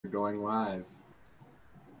Going live.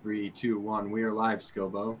 Three, two, one. We are live,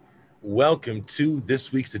 Skilbo. Welcome to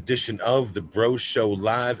this week's edition of the Bro Show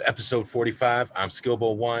Live, episode 45. I'm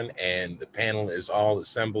Skilbo1, and the panel is all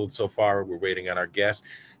assembled so far. We're waiting on our guest.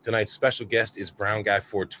 Tonight's special guest is Brown Guy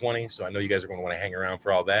 420, so I know you guys are going to want to hang around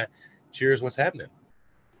for all that. Cheers, what's happening?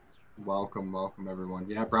 Welcome, everyone.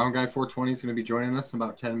 Yeah, Brown Guy 420 is going to be joining us in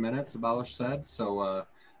about 10 minutes, Abolish said. So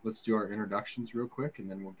let's do our introductions real quick, and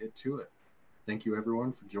then we'll get to it. Thank you,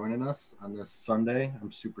 everyone, for joining us on this Sunday.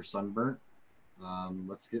 I'm super sunburnt.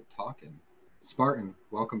 Let's get talking. Spartan,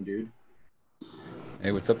 welcome, dude.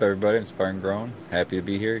 Hey, what's up, everybody? I'm Spartan Grown. Happy to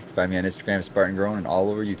be here. You can find me on Instagram, Spartan Grown, and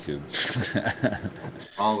all over YouTube.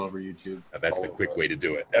 All over YouTube. That's the quick way to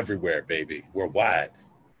do it. Everywhere, baby. Worldwide.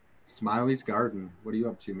 Smiley's Garden. What are you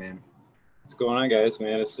up to, man? What's going on, guys?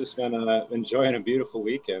 Man, it's just been enjoying a beautiful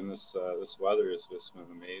weekend. This weather has just been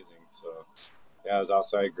amazing. So, yeah, I was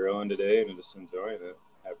outside grilling today and just enjoying it.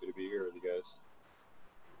 Happy to be here with you guys.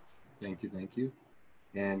 Thank you.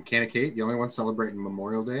 And Canna Kate, the only one celebrating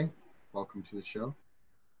Memorial Day. Welcome to the show.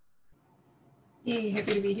 Hey,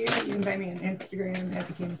 happy to be here. You can find me on Instagram at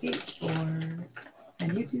Canna Kate or on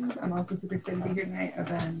YouTube. I'm also super excited to be here tonight. I've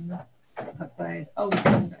been outside all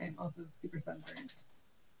weekend. I'm also super sunburned.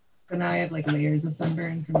 But now I have like layers of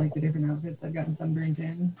sunburn from like the different outfits I've gotten sunburned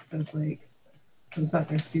in. So it's like some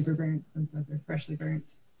spots are super burnt, some spots are freshly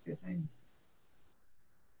burnt. Good time.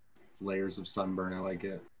 Layers of sunburn, I like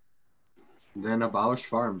it. And then Abolish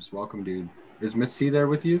Farms, welcome, dude. Is Miss C there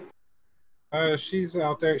with you? She's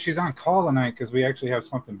out there. She's on call tonight because we actually have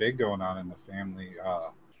something big going on in the family.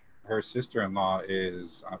 Her sister-in-law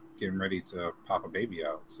is getting ready to pop a baby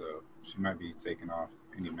out, so she might be taking off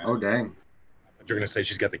any minute. Oh, dang. You're going to say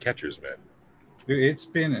she's got the catchers, man. Dude, it's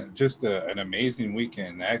been just an amazing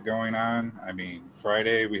weekend that going on. I mean,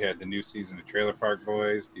 Friday we had the new season of Trailer Park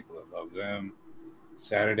Boys. People that love them.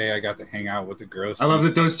 Saturday I got to hang out with the girls. I love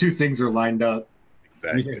that those two things are lined up.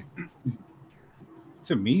 Exactly. Yeah.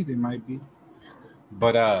 To me, they might be.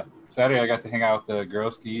 But Saturday I got to hang out with the Girl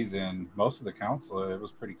Skis and most of the council. It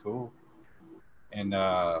was pretty cool. And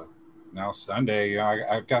now Sunday,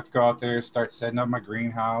 I got to go out there, start setting up my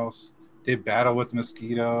greenhouse, did battle with the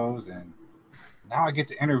mosquitoes, and now I get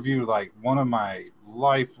to interview like one of my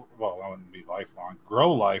I wouldn't be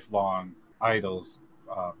lifelong idols,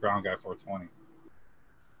 Brown Guy 420.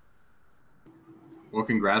 Well,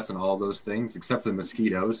 congrats on all those things, except for the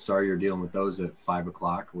mosquitoes. Sorry you're dealing with those at 5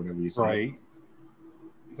 o'clock, whatever you say. Right.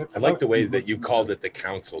 I like the way that you called it the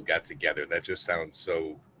council got together. That just sounds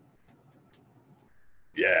so...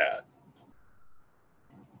 Yeah.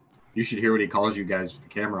 You should hear what he calls you guys with the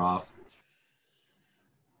camera off.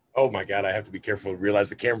 Oh, my God. I have to be careful and realize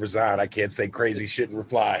the camera's on. I can't say crazy shit and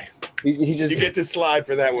reply. He just You get to slide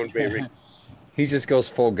for that one, baby. he just goes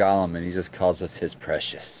full Gollum and he just calls us his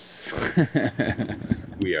precious.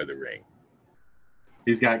 We are the ring.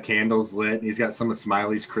 He's got candles lit, and he's got some of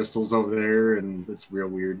Smiley's crystals over there, and it's real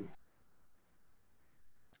weird.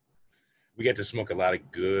 We get to smoke a lot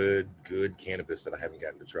of good cannabis that I haven't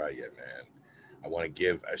gotten to try yet, man. I want to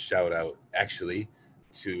give a shout out actually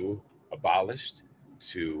to Abolished,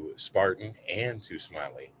 to Spartan, and to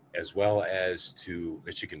Smiley, as well as to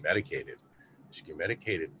Michigan Medicated. Michigan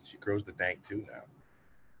Medicated, she grows the dank too now.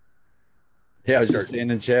 Yeah, I was just saying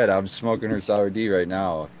in chat, I'm smoking her sour D right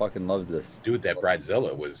now. I fucking love this. Dude, that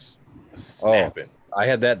Bridezilla was snapping. Oh, I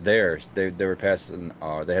had that there. They were passing,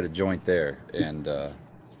 they had a joint there, and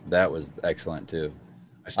that was excellent too.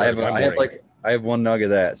 I have one nug of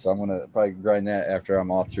that, so I'm gonna probably grind that after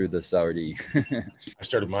I'm all through the sour D. I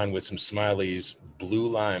started mine with some Smiley's blue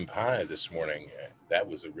lime pie this morning. That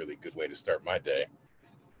was a really good way to start my day.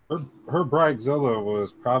 Her Bridezilla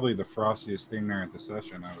was probably the frostiest thing there at the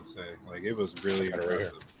session, I would say. Like, it was really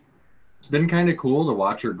impressive. It's been kind of cool to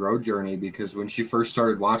watch her grow journey, because when she first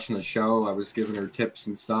started watching the show, I was giving her tips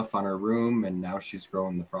and stuff on her room, and now she's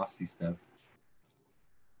growing the frosty stuff.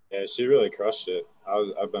 Yeah, she really crushed it.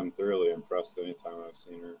 I've been thoroughly impressed anytime I've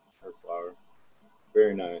seen her flower.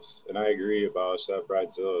 Very nice. And I agree about that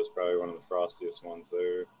Bridezilla is probably one of the frostiest ones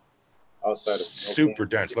there. Outside of super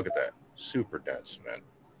dense. Look at that. Super dense, man.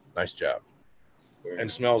 Nice job.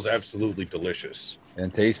 And smells absolutely delicious.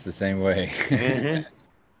 And tastes the same way. Mm-hmm.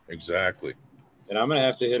 Exactly. And I'm going to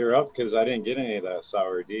have to hit her up because I didn't get any of that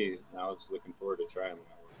sour D. And I was looking forward to trying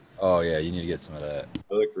that. Oh, yeah, you need to get some of that.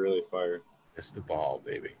 They look really fire. It's the ball,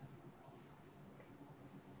 baby.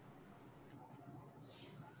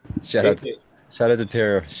 Shout out to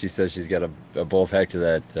Tara. She says she's got a bowl pack to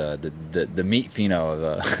that the meat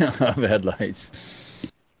pheno of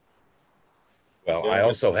headlights. Well, I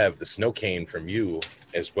also have the snow cane from you,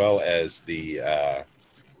 as well as the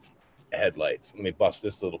headlights. Let me bust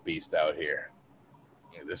this little beast out here.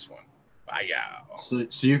 Look at this one. Wow. So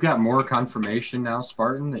you've got more confirmation now,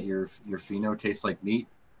 Spartan, that your pheno tastes like meat.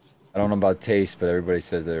 I don't know about taste, but everybody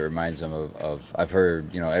says that it reminds them of I've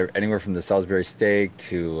heard, anywhere from the Salisbury steak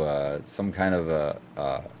to some kind of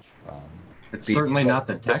it's certainly not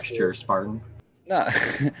the texture, Spartan. No,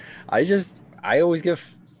 I always get,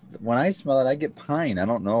 when I smell it, I get pine. I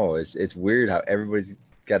don't know. It's weird how everybody's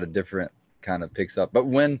got a different kind of picks up. But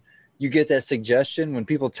when you get that suggestion, when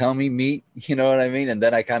people tell me meat, you know what I mean? And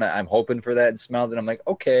then I'm hoping for that and smelled it. I'm like,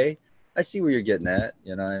 okay, I see where you're getting at.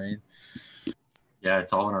 You know what I mean? Yeah,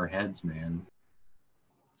 it's all in our heads, man.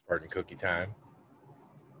 Spartan cookie time.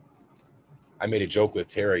 I made a joke with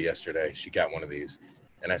Tara yesterday. She got one of these.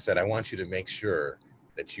 And I said, I want you to make sure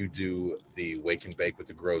that you do the Wake and Bake with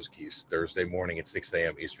the Groskies Thursday morning at 6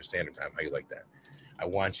 a.m. Eastern Standard Time. How you like that? I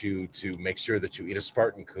want you to make sure that you eat a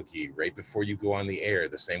Spartan cookie right before you go on the air,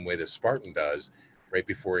 the same way that Spartan does right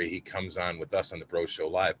before he comes on with us on the Bro Show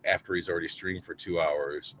Live, after he's already streamed for 2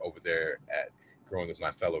 hours over there at Growing with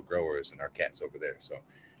My Fellow Growers and our cats over there. So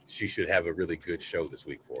she should have a really good show this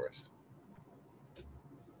week for us.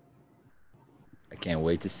 I can't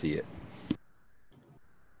wait to see it.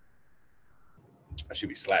 I should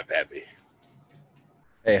be slap happy.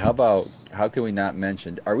 Hey, how can we not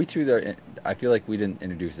mention, are we through there? I feel like we didn't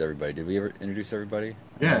introduce everybody. Did we ever introduce everybody?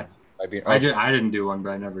 Yeah. I didn't do one,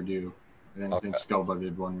 but I never do. I didn't think Skelbo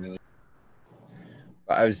did one, really.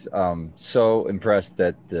 I was so impressed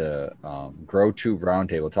that the GrowTube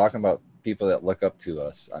Roundtable, talking about people that look up to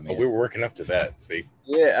us. I mean, we were working up to that. See?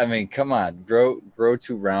 Yeah, I mean, come on,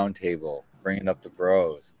 GrowTube Roundtable, bringing up the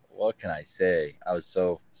bros. What can I say? I was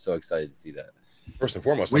so excited to see that. First and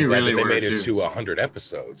foremost, I'm glad that they made it to 100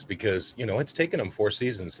 episodes, because it's taken them 4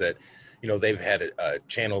 seasons that they've had a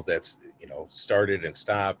channel that's started and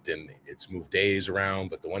stopped, and it's moved days around.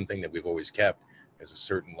 But the one thing that we've always kept is a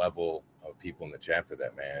certain level of people in the chat for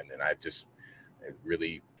that, man. And it's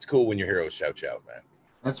cool when your heroes shout you out, man.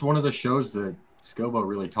 That's one of the shows that Skelbo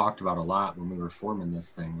really talked about a lot when we were forming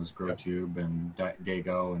this thing, was GrowTube and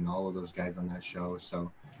Dago and all of those guys on that show.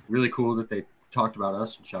 So really cool that they talked about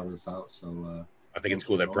us and shouted us out. So I think it's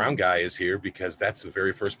cool that Brown Guy is here, because that's the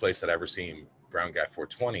very first place that I ever seen Brown Guy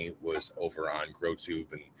 420 was over on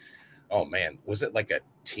GrowTube. And oh man, was it like a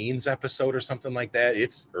teens episode or something like that?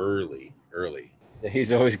 It's early.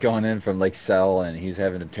 He's always going in from like cell, and he's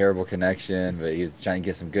having a terrible connection, but he was trying to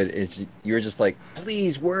get some good. You were just like,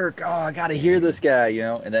 please work. Oh, I got to hear this guy,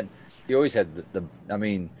 And then he always had I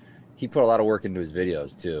mean, he put a lot of work into his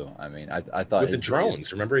videos too. I mean, I thought with the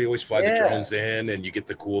drones. Remember, he always fly the drones in, and you get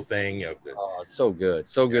the cool thing of the. Oh, it's so good,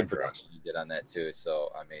 good production he did on that too.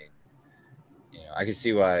 So I mean, I can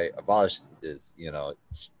see why Abolished is,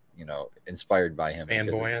 inspired by him.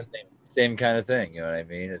 Fanboy. Same kind of thing, you know what I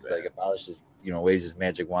mean? It's like Abolished just, waves his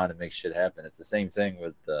magic wand and makes shit happen. It's the same thing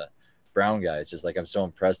with the Brown Guy. It's just like I'm so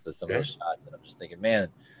impressed with some of those shots, and I'm just thinking, man,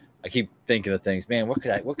 I keep thinking of things, man. What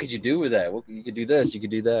could you do with that? You could do this, you could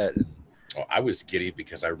do that. Oh, I was giddy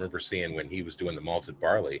because I remember seeing when he was doing the malted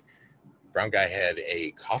barley, Brown Guy had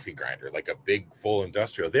a coffee grinder, like a big full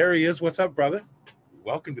industrial. There he is. What's up, brother?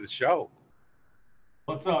 Welcome to the show.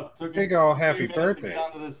 What's up? Big ol' happy birthday.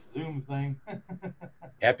 Down to this Zoom thing.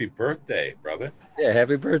 Happy birthday, brother. Yeah,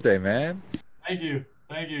 happy birthday, man. Thank you.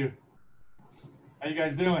 How you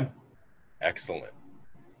guys doing? Excellent.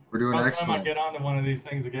 We're doing excellent. I might get onto one of these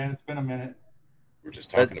things again. It's been a minute. We're just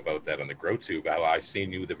talking about that on the GrowTube. How I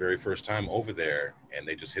seen you the very first time over there, and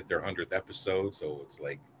they just hit their 100th episode, so it's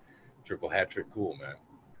like triple hat trick, cool, man.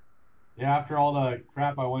 Yeah, after all the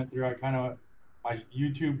crap I went through, my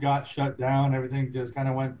YouTube got shut down. Everything just kind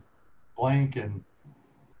of went blank, and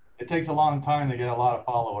it takes a long time to get a lot of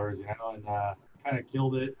followers, and kind of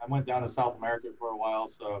killed it. I went down to South America for a while,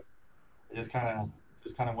 so I just kind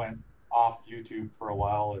of went off YouTube for a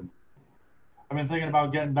while, and I've been thinking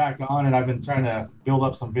about getting back on, and I've been trying to build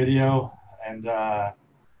up some video and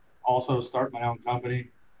also start my own company.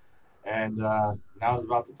 And now is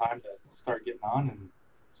about the time to start getting on, and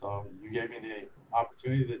so you gave me the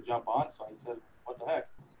opportunity to jump on, so I said, what the heck?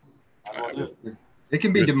 I will do it. It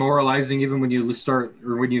can be demoralizing even when you start,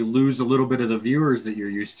 or when you lose a little bit of the viewers that you're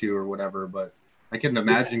used to or whatever, but I couldn't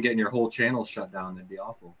imagine getting your whole channel shut down. That'd be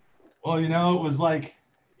awful. Well, it was like,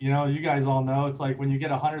 you guys all know, it's like when you get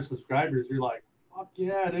 100 subscribers, you're like, fuck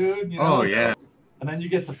yeah, dude. Oh, yeah. And then you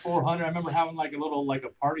get to 400. I remember having like a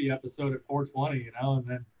party episode at 420,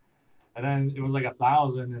 and then it was like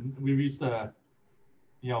 1,000, and we used to,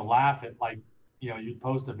 laugh at like, you'd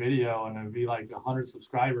post a video and it'd be like 100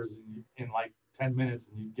 subscribers in like 10 minutes,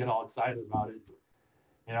 and you'd get all excited about it.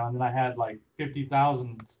 And then I had like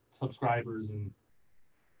 50,000 subscribers, and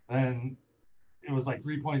And it was like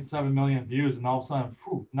 3.7 million views, and all of a sudden,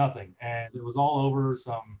 nothing. And it was all over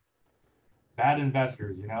some bad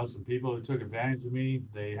investors, you know, some people who took advantage of me.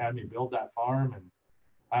 They had me build that farm, and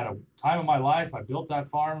I had a time of my life. I built that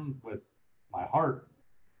farm with my heart.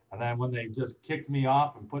 And then when they just kicked me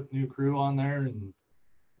off and put new crew on there and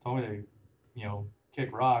told me to, you know, kick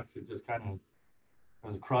rocks, it just kind of, it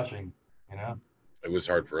was crushing, you know. It was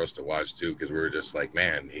hard for us to watch too, because we were just like,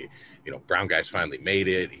 man, you know, Brown Guy's finally made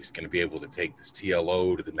it. He's going to be able to take this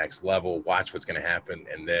TLO to the next level. Watch what's going to happen,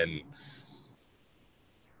 and then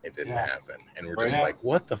it didn't happen, and we're just like,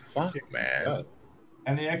 what the fuck, man?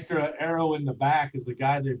 And the extra arrow in the back is the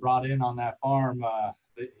guy they brought in on that farm.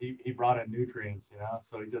 He brought in nutrients, you know,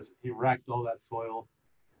 so he wrecked all that soil,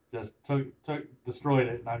 just destroyed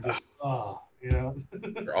it, and I'm just you know.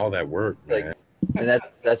 For all that work, man. And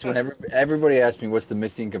that's when everybody asks me, what's the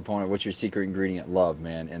missing component, what's your secret ingredient? Love,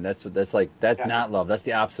 man. And that's not love, that's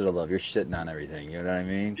the opposite of love. You're shitting on everything, you know what I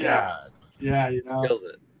mean? God. Yeah, you know, kills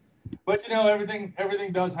it. But you know,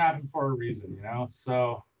 everything does happen for a reason, you know.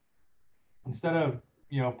 So instead of,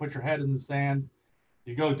 you know, put your head in the sand,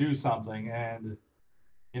 you go do something. And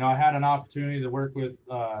you know, I had an opportunity to work with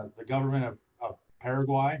the government of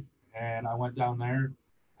Paraguay, and I went down there,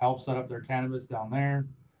 helped set up their cannabis down there.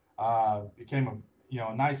 Became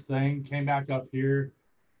a nice thing. Came back up here.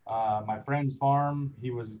 My friend's farm,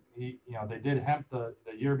 you know, they did hemp the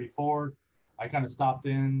year before. I kind of stopped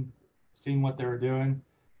in, seen what they were doing,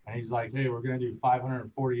 and he's like, hey, we're gonna do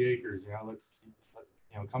 540 acres. You know, let's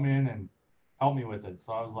come in and help me with it.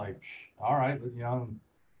 So I was like, all right, you know.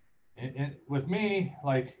 With me,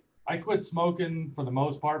 like, I quit smoking for the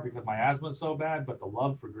most part because my asthma is so bad, but the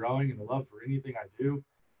love for growing and the love for anything I do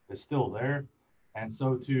is still there. And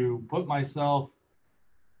so to put myself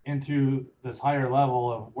into this higher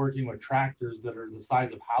level of working with tractors that are the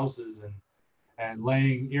size of houses and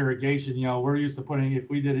laying irrigation, you know, we're used to putting, if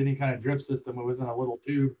we did any kind of drip system, it was in a little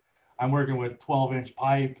tube. I'm working with 12-inch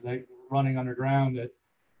pipe that running underground that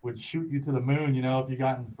would shoot you to the moon, you know, if you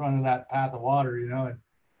got in front of that path of water, you know. And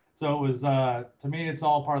so it was, to me, it's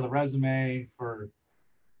all part of the resume for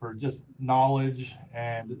just knowledge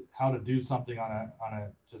and how to do something on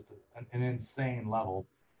an insane level.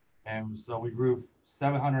 And so we grew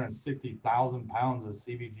 760,000 pounds of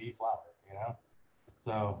CBG flower, you know.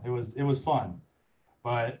 So it was fun.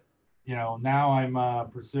 But you know, now I'm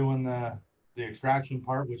pursuing the extraction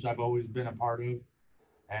part, which I've always been a part of.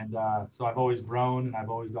 And so I've always grown and I've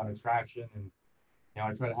always done extraction, and you know,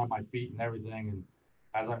 I try to have my feet and everything. And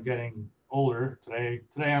as I'm getting older, today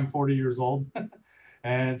I'm 40 years old.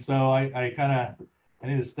 And so I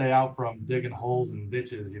need to stay out from digging holes and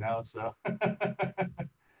ditches, you know. So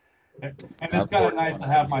and it's kind of nice to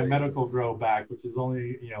have my medical grow back, which is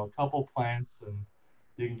only, you know, a couple plants, and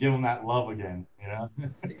you can give them that love again, you know.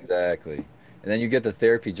 Exactly. And then you get the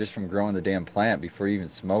therapy just from growing the damn plant before you even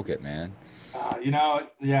smoke it, man. You know,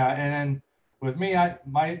 yeah. And then with me,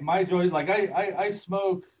 my joy, like I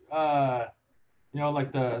smoke, you know,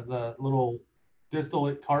 like the little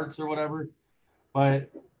distillate carts or whatever.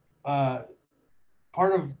 But part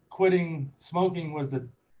of quitting smoking was the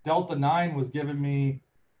Delta-9 was giving me,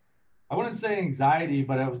 I wouldn't say anxiety,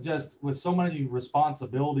 but it was just with so many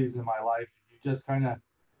responsibilities in my life, you just kind of,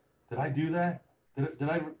 did I do that? Did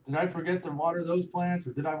I forget to water those plants,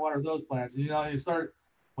 or did I water those plants? You know, you start,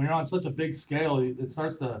 when you're on such a big scale, it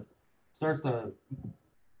starts to,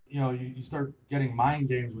 you know, you start getting mind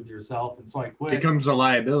games with yourself. And so I quit. It becomes a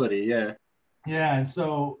liability. Yeah. Yeah. And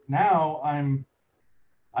so now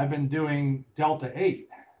I've been doing Delta-8,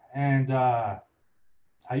 and I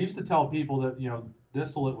used to tell people that, you know,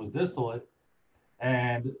 distillate was distillate,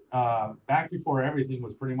 and back before everything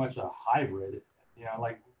was pretty much a hybrid, you know,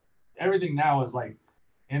 like everything now is like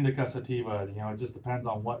indica sativa, you know, it just depends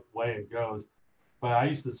on what way it goes. But I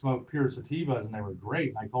used to smoke pure sativas, and they were great,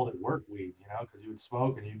 and I called it work weed, you know, because you would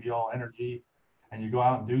smoke and you'd be all energy, and you go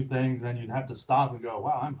out and do things, and then you'd have to stop and go,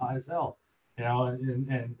 wow, I'm high as hell, you know.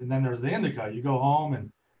 And then there's the indica. You go home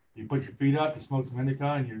and you put your feet up, you smoke some indica,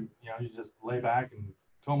 and you just lay back and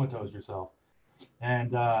comatose yourself.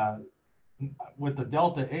 And with the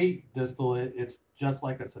Delta-8 distillate, it's just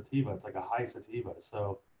like a sativa. It's like a high sativa.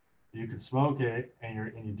 So you can smoke it, and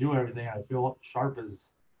you do everything. I feel sharp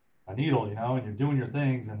as a needle, you know, and you're doing your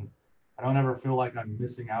things, and I don't ever feel like I'm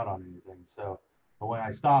missing out on anything. So, but when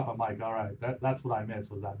I stop, I'm like, all right, that's what I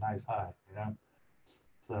missed, was that nice high, you know.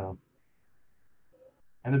 So,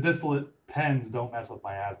 and the distillate pens don't mess with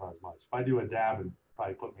my asthma as much. If I do a dab, it'd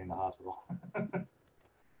probably put me in the hospital.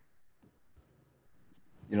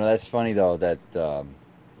 You know, that's funny though, that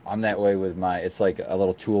I'm that way with it's like a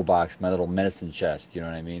little toolbox, my little medicine chest. You know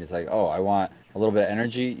what I mean? It's like, oh, I want a little bit of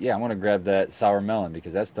energy. Yeah, I'm going to grab that sour melon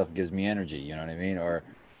because that stuff gives me energy. You know what I mean? Or,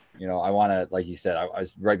 I want to, like you said, I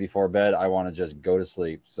was right before bed. I want to just go to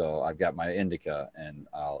sleep. So I've got my indica and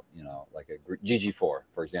I'll, like a GG4,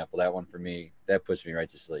 for example, that one for me, that puts me right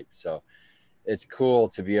to sleep. So it's cool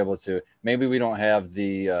to be able to, maybe we don't have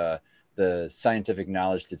the scientific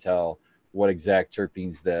knowledge to tell what exact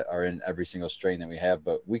terpenes that are in every single strain that we have,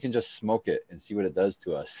 but we can just smoke it and see what it does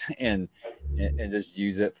to us and just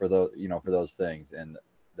use it for those, for those things. And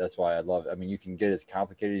that's why I love it. I mean, you can get as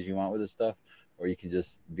complicated as you want with this stuff, or you can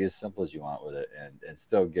just be as simple as you want with it and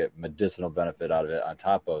still get medicinal benefit out of it on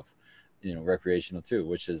top of, recreational too,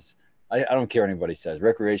 which is, I don't care what anybody says.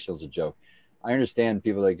 Recreational is a joke. I understand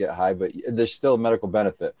people that get high, but there's still a medical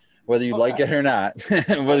benefit, whether you like it or not.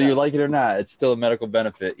 Whether you like it or not, it's still a medical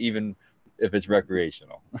benefit, even if it's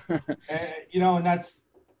recreational. And that's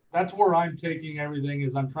where I'm taking everything,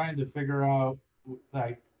 is I'm trying to figure out,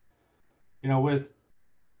 like, with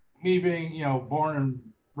me being, born and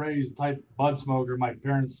raised type bud smoker, my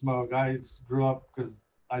parents smoke. I grew up because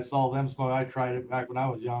I saw them smoke. I tried it back when I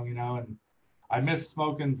was young, and I miss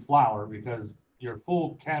smoking flower because your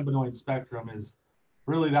full cannabinoid spectrum is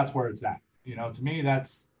really, that's where it's at. To me, that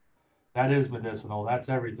is medicinal. That's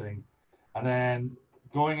everything. And then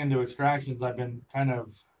going into extractions, I've been kind of,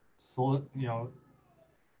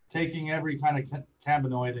 taking every kind of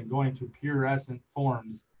cannabinoid and going to pure essence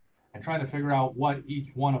forms and trying to figure out what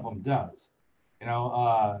each one of them does.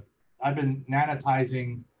 I've been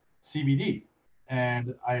nanotizing CBD,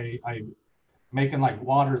 and I making like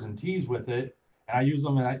waters and teas with it, and I use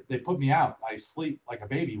them, and they put me out. I sleep like a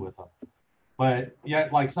baby with them. But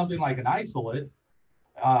yet, like something like an isolate,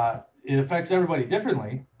 it affects everybody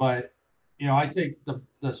differently. But I take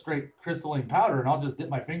the straight crystalline powder, and I'll just dip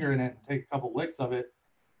my finger in it and take a couple licks of it,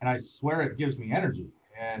 and I swear it gives me energy.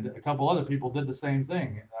 And a couple other people did the same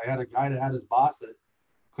thing. I had a guy that had his boss that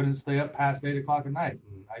couldn't stay up past 8 o'clock at night,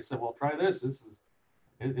 and I said, "Well, try this.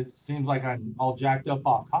 It seems like I'm all jacked up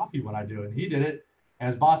off coffee when I do it." And he did it, and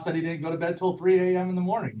his boss said he didn't go to bed till 3 a.m. in the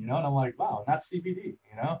morning. And I'm like, wow, that's CBD.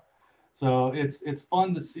 So it's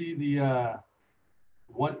fun to see the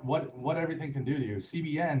what everything can do to you.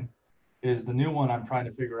 CBN is the new one I'm trying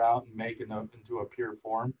to figure out and make into a pure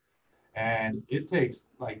form. And it takes,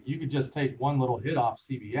 like, you could just take one little hit off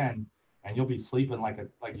CBN and you'll be sleeping like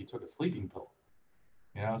you took a sleeping pill.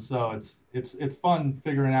 So it's fun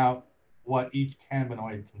figuring out what each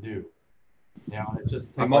cannabinoid can do.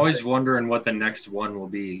 I'm always wondering what the next one will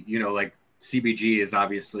be. Like CBG is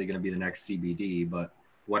obviously going to be the next CBD, but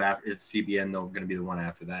what after is CBN though going to be the one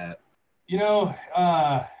after that?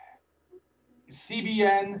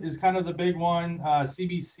 CBN is kind of the big one.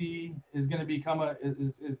 CBC is going to become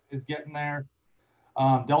is getting there.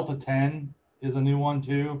 Delta 10 is a new one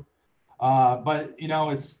too. But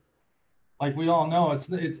it's like we all know, it's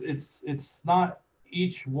not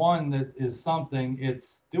each one that is something.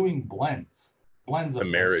 It's doing blends the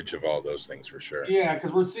marriage of all those things, for sure. Yeah,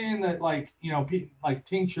 because we're seeing that, like, like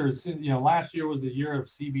tinctures. Last year was the year of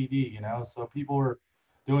CBD. So people were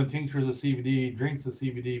doing tinctures of CBD, drinks of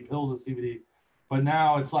CBD, pills of CBD. But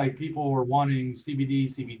now it's like people were wanting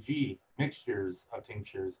CBD, CBG mixtures of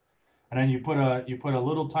tinctures, and then you put a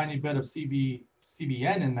little tiny bit of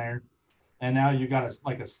CBN in there, and now you got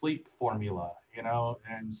a sleep formula,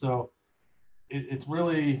 And so it's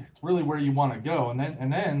really where you want to go. And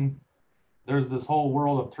then there's this whole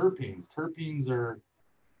world of terpenes. Terpenes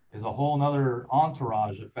is a whole nother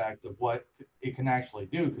entourage effect of what it can actually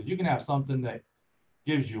do, because you can have something that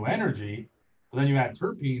gives you energy, but then you add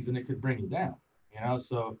terpenes and it could bring you down.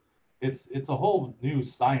 So it's a whole new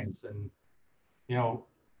science. And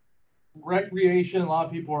recreation, a lot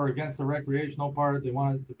of people are against the recreational part. They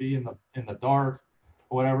want it to be in the dark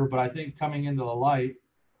or whatever. But I think coming into the light,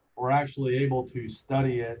 we're actually able to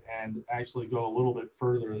study it and actually go a little bit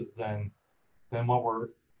further than what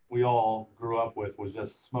we all grew up with, was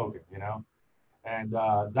just smoking. And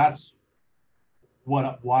that's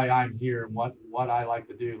why I'm here and what I like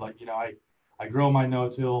to do. Like, I grow my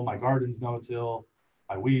no-till, my garden's no-till,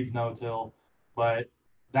 my weeds no-till, but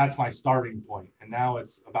that's my starting point. And now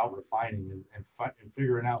it's about refining and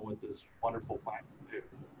figuring out what this wonderful plant can do.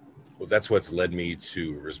 Well, that's what's led me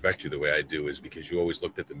to respect you the way I do, is because you always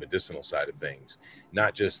looked at the medicinal side of things,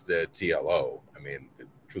 not just the TLO. I mean, the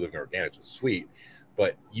True Living Organics was sweet,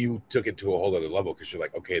 but you took it to a whole other level, because you're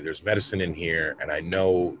like, okay, there's medicine in here, and I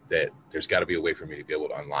know that there's got to be a way for me to be able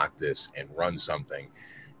to unlock this and run something.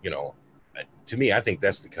 To me, I think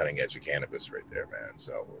that's the cutting edge of cannabis right there, man.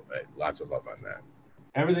 So lots of love on that.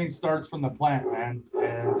 Everything starts from the plant, man.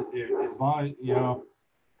 And as long as,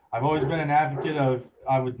 I've always been an advocate of,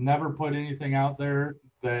 I would never put anything out there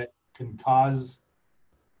that can cause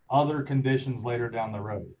other conditions later down the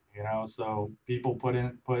road, you know? So people put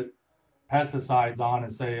pesticides on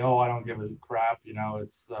and say, oh, I don't give a crap, you know,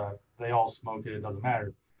 it's, they all smoke it, it doesn't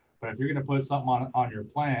matter. But if you're going to put something on your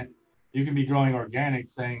plant, you can be growing organic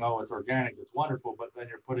saying, oh, it's organic, it's wonderful, but then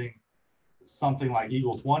you're putting something like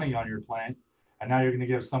Eagle 20 on your plant, and now you're going to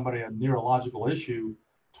give somebody a neurological issue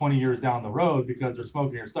 20 years down the road because they're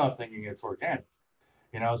smoking your stuff thinking it's organic,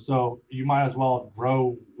 you know? So you might as well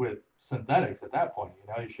grow with synthetics at that point,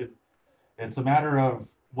 you know? You should, it's a matter of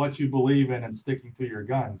what you believe in and sticking to your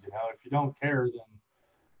guns, you know? If you don't care, then,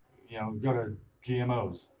 you know, go to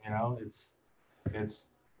GMOs, you know? It's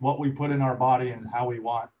what we put in our body and how we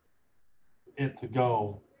want it to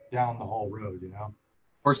go down the whole road, you know?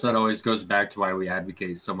 Of course, that always goes back to why we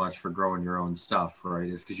advocate so much for growing your own stuff, right?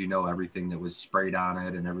 Is because you know everything that was sprayed on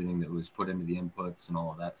it and everything that was put into the inputs and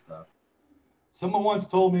all of that stuff. Someone once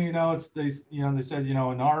told me, you know, they said, you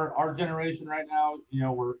know, in our generation right now, you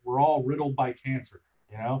know, we're all riddled by cancer,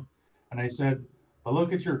 you know, and they said, but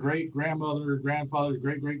look at your great grandmother, grandfather,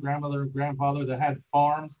 great great grandmother, grandfather that had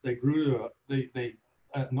farms. They grew to they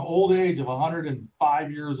at an old age of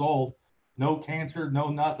 105 years old. No cancer, no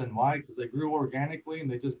nothing. Why? Because they grew organically and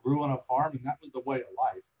they just grew on a farm, and that was the way of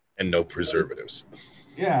life. And no preservatives.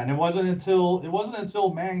 Yeah, and it wasn't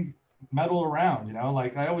until man meddled around, you know.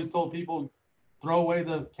 Like I always told people, throw away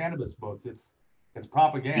the cannabis books. It's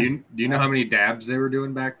propaganda. Do you know how many dabs they were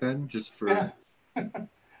doing back then? Just for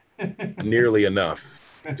nearly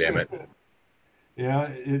enough. Damn it. Yeah,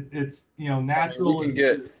 it's you know, natural.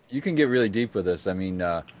 You can get really deep with this. I mean,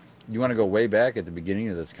 you want to go way back at the beginning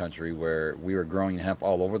of this country where we were growing hemp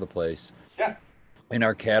all over the place. Yeah. And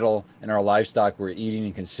our cattle and our livestock were eating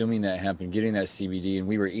and consuming that hemp and getting that CBD, and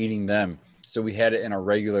we were eating them. So we had it in our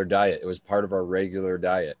regular diet. It was part of our regular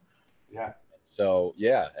diet. Yeah. So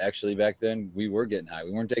yeah, actually back then we were getting high.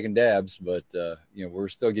 We weren't taking dabs, but you know, we're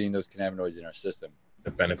still getting those cannabinoids in our system.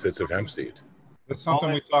 The benefits of hemp seed. That's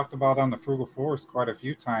something we talked about on the Frugal Forest quite a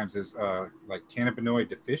few times is like cannabinoid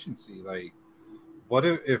deficiency. Like, what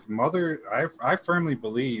if I firmly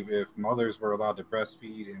believe if mothers were allowed to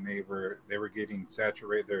breastfeed and they were getting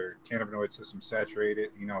saturated, their cannabinoid system saturated,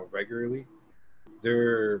 you know, regularly,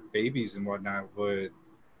 their babies and whatnot would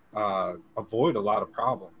avoid a lot of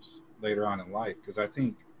problems later on in life. Because I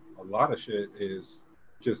think a lot of shit is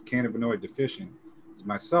just cannabinoid deficient.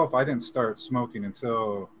 Myself, I didn't start smoking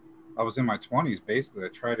until I was in my 20s. Basically, I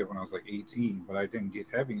tried it when I was like 18, but I didn't get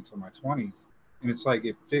heavy until my 20s. And it's like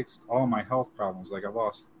it fixed all my health problems. Like I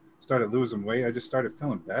started losing weight. I just started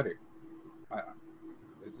feeling better.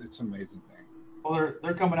 It's an amazing thing. Well,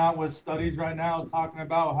 they're coming out with studies right now talking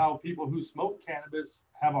about how people who smoke cannabis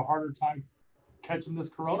have a harder time catching this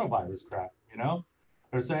coronavirus crap. You know,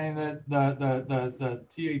 they're saying that the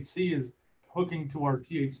THC is hooking to our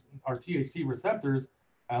THC receptors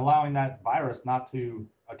and allowing that virus not to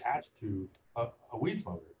attach to a weed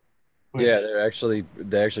smoker. Yeah, they actually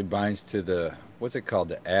binds to the, what's it called,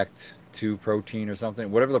 the ACT2 protein or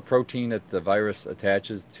something, whatever the protein that the virus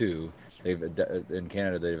attaches to. In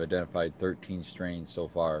Canada, they've identified 13 strains so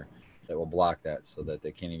far that will block that, so that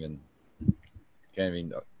they can't even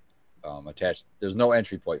attach. There's no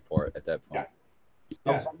entry point for it at that point.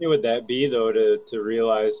 How funny would that be, though, to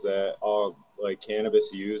realize that all like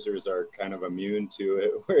cannabis users are kind of immune to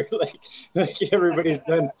it, where like everybody's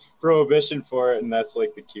done prohibition for it, and that's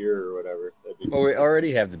like the cure or whatever. Well, we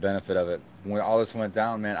already have the benefit of it. When all this went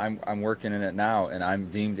down, man, I'm working in it now, and I'm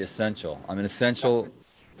deemed essential. I'm an essential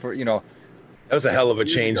for, you know. That was a hell of a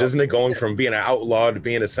change, isn't it? Going from being an outlaw to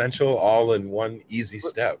being essential, all in one easy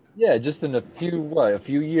step. Yeah, just in a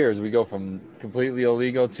few years, we go from completely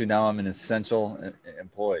illegal to now I'm an essential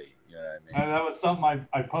employee. You know what I mean? And that was something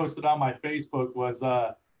I posted on my Facebook was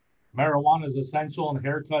marijuana is essential and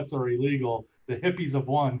haircuts are illegal. The hippies have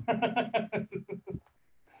won.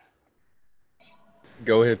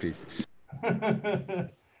 Go hippies.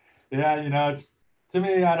 Yeah, you know, it's, to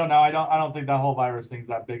me, I don't know. I don't think that whole virus thing's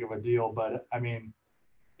that big of a deal. But I mean,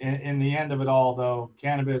 in the end of it all, though,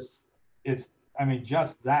 cannabis,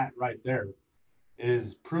 just that right there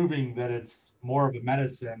is proving that it's more of a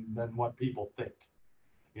medicine than what people think.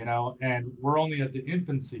 You know, and we're only at the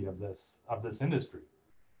infancy of this industry.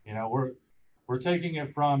 You know, we're taking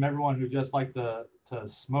it from everyone who just like to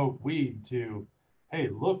smoke weed to, hey,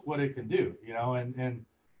 look what it can do. You know, and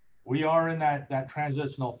we are in that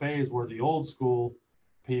transitional phase where the old school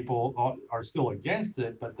people are still against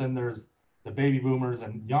it, but then there's the baby boomers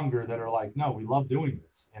and younger that are like, no, we love doing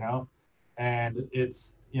this, you know. And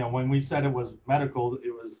it's, you know, when we said it was medical,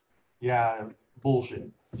 it was bullshit,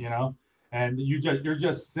 you know. And you're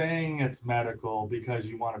just saying it's medical because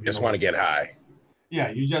you want to be just want to get high. Yeah,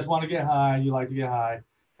 you just want to get high. You like to get high,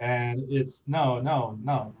 and it's no,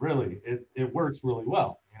 really, it works really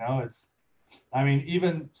well. You know, I mean,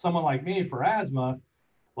 even someone like me for asthma,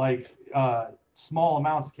 like small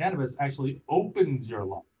amounts of cannabis actually opens your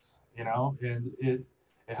lungs. You know, and it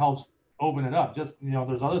helps open it up. Just, you know,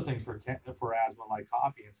 there's other things for asthma like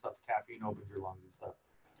coffee and stuff. Caffeine opens your lungs and stuff.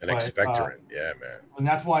 An expectorant, yeah, man. And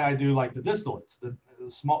that's why I do like the distillates, the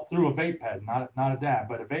small through a vape pen, not a dab,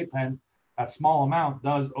 but a vape pen. That small amount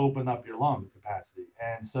does open up your lung capacity.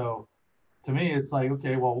 And so, to me, it's like,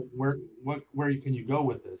 okay, well, where can you go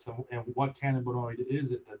with this, and what cannabinoid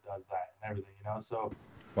is it that does that and everything, you know? So.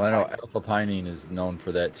 Well, I know alpha pinene is known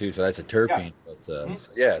for that too, so that's a terpene.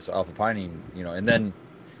 Yeah. But so alpha pinene, you know, and then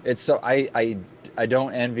it's so I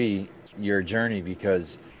don't envy your journey,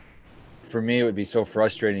 because for me it would be so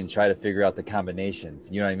frustrating to try to figure out the combinations.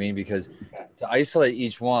 You know what I mean? Because to isolate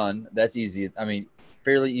each one, that's easy. I mean,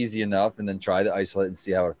 fairly easy enough, and then try to isolate and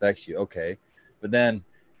see how it affects you. Okay, but then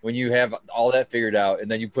when you have all that figured out, and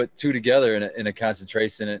then you put two together in a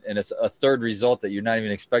concentration, and it's a third result that you're not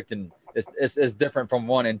even expecting. It's different from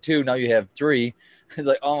one and two. Now you have three. It's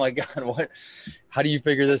like, oh my God, what? How do you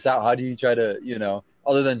figure this out? How do you try to, you know,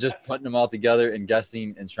 other than just putting them all together and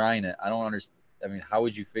guessing and trying it? I don't understand. I mean, how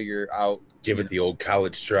would you figure out? Give it the old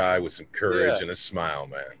college try with some courage and a smile,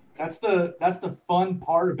 man. That's the fun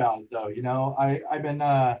part about it, though. You know, I've been,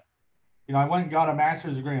 you know, I went and got a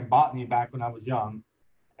master's degree in botany back when I was young,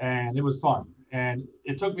 and it was fun. And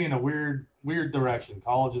it took me in a weird direction.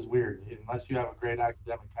 College is weird. Unless you have a great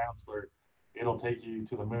academic counselor, it'll take you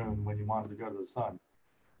to the moon when you wanted to go to the sun.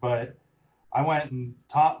 But I went and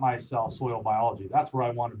taught myself soil biology. That's where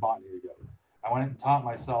I wanted botany to go. I went and taught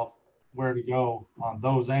myself where to go on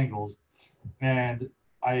those angles. And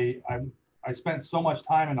I spent so much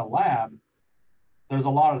time in a lab. There's a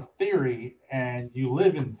lot of theory, and you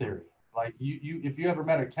live in theory. Like you if you ever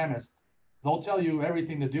met a chemist, they'll tell you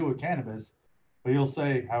everything to do with cannabis, but you'll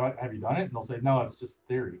say, have you done it? And they'll say, no, it's just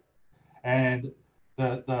theory. And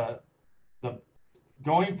the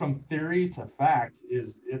going from theory to fact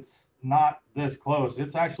it's not this close.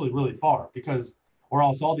 It's actually really far, because or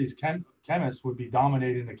else all these chemists would be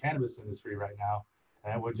dominating the cannabis industry right now,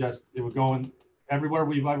 and it would go in everywhere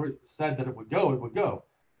we've ever said that it would go.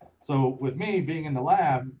 So with me being in the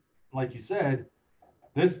lab, like you said,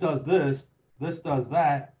 this does this does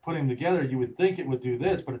that, put them together, you would think it would do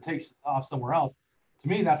this, but it takes off somewhere else. To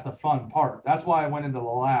me, that's the fun part. That's why I went into the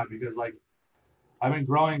lab, because like I've been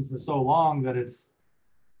growing for so long that it's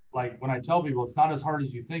like, when I tell people, it's not as hard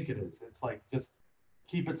as you think it is. It's like, just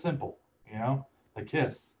keep it simple, you know, the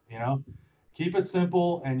KISS, you know, keep it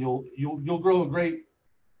simple, and you'll grow a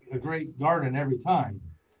great garden every time.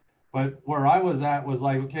 But where I was at was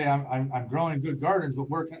like, okay, I'm growing good gardens, but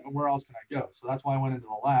where else can I go? So that's why I went into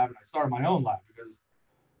the lab, and I started my own lab, because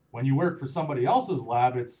when you work for somebody else's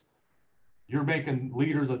lab, you're making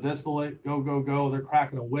liters of distillate, go. They're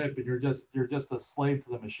cracking a whip, and you're just a slave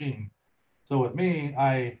to the machine. So with me,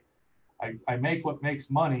 I make what makes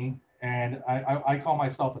money, and I call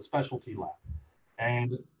myself a specialty lab.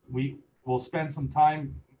 And we will spend some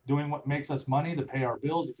time doing what makes us money to pay our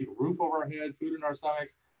bills, to keep a roof over our head, food in our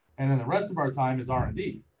stomachs. And then the rest of our time is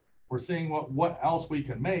R&D. We're seeing what else we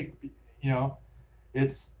can make. You know,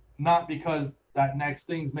 it's not because that next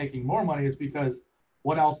thing's making more money. It's because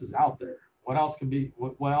what else is out there? What else can be?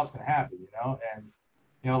 What else can happen? You know, and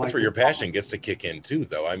you know, that's like where your passion gets to kick in too,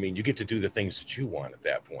 though. I mean, you get to do the things that you want at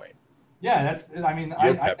that point. Yeah, that's. I mean,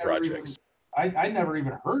 your pet projects. I never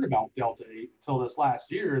even heard about Delta 8 until this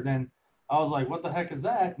last year. Then I was like, what the heck is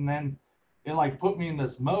that? And then it like put me in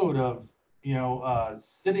this mode of, you know,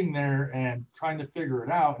 sitting there and trying to figure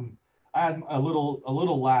it out. And I had a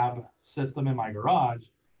little lab system in my garage,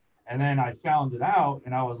 and then I found it out,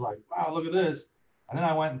 and I was like, wow, look at this. And then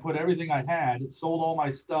I went and put everything I had, sold all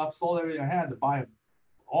my stuff, sold everything I had to buy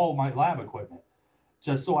all my lab equipment,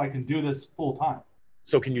 just so I can do this full time.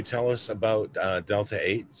 So can you tell us about Delta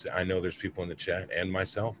 8? I know there's people in the chat and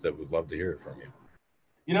myself that would love to hear it from you.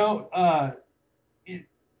 You know,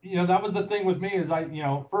 you know, that was the thing with me is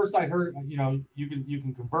first I heard, you know, you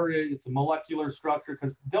can convert it. It's a molecular structure,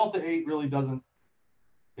 because Delta 8 really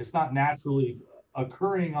it's not naturally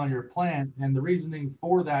occurring on your plant. And the reasoning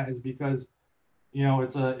for that is because, you know,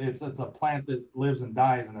 it's a plant that lives and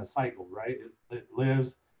dies in a cycle, right? It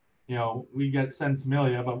lives, you know, we get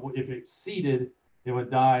Sensimilia, but if it's seeded, it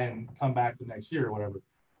would die and come back the next year or whatever.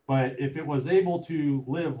 But if it was able to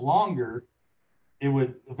live longer, it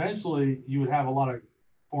would eventually, you would have a lot of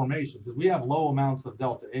formation, because we have low amounts of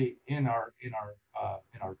Delta 8 in our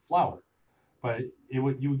flower. but you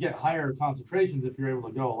would get higher concentrations if you're able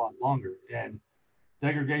to go a lot longer. And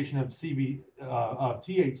degradation of THC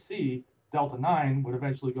delta 9 would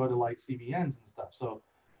eventually go to like CBNs and stuff. So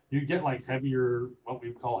you get like heavier, what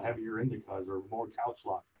we call heavier indicas or more couch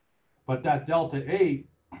lock. But that delta 8,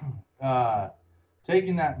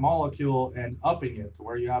 taking that molecule and upping it to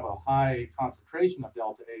where you have a high concentration of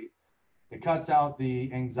delta 8, it cuts out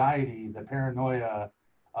the anxiety, the paranoia,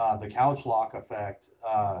 the couch lock effect.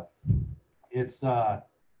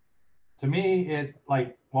 To me, it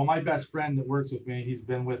like, well, my best friend that works with me, he's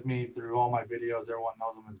been with me through all my videos. Everyone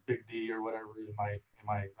knows him as Big D or whatever in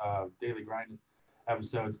my daily grind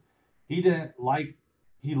episodes. He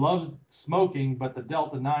loves smoking, but the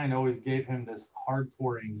delta 9 always gave him this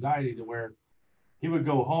hardcore anxiety to where he would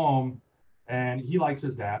go home and he likes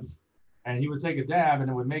his dabs, and he would take a dab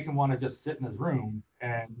and it would make him want to just sit in his room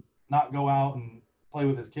and not go out and play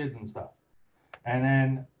with his kids and stuff. And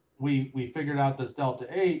then we figured out this delta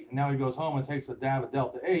 8, and now he goes home and takes a dab of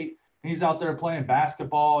delta 8, and he's out there playing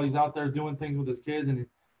basketball, he's out there doing things with his kids, and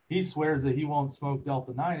he swears that he won't smoke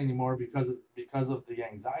delta 9 anymore because of the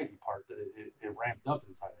anxiety part that it ramped up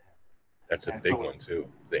inside of him. That's a big one too,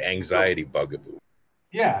 the anxiety bugaboo.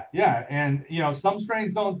 Yeah, and some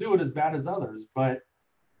strains don't do it as bad as others, but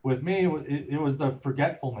with me it was the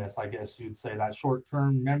forgetfulness, I guess you'd say, that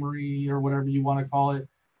short-term memory or whatever you want to call it,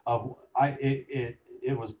 of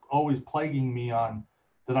it was always plaguing me on,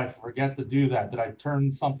 did I forget to do that? Did I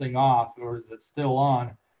turn something off, or is it still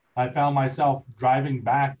on? I found myself driving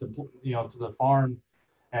back to the farm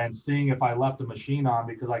and seeing if I left the machine on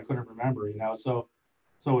because I couldn't remember, So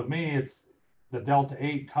with me, it's the delta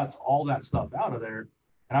 8 cuts all that stuff out of there,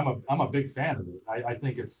 and I'm a big fan of it. I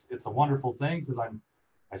think it's a wonderful thing because I'm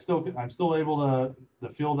still able to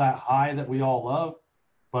feel that high that we all love,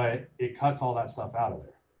 but it cuts all that stuff out of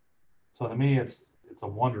there. So to me, it's a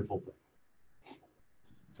wonderful thing.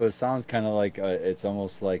 So it sounds kind of like it's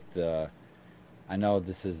almost like I know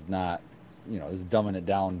this is not, this is dumbing it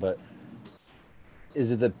down, but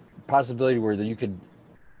is it the possibility where you could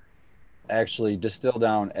actually distill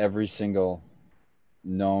down every single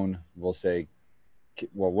known, we'll say,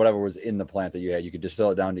 whatever was in the plant that you had, you could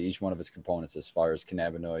distill it down to each one of its components as far as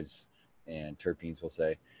cannabinoids and terpenes, we'll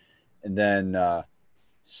say, and then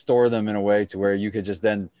store them in a way to where you could just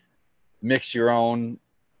then mix your own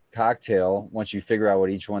cocktail once you figure out what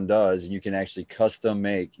each one does, and you can actually custom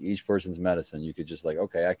make each person's medicine. You could just like,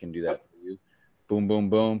 okay, I can do that for you. Boom, boom,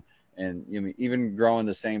 boom. And even growing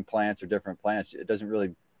the same plants or different plants, it doesn't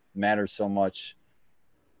really matter so much,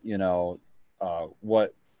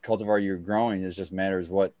 what cultivar you're growing. It just matters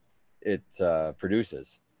what it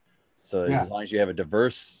produces. So as long as you have a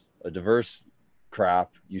diverse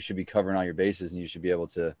crop, you should be covering all your bases, and you should be able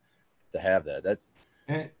to have that.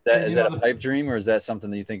 Is that a pipe dream, or is that something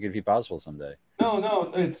that you think could be possible someday?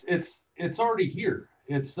 No, it's already here.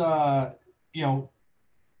 It's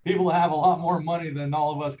people that have a lot more money than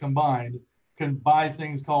all of us combined can buy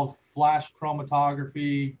things called flash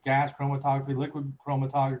chromatography, gas chromatography, liquid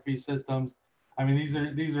chromatography systems. I mean,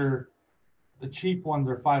 these are the cheap ones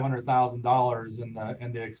are $500,000,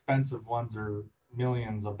 and the expensive ones are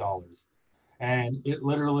millions of dollars. And it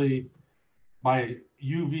literally, by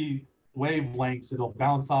UV wavelengths, it'll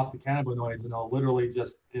bounce off the cannabinoids, and it'll literally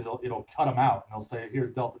just it'll cut them out, and it'll say,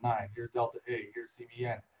 here's delta 9, here's delta 8, here's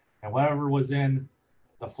CBN, and whatever was in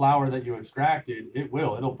the flower that you extracted,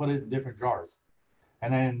 it'll put it in different jars.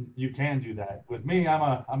 And then you can do that. With me,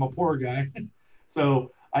 I'm a poor guy,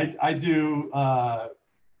 so I do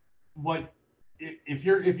what if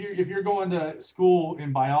you're going to school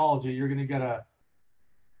in biology, you're going to get a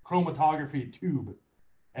chromatography tube,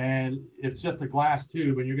 and it's just a glass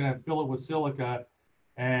tube, and you're going to fill it with silica,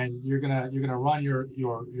 and you're going to run your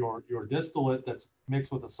distillate that's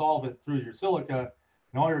mixed with a solvent through your silica,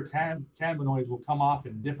 and all your cannabinoids will come off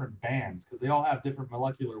in different bands because they all have different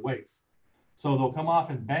molecular weights. So they'll come off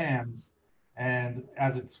in bands, and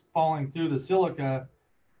as it's falling through the silica,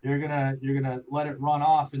 you're gonna let it run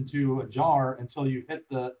off into a jar until you hit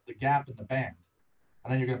the gap in the band,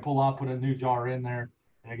 and then you're gonna pull out, put a new jar in there,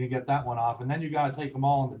 and you're gonna get that one off, and then you got to take them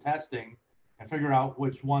all into testing and figure out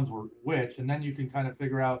which ones were which, and then you can kind of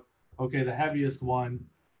figure out, okay, the heaviest one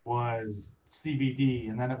was CBD,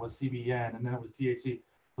 and then it was CBN, and then it was THC.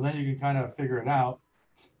 So then you can kind of figure it out,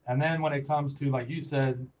 and then when it comes to, like you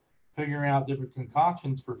said, figuring out different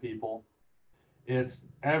concoctions for people, it's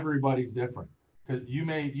everybody's different. Because you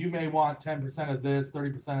may want 10% of this,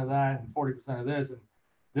 30% of that, and 40% of this, and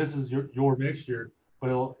this is your mixture, but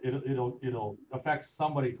it'll affect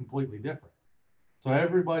somebody completely different. So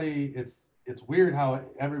everybody, it's weird how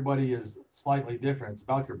everybody is slightly different. It's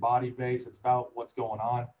about your body base, it's about what's going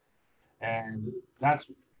on, And that's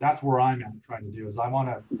where I'm at trying to do is I want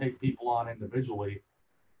to take people on individually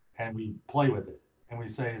and we play with it. And we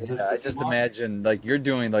say, is this I just imagine like you're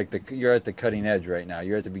doing like you're at the cutting edge right now.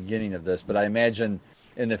 You're at the beginning of this, but I imagine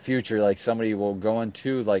in the future, like somebody will go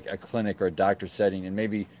into like a clinic or a doctor setting and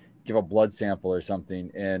maybe give a blood sample or something,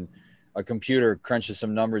 and a computer crunches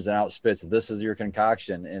some numbers and outspits, this is your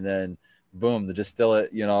concoction, and then boom, the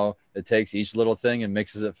distillate, it takes each little thing and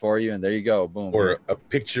mixes it for you, and there you go, boom. Or a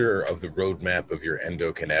picture of the roadmap of your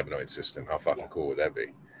endocannabinoid system. How fucking cool would that be?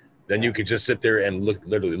 Then you could just sit there and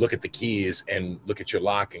literally look at the keys and look at your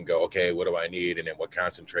lock and go, okay, what do I need? And then what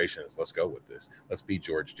concentrations? Let's go with this. Let's be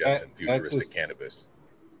George Jetson, futuristic cannabis.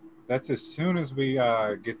 That's as soon as we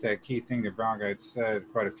get that key thing that Brown Guy said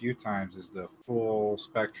quite a few times is the full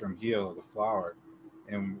spectrum heal of the flower.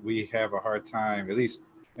 And we have a hard time, at least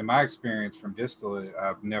in my experience from distillate,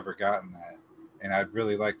 I've never gotten that. And I'd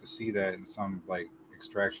really like to see that in some like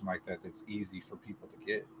extraction like that that's easy for people to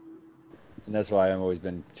get. And that's why I've always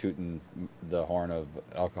been tooting the horn of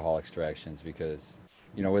alcohol extractions, because,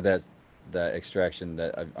 with that extraction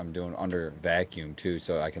that I'm doing under vacuum too,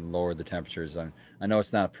 so I can lower the temperatures. I know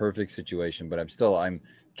it's not a perfect situation, but I'm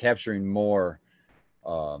capturing more.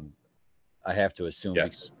 I have to assume,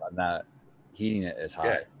 because I'm not heating it as high.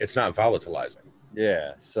 Yeah, it's not volatilizing.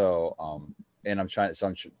 Yeah. So, and I'm trying.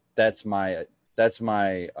 So that's my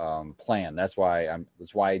plan. That's why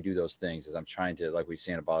I do those things, is I'm trying to, like we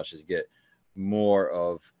say in Abolish, is get more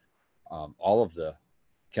of all of the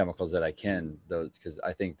chemicals that I can, though, because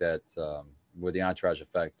I think that with the entourage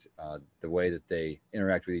effect, the way that they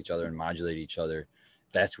interact with each other and modulate each other,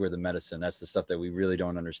 that's where the medicine, that's the stuff that we really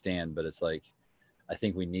don't understand, but it's like, I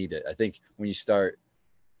think we need it. I think when you start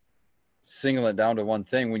singling it down to one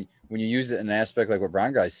thing, when you use it in an aspect like what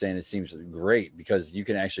Brown Guy's saying, it seems great because you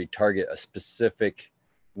can actually target a specific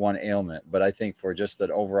one ailment. But I think for just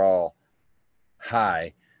an overall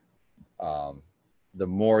high, the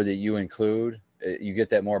more that you include, you get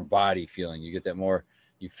that more body feeling. You get that more,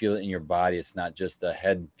 you feel it in your body. It's not just a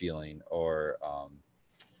head feeling, or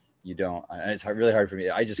you don't. And it's really hard for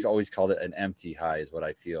me. I just always called it an empty high, is what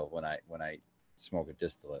I feel when I smoke a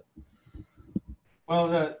distillate.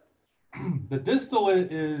 Well, the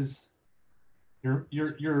distillate is you're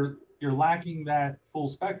lacking that full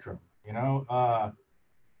spectrum.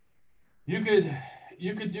 You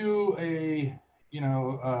could do a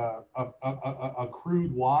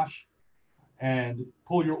crude wash and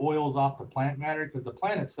pull your oils off the plant matter, because the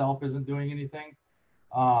plant itself isn't doing anything.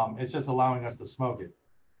 It's just allowing us to smoke it.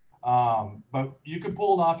 But you could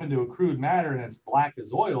pull it off into a crude matter and it's black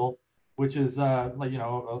as oil, which is a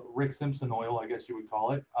Rick Simpson oil, I guess you would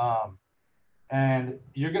call it. And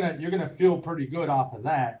you're gonna feel pretty good off of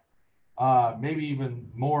that. Maybe even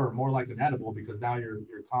more like an edible, because now you're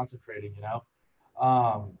concentrating,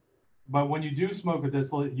 But when you do smoke a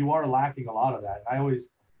distillate, you are lacking a lot of that. I always,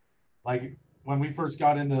 like, when we first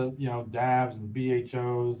got into, dabs and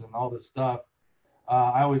BHOs and all this stuff,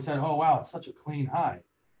 I always said, oh, wow, it's such a clean high.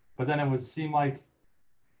 But then it would seem like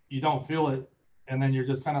you don't feel it, and then you're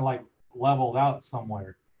just kind of like leveled out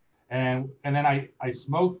somewhere. And then I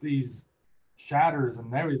smoked these shatters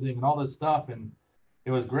and everything and all this stuff, and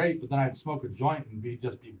it was great, but then I'd smoke a joint and be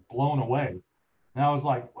blown away. And I was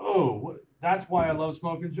like, whoa, that's why I love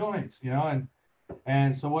smoking joints,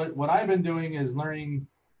 And so what I've been doing is learning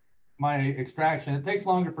my extraction. It takes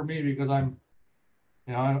longer for me because I'm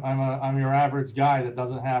your average guy that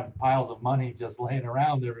doesn't have piles of money just laying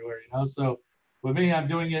around everywhere, So with me, I'm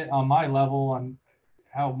doing it on my level, on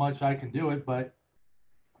how much I can do it. But,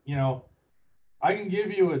 I can give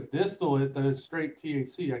you a distillate that is straight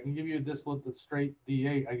THC. I can give you a distillate that's straight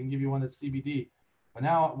D8. I can give you one that's CBD. But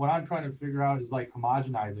now what I'm trying to figure out is like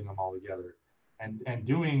homogenizing them all together and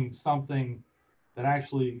doing something that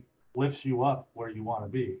actually lifts you up where you want to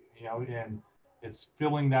be, and it's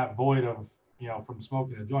filling that void of, from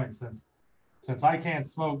smoking a joint. Since I can't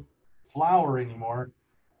smoke flower anymore,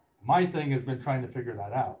 my thing has been trying to figure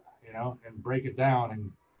that out, and break it down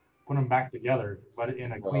and put them back together, but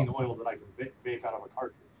in a clean oil that I can vape out of a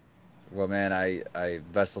cartridge. Well, man, I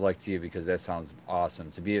best of luck to you, because that sounds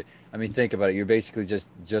awesome. Think about it. You're basically just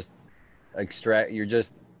you're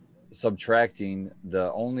just subtracting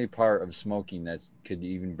the only part of smoking that's could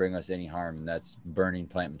even bring us any harm, and that's burning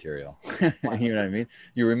plant material. You know what I mean?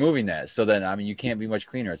 You're removing that. So then, you can't be much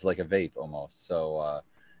cleaner. It's like a vape almost. So,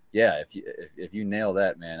 yeah, if you nail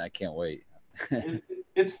that, man, I can't wait.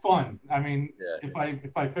 It's fun.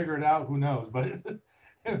 If I figure it out, who knows? But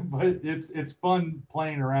it's fun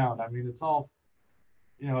playing around. It's all,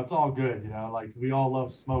 it's all good. Like, we all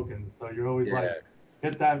love smoking, so you're always like,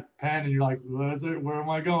 hit that pen and you're like, where am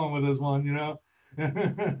I going with this one?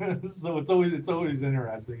 So it's always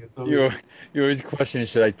interesting. It's always, You're always questioning,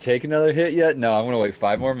 should I take another hit yet? No, I'm gonna wait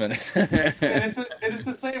 5 more minutes. and it's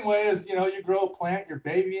the same way as, you know, you grow a plant, you're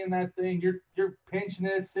babying that thing, you're pinching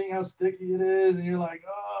it, seeing how sticky it is, and you're like,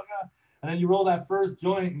 oh god, and then you roll that first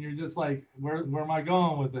joint, and you're just like, where am I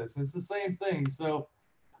going with this? And it's the same thing. So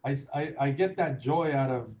I get that joy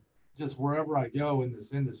out of just wherever I go in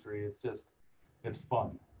this industry. It's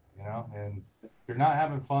fun, you know. And if you're not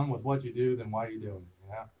having fun with what you do, then why are you doing it? You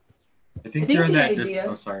know. I think I you're think in the that. idea-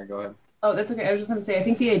 Oh, sorry. Go ahead. Oh, that's okay. I was just gonna say, I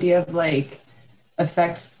think the idea of like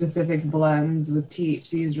effect specific blends with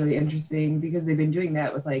THC is really interesting because they've been doing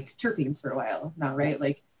that with like terpenes for a while now, right?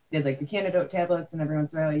 Like they had like the Cantadote tablets, and every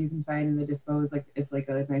once in a while you can find in the dispos, like it's like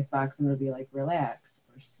a nice box, and it'll be like relax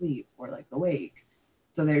or sleep or like awake.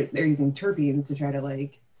 So they're using terpenes to try to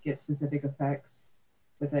like get specific effects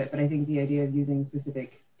with it. But I think the idea of using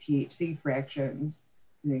specific THC fractions,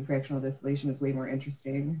 doing fractional distillation, is way more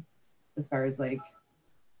interesting as far as like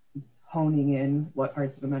honing in what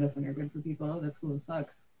parts of the medicine are good for people. That's cool as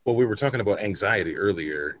fuck. Well, we were talking about anxiety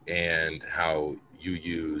earlier and how you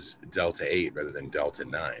use Delta 8 rather than Delta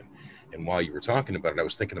 9. And while you were talking about it, I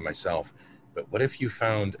was thinking to myself, but what if you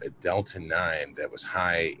found a Delta 9 that was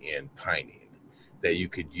high in pinene that you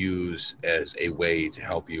could use as a way to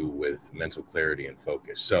help you with mental clarity and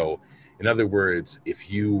focus? So in other words,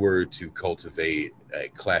 if you were to cultivate a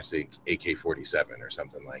classic AK-47 or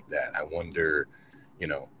something like that, I wonder, you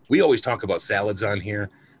know, we always talk about salads on here.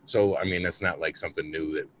 So, I mean, that's not like something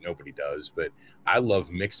new that nobody does, but I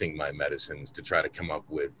love mixing my medicines to try to come up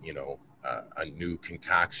with, you know, a new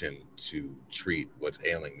concoction to treat what's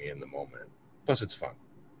ailing me in the moment. Plus, it's fun.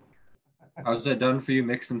 How's that done for you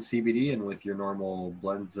mixing CBD in with your normal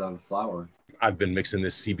blends of flower? I've been mixing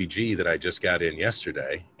this CBG that I just got in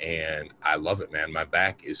yesterday, and I love it, man. My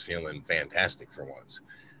back is feeling fantastic for once.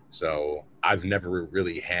 So I've never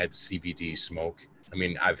really had CBD smoke. I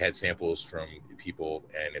mean, I've had samples from people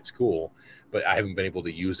and it's cool, but I haven't been able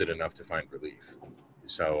to use it enough to find relief.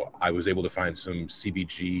 So I was able to find some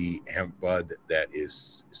CBG hemp bud that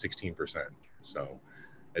is 16%. So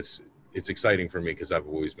it's exciting for me because I've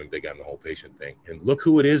always been big on the whole patient thing. And look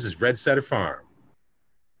who it is Red Setter Farm.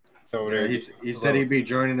 So Yeah, he said he'd be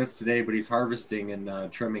joining us today, but he's harvesting and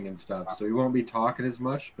trimming and stuff, so he won't be talking as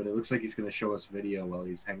much, but it looks like he's going to show us video while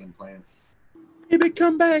he's hanging plants. Baby,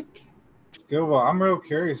 come back. Well, I'm real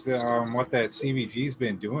curious what that CBG's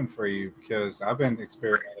been doing for you, because I've been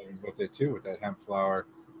experimenting with it too, with that hemp flower.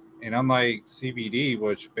 And unlike CBD,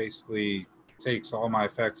 which basically takes all my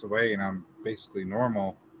effects away and I'm basically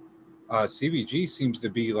normal, CBG seems to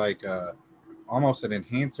be like almost an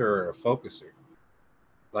enhancer or a focuser.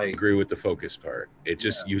 Like, I agree with the focus part. It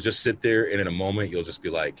just, you just sit there and in a moment you'll just be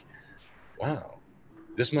like, wow,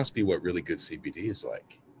 this must be what really good CBD is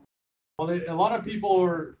like. Well, a lot of people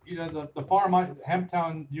are, you know, the farm,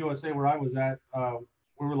 Hemptown, USA, where I was at,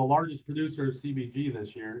 we were the largest producer of CBG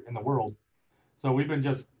this year in the world. So we've been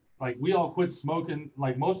just like, we all quit smoking,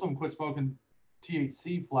 like most of them quit smoking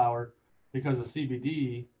THC flower because of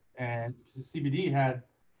CBD, and CBD had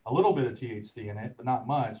a little bit of THC in it, but not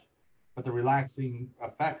much. But the relaxing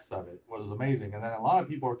effects of it was amazing. And then a lot of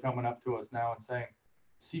people are coming up to us now and saying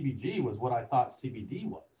CBG was what I thought CBD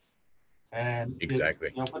was. And exactly,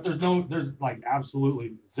 you know, but there's like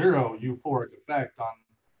absolutely zero euphoric effect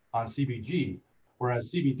on CBG.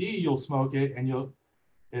 Whereas CBD, you'll smoke it and you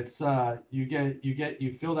feel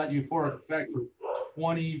that euphoric effect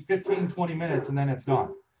for 15, 20 minutes, and then it's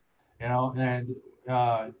gone. You know, and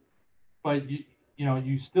but you know,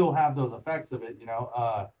 you still have those effects of it, you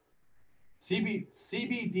know.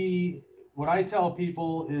 CBD, what I tell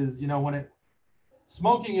people is, you know, when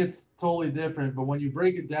smoking, it's totally different, but when you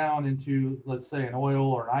break it down into, let's say, an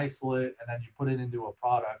oil or an isolate, and then you put it into a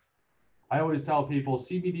product, I always tell people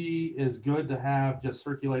CBD is good to have just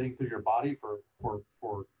circulating through your body for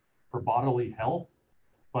bodily health.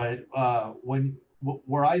 But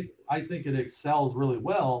where I think it excels really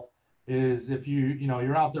well is if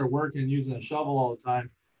you're out there working, using a shovel all the time,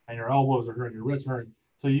 and your elbows are hurting, your wrists hurting.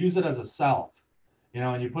 So you use it as a salve, you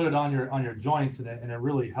know, and you put it on your joints, and it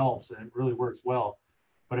really helps, and it really works well.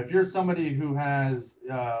 But if you're somebody who has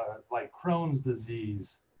like Crohn's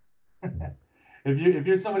disease, if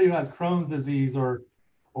you're somebody who has Crohn's disease or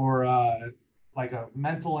like a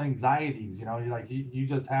mental anxieties, you know, you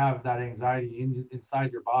just have that anxiety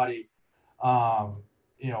inside your body,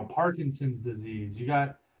 you know, Parkinson's disease,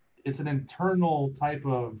 it's an internal type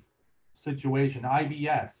of situation,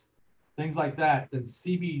 IBS, things like that, then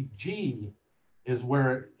CBG is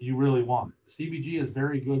where you really want it. CBG is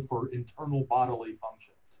very good for internal bodily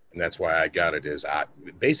functions. And that's why I got it. Is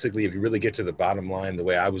basically, if you really get to the bottom line, the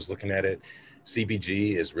way I was looking at it,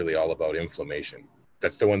 CBG is really all about inflammation.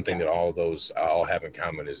 That's the one thing that all those all have in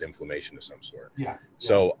common is inflammation of some sort. Yeah.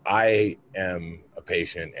 So I am a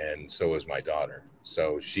patient, and so is my daughter.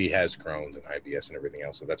 So she has Crohn's and IBS and everything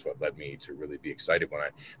else. So that's what led me to really be excited when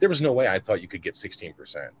there was no way I thought you could get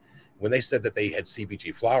 16%. When they said that they had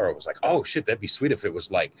CBG flour, I was like, oh shit, that'd be sweet if it was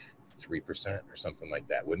like 3% or something like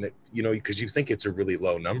that, wouldn't it? You know, because you think it's a really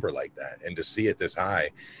low number like that. And to see it this high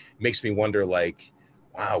makes me wonder, like,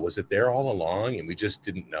 wow, was it there all along and we just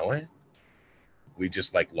didn't know it? We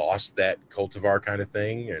just like lost that cultivar kind of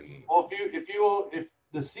thing. And well, if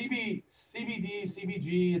the CBD,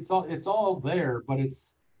 CBG, it's all there, but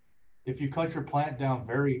if you cut your plant down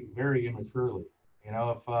very, very immaturely, you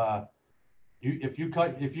know, if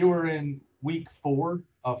you were in week 4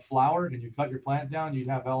 of flower and you cut your plant down, you'd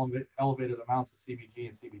have elevated amounts of CBG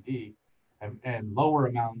and CBD and lower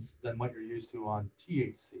amounts than what you're used to on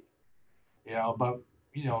THC, you know, but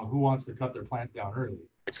you know, who wants to cut their plant down early?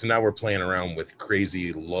 So now we're playing around with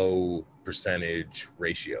crazy low percentage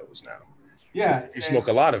ratios now. Yeah. If you smoke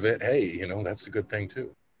a lot of it, hey, you know, that's a good thing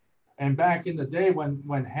too. And back in the day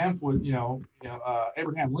when hemp was,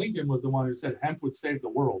 Abraham Lincoln was the one who said hemp would save the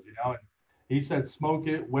world, you know, and he said, smoke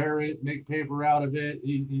it, wear it, make paper out of it.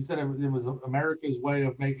 He said it was America's way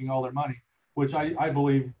of making all their money, which I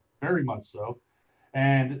believe very much so.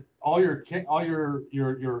 And all your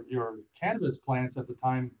cannabis plants at the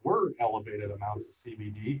time were elevated amounts of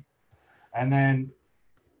CBD. And then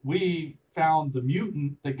we found the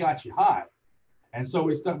mutant that got you high. And so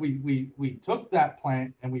we took that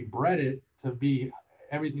plant and we bred it to be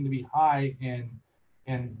everything to be high in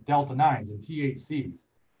delta 9s and THCs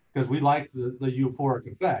because we liked the euphoric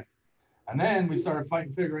effect. And then we started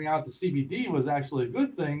figuring out the CBD was actually a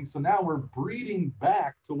good thing. So now we're breeding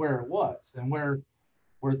back to where it was and where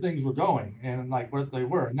things were going and like what they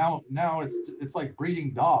were. Now it's like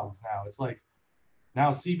breeding dogs now. It's like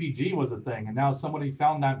now CBG was a thing and now somebody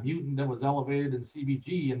found that mutant that was elevated in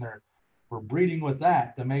CBG and we're breeding with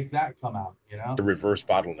that to make that come out, you know? The reverse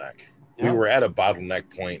bottleneck. Yep. We were at a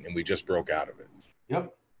bottleneck point and we just broke out of it.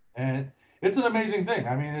 Yep. And it's an amazing thing.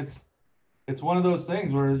 I mean, it's one of those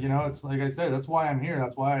things where, you know, it's like I said, that's why I'm here.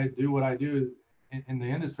 That's why I do what I do in the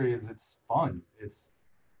industry is it's fun. It's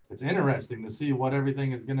interesting to see what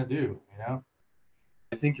everything is going to do, you know?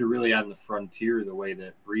 I think you're really on the frontier the way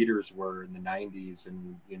that breeders were in the 90s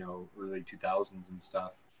and, you know, early 2000s and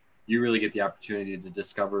stuff. You really get the opportunity to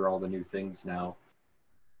discover all the new things now.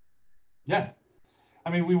 Yeah.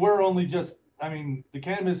 I mean, we were only just, I mean, the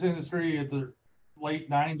cannabis industry at the late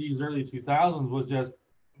 90s, early 2000s was just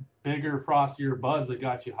bigger, frostier buds that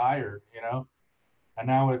got you higher, you know? And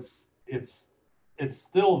now it's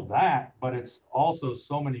still that, but it's also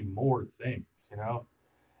so many more things, you know?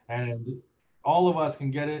 And all of us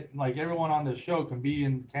can get it, like everyone on this show can be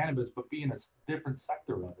in cannabis, but be in a different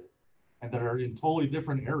sector of it. And that are in totally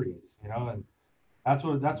different areas, you know, and that's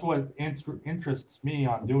what interests me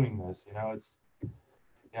on doing this, you know.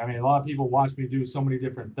 I mean, a lot of people watch me do so many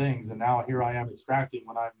different things, and now here I am extracting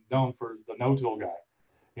when I'm known for the no-till guy,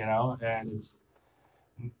 you know, and it's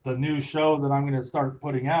the new show that I'm going to start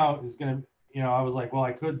putting out is going to, you know, I was like, well,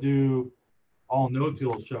 I could do all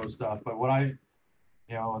no-till show stuff, but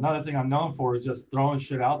another thing I'm known for is just throwing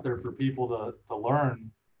shit out there for people to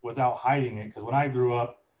learn without hiding it, because when I grew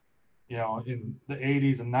up, you know, in the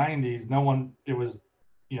 80s and 90s, it was,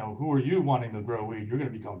 you know, who are you wanting to grow weed? You're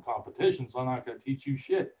going to become competition, so I'm not going to teach you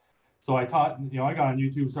shit. So I got on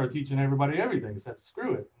YouTube, started teaching everybody everything. I said,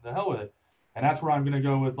 screw it, the hell with it. And that's where I'm going to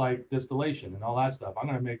go with like distillation and all that stuff. I'm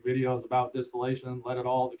going to make videos about distillation, let it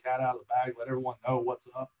all, the cat out of the bag, let everyone know what's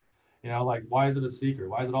up. You know, like, why is it a secret?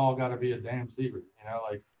 Why is it all got to be a damn secret? You know,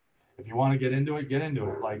 like, if you want to get into it, get into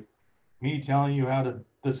it. Like, me telling you how to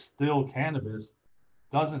distill cannabis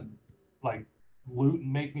doesn't like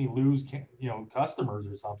make me lose, you know, customers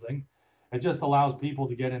or something. It just allows people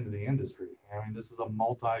to get into the industry. I mean, this is a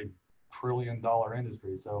multi-trillion-dollar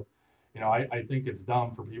industry. So, you know, I think it's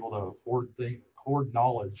dumb for people to hoard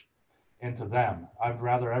knowledge into them. I'd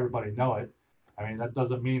rather everybody know it. I mean, that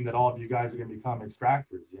doesn't mean that all of you guys are going to become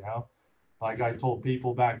extractors, you know? Like I told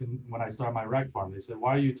people back when I started my rec farm, they said,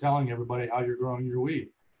 why are you telling everybody how you're growing your weed?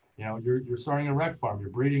 You know, you're starting a rec farm, you're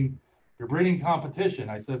breeding competition.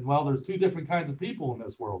 I said, well, there's two different kinds of people in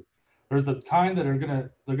this world. There's the kind that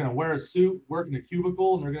they're gonna wear a suit, work in a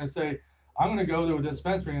cubicle, and they're gonna say, I'm gonna go to a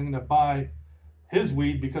dispensary and I'm gonna buy his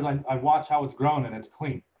weed because I watch how it's grown and it's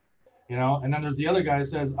clean. You know, and then there's the other guy who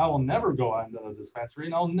says, I will never go out into the dispensary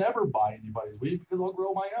and I'll never buy anybody's weed because I'll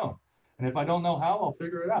grow my own. And if I don't know how, I'll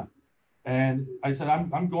figure it out. And I said,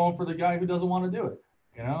 I'm going for the guy who doesn't want to do it.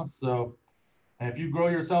 you know? So, and if you grow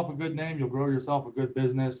yourself a good name, you'll grow yourself a good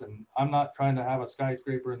business. And I'm not trying to have a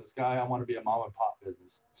skyscraper in the sky. I want to be a mom and pop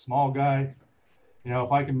business. Small guy, you know,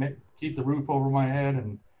 if I can keep the roof over my head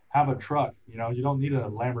and have a truck, you know, you don't need a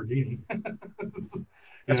Lamborghini.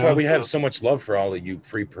 That's why we have so much love for all of you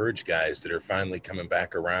pre-purge guys that are finally coming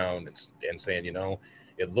back around and saying, you know,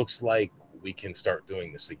 it looks like we can start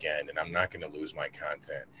doing this again, and I'm not going to lose my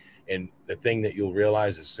content. And the thing that you'll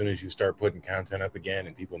realize as soon as you start putting content up again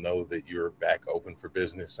and people know that you're back open for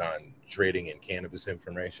business on trading and cannabis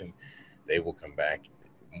information, they will come back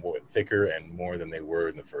more thicker and more than they were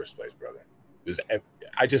in the first place, brother.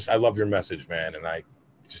 I love your message, man. And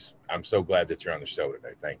I'm so glad that you're on the show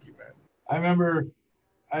today. Thank you, man. I remember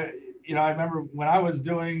when I was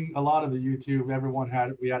doing a lot of the YouTube, we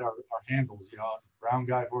had our handles, you know, Brown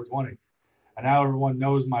Guy 420. And now everyone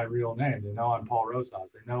knows my real name. They know I'm Paul Rosas.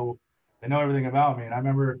 They know everything about me. And I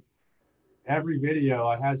remember every video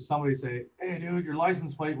I had somebody say, "Hey dude, your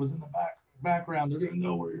license plate was in the background. They're gonna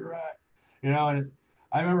know where you're at." You know, and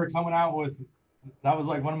I remember coming out with, that was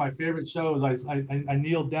like one of my favorite shows. I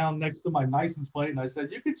kneeled down next to my license plate and I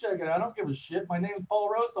said, "You can check it out. I don't give a shit. My name is Paul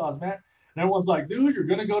Rosas, man." And everyone's like, "Dude, you're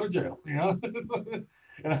gonna go to jail," you know.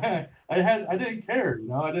 And I didn't care, you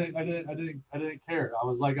know. I didn't care. I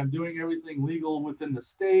was like, I'm doing everything legal within the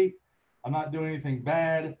state. I'm not doing anything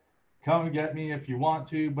bad. Come and get me if you want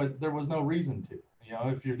to, but there was no reason to. You know,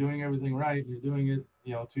 if you're doing everything right, you're doing it,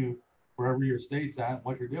 you know, to wherever your state's at,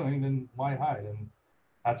 what you're doing, then why hide? And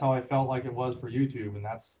that's how I felt like it was for YouTube. And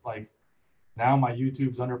that's like, now my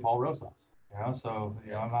YouTube's under Paul Rosas, you know. So,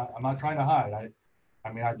 you know, I'm not trying to hide.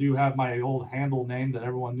 I mean, I do have my old handle name that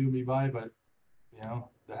everyone knew me by, but you know,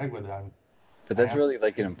 the heck with it. But that's really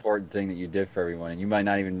like an important thing that you did for everyone, and you might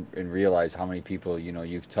not even realize how many people, you know,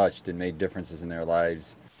 you've touched and made differences in their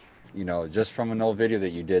lives, you know, just from an old video that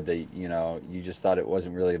you did that, you know, you just thought it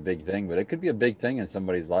wasn't really a big thing, but it could be a big thing in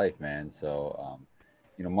somebody's life, man. So,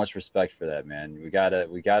 you know, much respect for that, man. We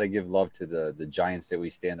gotta give love to the giants that we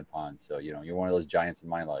stand upon. So, you know, you're one of those giants in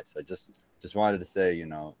my life. So I just wanted to say, you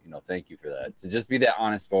know, thank you for that. To just be that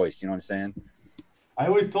honest voice, you know what I'm saying? I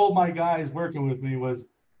always told my guys working with me was,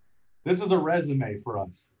 this is a resume for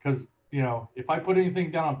us, because, you know, if I put anything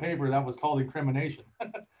down on paper, that was called incrimination.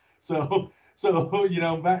 so you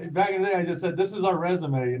know, back in the day, I just said, this is our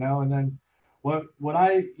resume, you know. And then what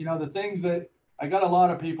I, you know, the things that I got, a lot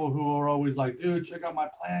of people who are always like, dude, check out my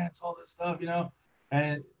plants, all this stuff, you know.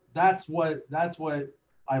 And that's what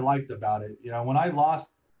I liked about it. You know, when I lost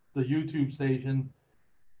the YouTube station,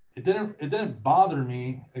 it didn't bother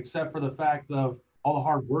me, except for the fact of all the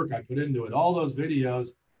hard work I put into it. All those videos,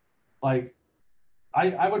 like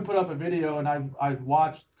I would put up a video and I'd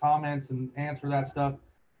watch comments and answer that stuff.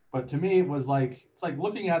 But to me, it was like, it's like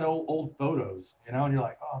looking at old photos, you know, and you're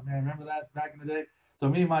like, oh man, remember that back in the day? So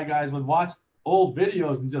me and my guys would watch old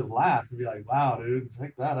videos and just laugh and be like, wow, dude,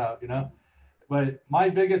 check that out, you know. But my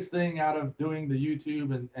biggest thing out of doing the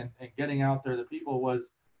YouTube and getting out there to people was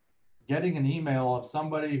getting an email of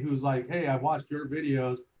somebody who's like, hey, I watched your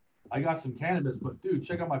videos. I got some cannabis, but dude,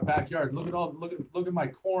 check out my backyard. Look at my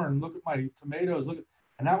corn. Look at my tomatoes.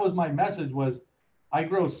 And that was my message was, I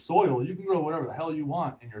grow soil. You can grow whatever the hell you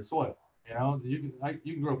want in your soil. You know, you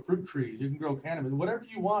can grow fruit trees. You can grow cannabis. Whatever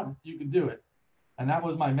you want, you can do it. And that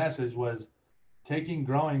was my message, was taking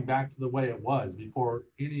growing back to the way it was before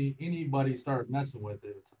anybody started messing with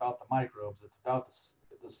it. It's about the microbes. It's about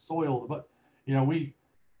the soil. But you know, we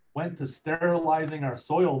went to sterilizing our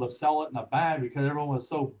soil to sell it in a bag because everyone was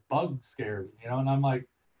so bug scared, you know. And I'm like,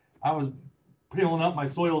 I was peeling up my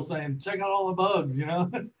soil saying, check out all the bugs, you know.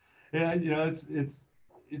 And you know,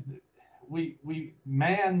 we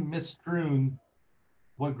misstrewn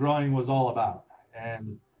what growing was all about,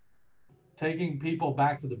 and taking people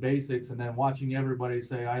back to the basics, and then watching everybody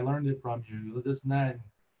say, I learned it from you, this and that. And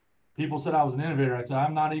people said I was an innovator. I said,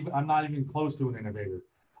 I'm not even close to an innovator.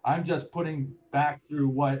 I'm just putting back through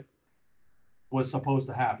what was supposed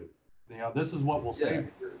to happen. You know, this is what will save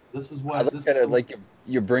you. This is what I look at it like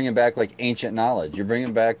you're bringing back like ancient knowledge. You're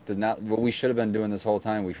bringing back what we should have been doing this whole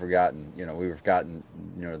time. We've forgotten. You know,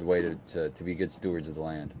 the way to be good stewards of the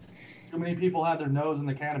land. Too many people had their nose in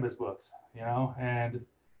the cannabis books, you know, and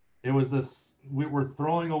it was this. We're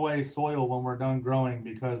throwing away soil when we're done growing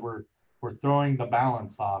because we're throwing the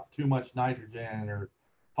balance off. Too much nitrogen or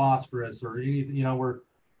phosphorus or anything. You know,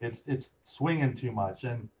 it's swinging too much.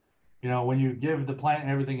 And you know, when you give the plant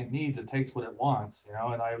everything it needs, it takes what it wants, you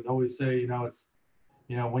know. And I would always say, you know, it's,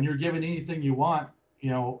 you know, when you're given anything you want, you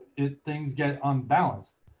know, things get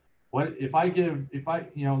unbalanced. What if I you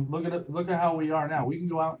know, look at how we are now. We can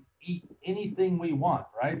go out and eat anything we want,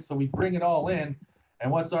 right? So we bring it all in,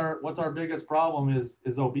 And what's our biggest problem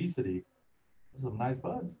is obesity. There's some nice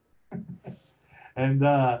buds. And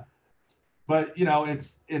but you know,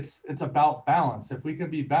 it's about balance. If we can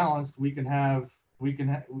be balanced, we're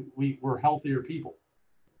healthier people.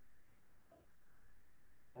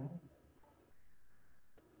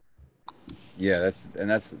 Yeah, that's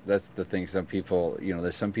the thing. Some people, you know,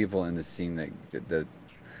 there's some people in the scene that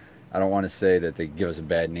I don't want to say that they give us a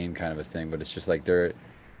bad name kind of a thing, but it's just like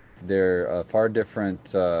they're a far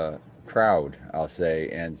different crowd, I'll say.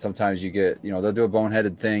 And sometimes you get, you know, they'll do a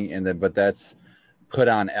boneheaded thing, and then but that's put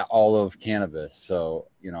on all of cannabis. So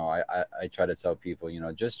you know, I try to tell people, you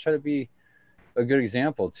know, just try to be a good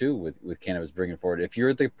example too with cannabis, bringing forward. If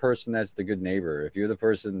you're the person that's the good neighbor, if you're the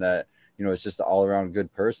person that, you know, it's just an all around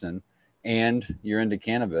good person, and you're into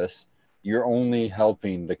cannabis, you're only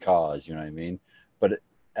helping the cause. You know what I mean? But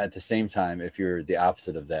at the same time, if you're the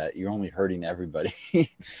opposite of that, you're only hurting everybody.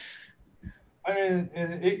 I mean,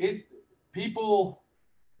 and people,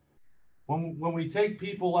 when we take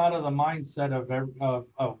people out of the mindset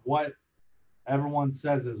of what everyone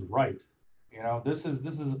says is right, you know, this is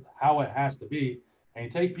how it has to be, and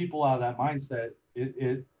you take people out of that mindset,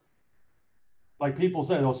 it like people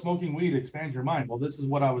say, oh, smoking weed expands your mind. Well, this is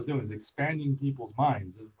what I was doing, is expanding people's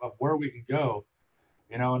minds of where we can go,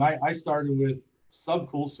 you know. And I started with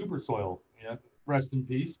Subcool Super Soil, you know, rest in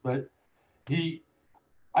peace. But I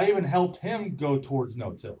even helped him go towards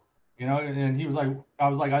no-till, you know. And he was like, I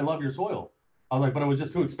was like, I love your soil. I was like, but it was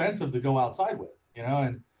just too expensive to go outside with, you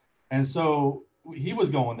know. And so he was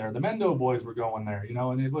going there. The Mendo boys were going there, you know.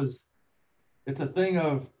 And it's a thing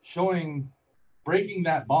of breaking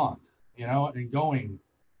that bond, you know, and going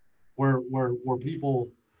where people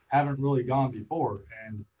haven't really gone before.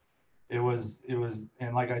 And it was,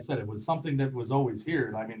 and like I said, it was something that was always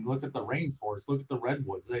here. I mean, look at the rainforest, look at the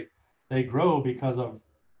redwoods. They grow because of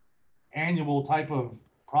annual type of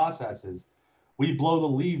processes. We blow the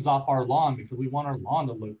leaves off our lawn because we want our lawn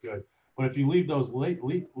to look good. But if you leave those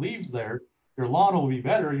leaves there, your lawn will be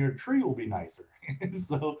better and your tree will be nicer.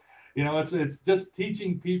 So, you know, it's just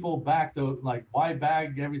teaching people back to, like, why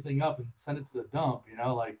bag everything up and send it to the dump, you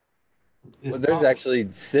know, like. Well, there's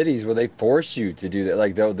actually cities where they force you to do that.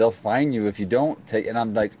 Like they'll fine you if you don't take. And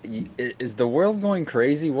I'm like, is the world going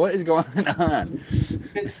crazy? What is going on?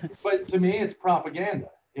 But to me, it's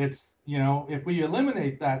propaganda. It's, you know, if we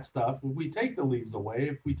eliminate that stuff, if we take the leaves away,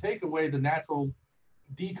 if we take away the natural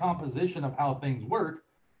decomposition of how things work,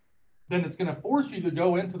 then it's going to force you to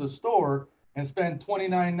go into the store and spend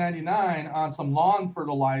 $29.99 on some lawn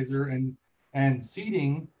fertilizer and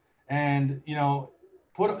seeding, and, you know,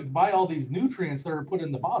 buy all these nutrients that are put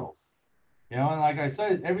in the bottles, you know. And like I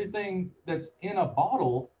said, everything that's in a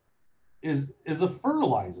bottle is a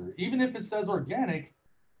fertilizer. Even if it says organic,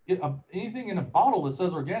 anything in a bottle that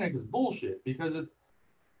says organic is bullshit, because it's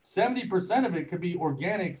 70% of it could be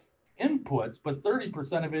organic inputs, but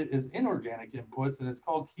 30% of it is inorganic inputs, and it's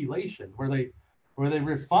called chelation, where they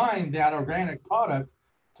refine that organic product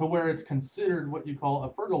to where it's considered what you call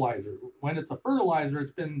a fertilizer. When it's a fertilizer,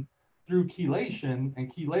 it's been through chelation,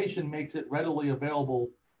 and chelation makes it readily available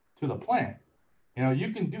to the plant. You know,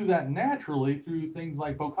 you can do that naturally through things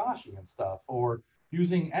like bokashi and stuff, or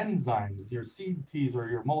using enzymes, your seed teas or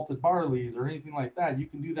your malted barleys or anything like that. You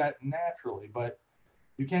can do that naturally, but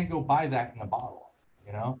you can't go buy that in a bottle,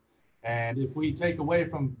 you know. And if we take away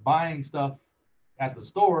from buying stuff at the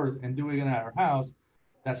stores and doing it at our house,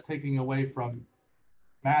 that's taking away from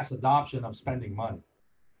mass adoption of spending money.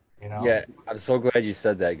 You know? Yeah, I'm so glad you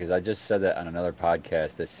said that, because I just said that on another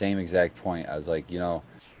podcast, the same exact point. I was like, you know,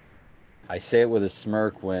 I say it with a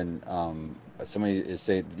smirk when somebody is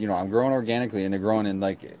saying, you know, I'm growing organically, and they're growing in,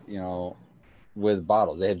 like, you know, with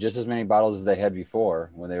bottles. They have just as many bottles as they had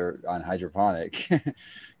before when they were on hydroponic,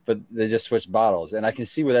 but they just switched bottles. And I can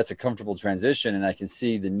see where that's a comfortable transition, and I can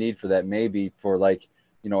see the need for that, maybe for, like,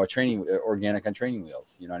 you know, organic on training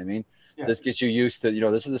wheels. You know what I mean? Yeah. This gets you used to, you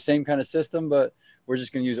know, this is the same kind of system, but we're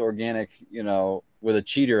just going to use organic, you know, with a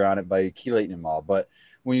cheater on it by chelating them all. But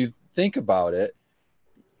when you think about it,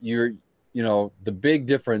 you know, the big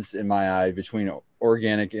difference in my eye between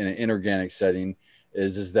organic and an inorganic setting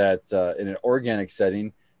is that in an organic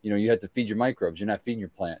setting, you know, you have to feed your microbes. You're not feeding your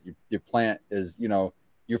plant. Your plant is, you know,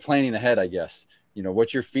 you're planning ahead, I guess. You know,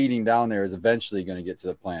 what you're feeding down there is eventually going to get to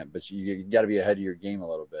the plant, but you got to be ahead of your game a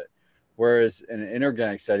little bit. Whereas in an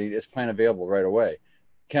inorganic setting, it's plant available right away,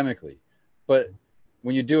 chemically. But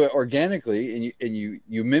when you do it organically and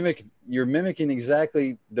you're mimicking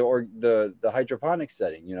exactly the hydroponic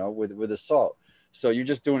setting, you know, with the salt. So you're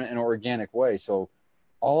just doing it in an organic way. So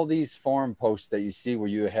all these forum posts that you see where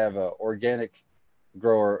you have an organic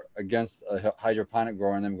grower against a hydroponic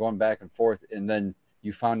grower and them going back and forth, and then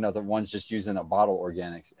you found out that one's just using a bottle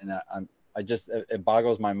organics, and it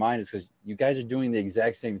boggles my mind is because you guys are doing the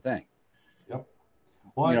exact same thing. Yep.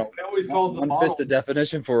 Well, you know, I always call one fits the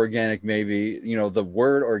definition for organic, maybe, you know, the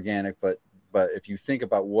word organic, but if you think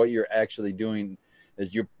about what you're actually doing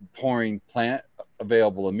is you're pouring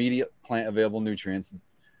immediate plant available nutrients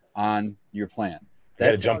on your plant.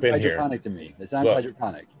 That sounds hydroponic to me. It sounds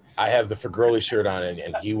hydroponic. I have the Fagroli shirt on,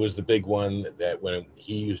 and he was the big one that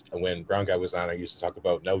when Brown Guy was on, I used to talk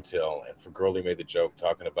about no-till, and Fagroli made the joke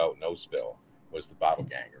talking about no spill was the bottle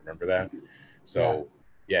gang. Remember that? So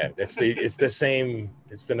yeah, it's the same.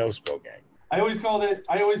 It's the no spill gang. I always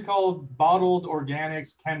call bottled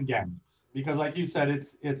organics chemganics, because like you said,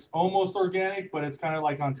 it's almost organic, but it's kind of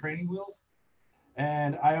like on training wheels.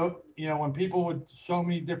 And when people would show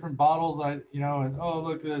me different bottles, and oh,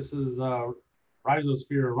 look, this is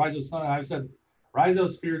Rhizosphere, Rhizosun. I said,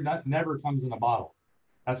 Rhizosphere never comes in a bottle.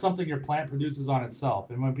 That's something your plant produces on itself.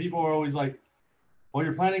 And when people are always like, well,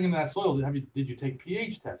 you're planting in that soil, did you take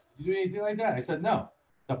pH tests? Did you do anything like that? I said, no.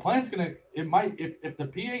 The plant's if the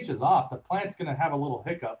pH is off, the plant's gonna have a little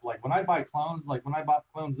hiccup. Like when I buy clones, like when I bought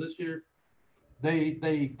clones this year,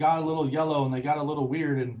 they got a little yellow and they got a little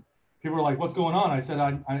weird, and people were like, what's going on? I said,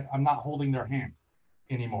 I'm not holding their hand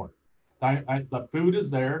anymore. The food is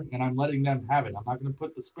there and I'm letting them have it. I'm not going to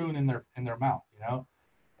put the spoon in their mouth, you know?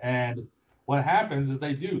 And what happens is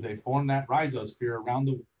they form that rhizosphere around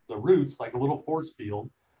the roots, like a little force field.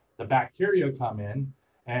 The bacteria come in,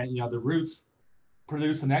 and, the roots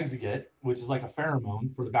produce an exudate, which is like a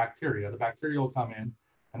pheromone for the bacteria. The bacteria will come in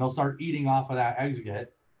and they'll start eating off of that exudate,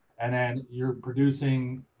 and then you're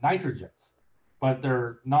producing nitrogens, but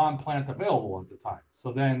they're non-plant available at the time.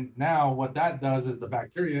 So then now what that does is the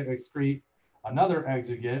bacteria excrete another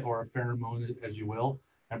exudate, or a pheromone, as you will,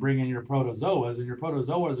 and bring in your protozoas, and your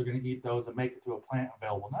protozoas are going to eat those and make it to a plant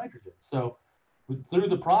available nitrogen. So through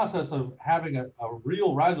the process of having a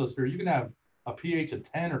real rhizosphere, you can have a pH of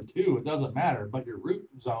 10 or 2, it doesn't matter, but your root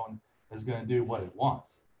zone is going to do what it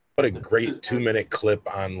wants. What a great 2-minute clip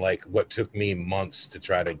on like what took me months to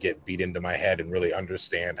try to get beat into my head and really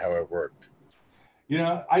understand how it worked.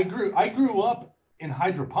 I grew up in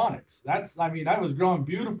hydroponics. I was growing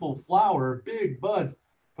beautiful flower, big buds,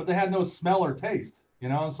 but they had no smell or taste,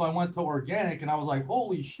 and so I went to organic, and I was like,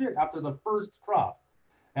 holy shit, after the first crop.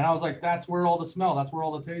 And I was like, that's where all the smell, that's where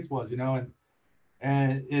all the taste was,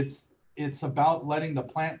 and it's about letting the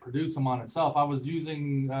plant produce them on itself. I was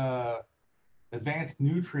using advanced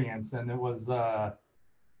nutrients, and it was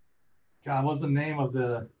what's the name of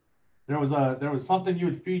the, there was something you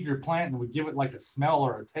would feed your plant and would give it like a smell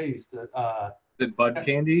or a taste. The bud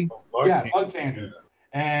candy? Bud candy. Yeah.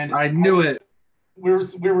 And I knew it. We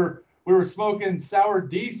were smoking sour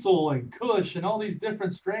diesel and Kush and all these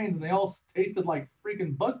different strains, and they all tasted like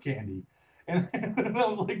freaking bud candy. And I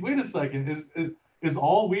was like, wait a second, is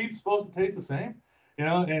all weed supposed to taste the same?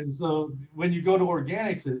 And so when you go to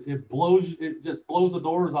organics, it just blows the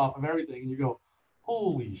doors off of everything, and you go,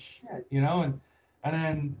 holy shit, and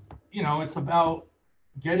then it's about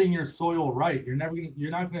getting your soil right. You're not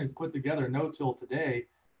going to put together no-till today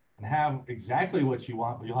and have exactly what you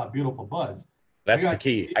want, but you'll have beautiful buds. That's the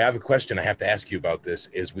key. I have a question I have to ask you about this.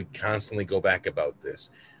 Is we constantly go back about this.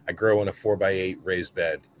 I grow in a 4x8 raised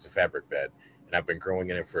bed. It's a fabric bed, and I've been growing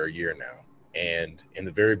in it for a year now. And in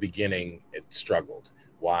the very beginning, it struggled.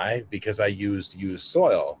 Why? Because I used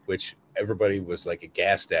soil, which everybody was like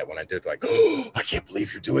aghast at when I did it. Like, oh, I can't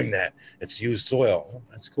believe you're doing that. It's used soil. Oh,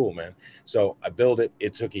 that's cool, man. So I built it.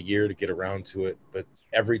 It took a year to get around to it, but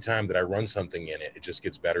every time that I run something in it, it just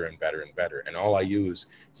gets better and better and better. And all I use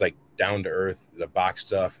is like down to earth, the box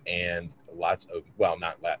stuff, and lots of,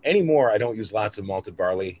 anymore. I don't use lots of malted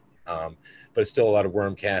barley, but it's still a lot of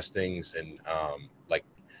worm castings and like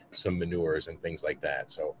some manures and things like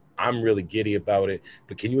that. So I'm really giddy about it.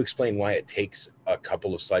 But can you explain why it takes a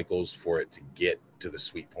couple of cycles for it to get to the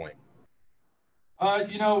sweet point?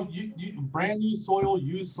 You brand new soil,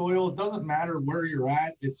 used soil, it doesn't matter where you're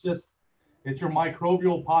at. It's your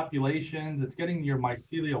microbial populations. It's getting your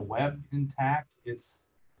mycelial web intact. It's,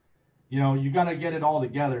 you got to get it all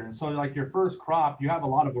together. And so like your first crop, you have a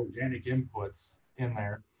lot of organic inputs in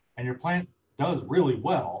there, and your plant does really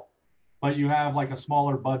well, but you have like a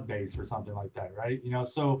smaller bud base or something like that, right?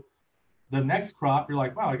 So the next crop, you're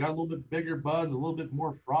like, wow, I got a little bit bigger buds, a little bit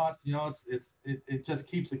more frost. It just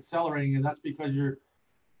keeps accelerating, and that's because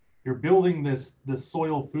you're building this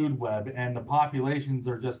soil food web, and the populations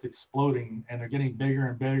are just exploding, and they're getting bigger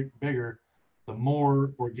and bigger the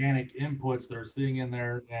more organic inputs they're seeing in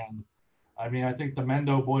there. And I think the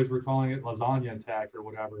Mendo boys were calling it lasagna attack or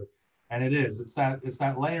whatever, and it is. It's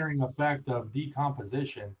that layering effect of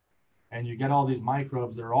decomposition and you get all these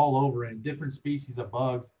microbes that are all over, and different species of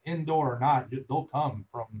bugs, indoor or not, they'll come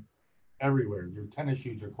from everywhere. Your tennis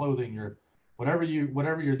shoes, your clothing, your whatever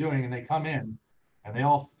you're doing, and they come in, and they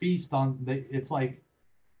all feast on. It's like,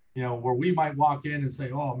 you know, where we might walk in and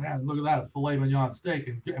say, "Oh man, look at that, a filet mignon steak,"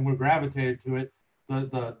 and we're gravitated to it.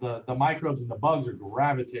 The microbes and the bugs are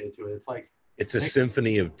gravitated to it. It's like it's a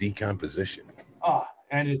symphony of decomposition.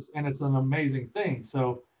 And it's an amazing thing.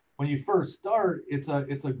 So when you first start, it's a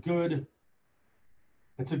good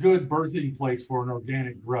birthing place for an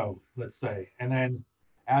organic grow, let's say. And then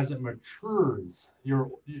as it matures,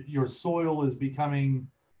 your soil is becoming,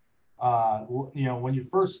 you know, when you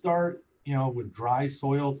first start, you know, with dry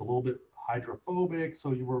soil, it's a little bit hydrophobic.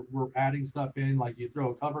 So we're adding stuff in, like you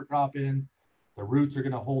throw a cover crop in, the roots are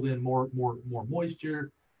going to hold in more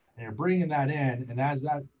moisture, and you're bringing that in. And as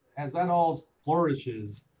that all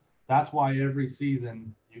flourishes, that's why every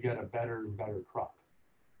season you get a better and better crop,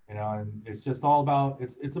 you know. And it's just all about,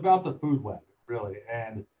 it's about the food web, really.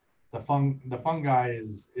 And the fungi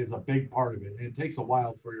is a big part of it, and it takes a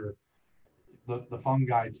while for the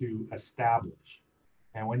fungi to establish.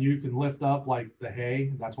 And when you can lift up, like the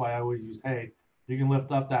hay, that's why I always use hay, you can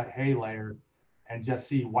lift up that hay layer and just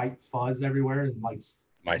see white fuzz everywhere, and like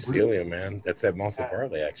mycelium, man, that's that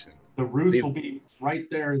multiparley action. The roots will be right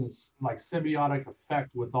there in this like symbiotic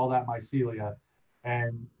effect with all that mycelia.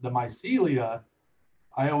 And the mycelia,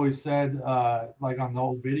 I always said, like on the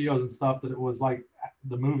old videos and stuff, that it was like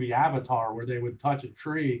the movie Avatar, where they would touch a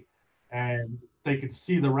tree and they could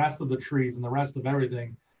see the rest of the trees and the rest of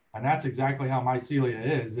everything. And that's exactly how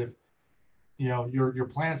mycelia is. If you know your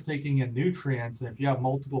plant's taking in nutrients, and if you have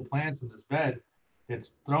multiple plants in this bed,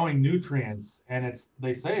 it's throwing nutrients, and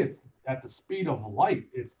they say it's at the speed of light,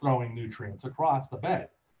 it's throwing nutrients across the bed,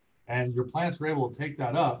 and your plants are able to take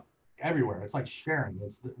that up everywhere. It's like sharing.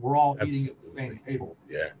 We're all eating at the same table.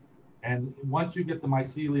 Yeah. And once you get the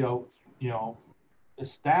mycelia, you know,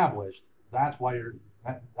 established, that's why your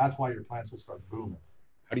plants will start booming.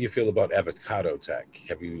 How do you feel about avocado tech?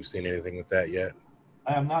 Have you seen anything with that yet?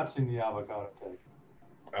 I have not seen the avocado tech.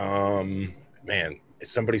 Man, is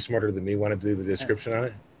somebody smarter than me want to do the description on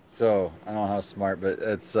it? So I don't know how smart, but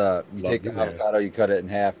it's you take the avocado, you cut it in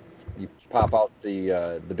half, you pop out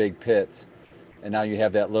the big pit, and now you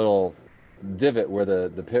have that little divot where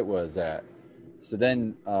the pit was at. So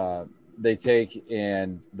then they take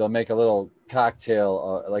and they'll make a little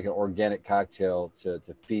cocktail, like an organic cocktail to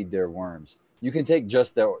feed their worms. You can take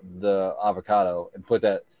just the avocado and put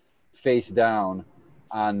that face down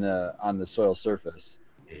on the soil surface.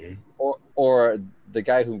 Mm-hmm. Or the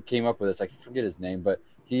guy who came up with this, I forget his name, but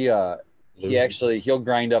he'll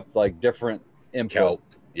grind up like different input. Kelp.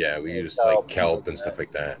 Yeah, we use like kelp and stuff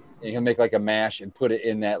like that. And he'll make like a mash and put it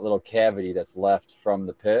in that little cavity that's left from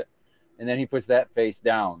the pit. And then he puts that face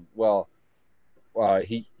down. Well,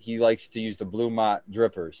 he likes to use the Blue Mott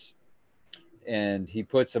drippers. And he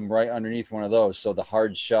puts them right underneath one of those. So the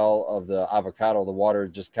hard shell of the avocado, the water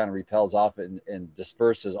just kind of repels off it and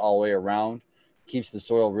disperses all the way around. Keeps the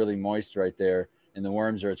soil really moist right there. And the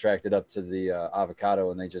worms are attracted up to the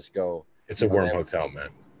avocado, and they just go. It's a worm hotel, man.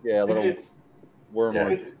 Yeah, a little worm.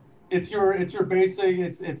 Yeah. It's your basic.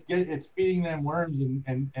 It's feeding them worms,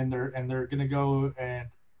 and they're gonna go, and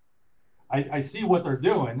I see what they're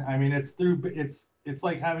doing. I mean, it's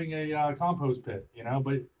like having a compost pit, you know.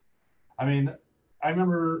 But I mean, I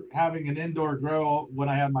remember having an indoor grow when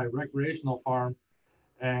I had my recreational farm,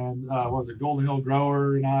 and was a Golden Hill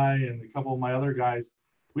grower and I and a couple of my other guys.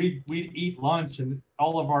 We'd eat lunch, and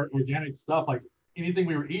all of our organic stuff, like anything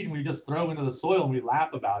we were eating, we just throw into the soil and we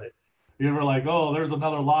laugh about it. We were like, oh, there's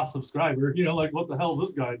another lost subscriber, you know, like what the hell is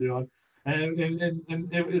this guy doing? And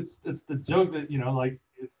it's the joke that, you know, like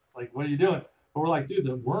it's like, what are you doing? But we're like, dude,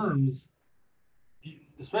 the worms,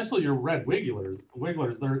 especially your red wigglers,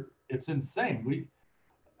 it's insane.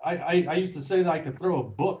 I used to say that I could throw a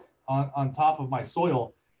book on top of my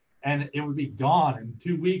soil and it would be gone in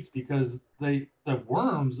 2 weeks because the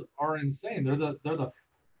worms are insane. They're the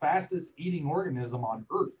fastest eating organism on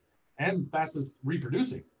Earth and fastest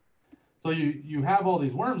reproducing. So you have all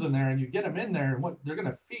these worms in there, and you get them in there, and what they're going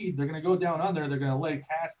to feed, they're going to go down under, they're going to lay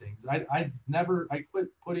castings. I quit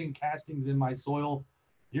putting castings in my soil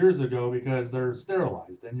years ago because they're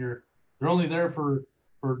sterilized, and they're only there for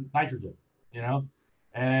nitrogen, you know.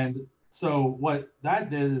 And so what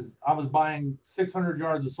that did is I was buying 600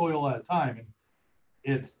 yards of soil at a time, and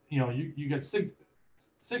it's, you know, you get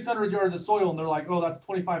 600 yards of soil, and they're like, oh, that's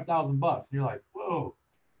 $25,000. And you're like, whoa,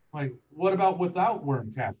 like what about without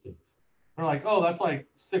worm castings? They're like, oh, that's like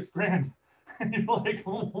 $6,000. And you're like,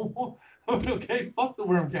 oh, okay, fuck the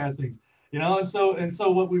worm castings, you know. And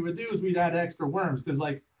so what we would do is we'd add extra worms, because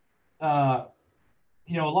like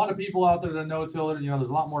you know, a lot of people out there that no-tiller, you know, there's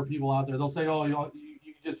a lot more people out there. They'll say, oh, you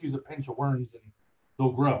can just use a pinch of worms and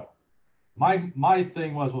they'll grow. My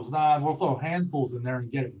thing was nah, we'll throw handfuls in there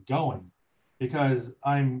and get it going, because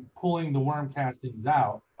I'm pulling the worm castings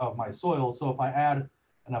out of my soil. So if I add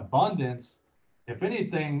an abundance, if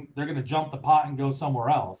anything, they're going to jump the pot and go somewhere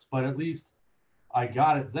else. But at least I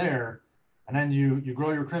got it there. And then you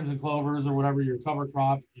grow your crimson clovers or whatever, your cover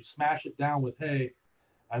crop, you smash it down with hay,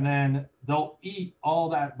 and then they'll eat all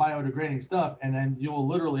that biodegrading stuff. And then you'll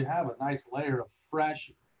literally have a nice layer of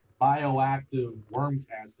fresh bioactive worm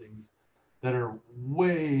castings that are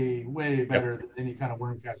way, way better than any kind of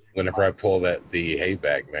worm casting. Whenever I pull the hay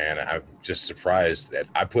bag, man, I'm just surprised that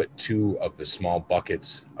I put 2 of the small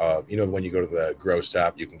buckets of, you know, when you go to the grow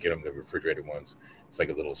shop, you can get them the refrigerated ones. It's like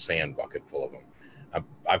a little sand bucket full of them.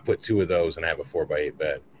 I put 2 of those and I have a 4x8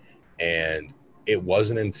 bed. And it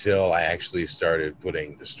wasn't until I actually started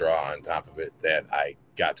putting the straw on top of it that I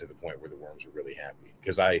got to the point where the worms were really happy,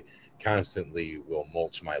 because I constantly will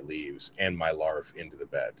mulch my leaves and my larvae into the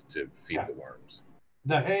bed to feed the worms.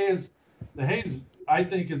 The hay I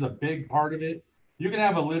think is a big part of it. You can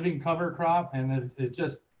have a living cover crop and it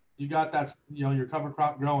just, you got that, you know, your cover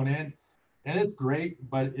crop growing in, and it's great.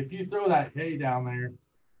 But if you throw that hay down there,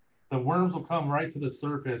 the worms will come right to the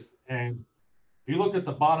surface. And if you look at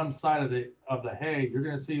the bottom side of the hay, you're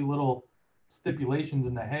going to see little stipulations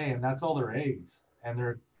in the hay, and that's all their eggs. And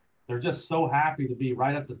they're just so happy to be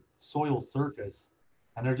right at the soil surface.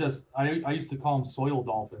 And they're just, I used to call them soil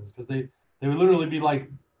dolphins, because they would literally be like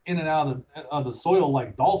in and out of the soil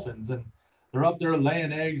like dolphins, and they're up there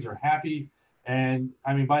laying eggs, they're happy. And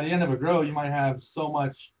I mean, by the end of a grow, you might have so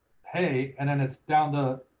much hay, and then it's down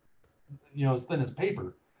to, you know, as thin as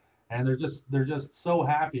paper. And they're just so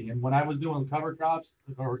happy. And when I was doing cover crops,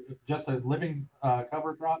 or just a living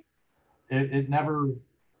cover crop, it never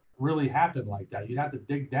really happened like that. You'd have to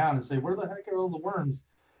dig down and say, where the heck are all the worms?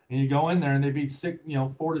 And you go in there and they'd be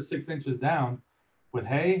 4 to 6 inches down. With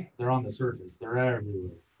hay, they're on the surface. They're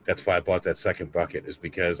everywhere. That's why I bought that second bucket, is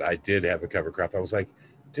because I did have a cover crop. I was like,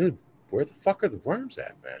 dude, where the fuck are the worms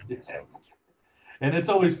at, man? Yeah. So. And it's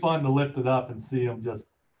always fun to lift it up and see them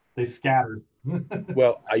they scatter.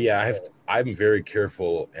 Well, yeah, I'm very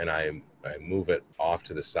careful, and I move it off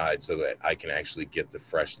to the side so that I can actually get the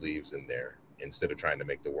fresh leaves in there, instead of trying to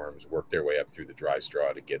make the worms work their way up through the dry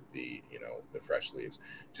straw to get the fresh leaves.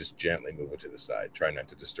 Just gently move it to the side. Try not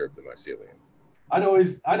to disturb the mycelium. I'd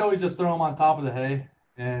always just throw them on top of the hay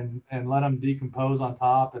and let them decompose on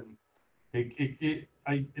top. And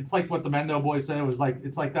it's like what the Mendo boy said. It was like,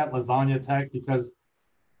 it's like that lasagna tech, because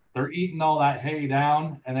they're eating all that hay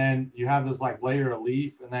down, and then you have this like layer of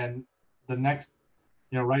leaf, and then the next,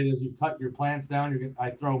 right as you cut your plants down,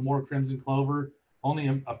 I throw more crimson clover. Only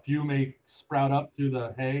a few may sprout up through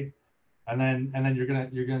the hay, and then you're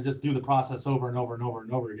gonna just do the process over and over and over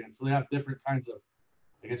and over again. So they have different kinds of,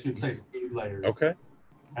 I guess you'd say, food layers. Okay.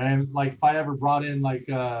 And like if I ever brought in like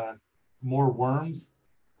more worms,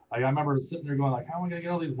 like I remember sitting there going like, how am I gonna get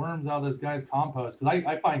all these worms out of this guy's compost? Because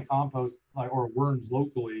I find compost or worms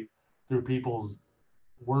locally through people's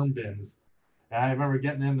worm bins. And I remember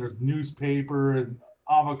getting in, there's newspaper and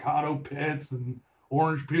avocado pits and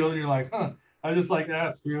orange peel, and you're like, I just like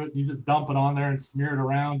that, screw it. You just dump it on there and smear it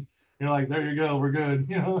around. You're like, there you go, we're good.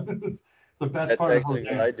 It's the best That's part. That's actually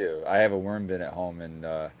what I do. I have a worm bin at home, and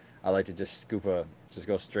I like to just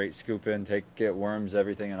go straight scoop in, get worms,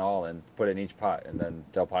 everything and all, and put it in each pot, and then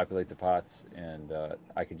they'll populate the pots. And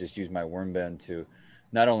I could just use my worm bin to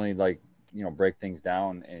not only break things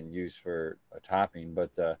down and use for a topping,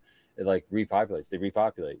 but it repopulates. They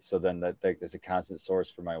repopulate. So then that's a constant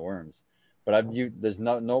source for my worms. But there's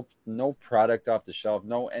no product off the shelf,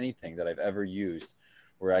 no anything that I've ever used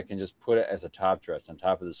where I can just put it as a top dress on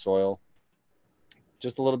top of the soil,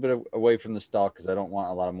 just a little bit away from the stalk, because I don't want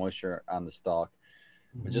a lot of moisture on the stalk,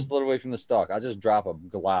 but just a little away from the stalk. I'll just drop a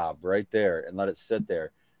glob right there and let it sit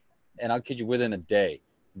there. And I'll kid you, within a day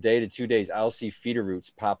to 2 days, I'll see feeder roots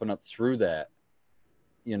popping up through that,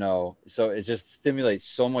 so it just stimulates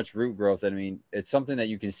so much root growth. I mean, it's something that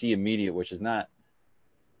you can see immediate, which is not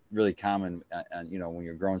really common, when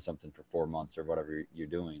you're growing something for 4 months or whatever you're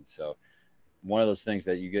doing. So one of those things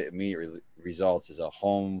that you get immediate results is a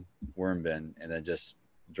home worm bin, and then just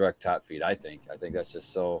direct top feed. I think that's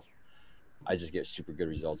just I just get super good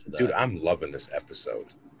results with that. Dude, I'm loving this episode.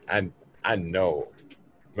 I know,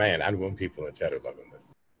 man, I'm one people in chat are loving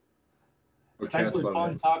this. It's actually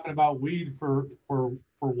fun talking about weed for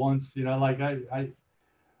once.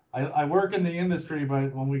 I work in the industry,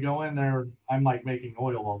 but when we go in there, I'm like making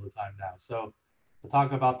oil all the time now. So to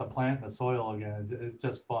talk about the plant and the soil again, it's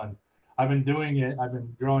just fun. I've been doing it. I've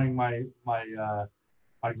been growing my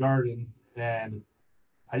garden, and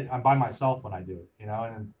I'm by myself when I do it, you know,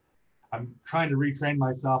 and I'm trying to retrain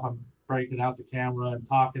myself. I'm breaking out the camera and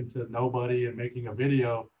talking to nobody and making a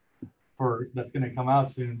video that's going to come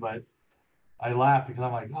out soon. But I laugh because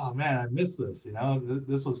I'm like, oh man, I miss this. You know,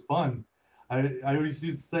 this was fun. I always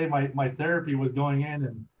used to say my therapy was going in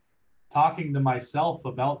and talking to myself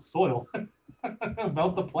about soil,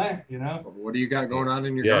 about the plant. You know. What do you got going on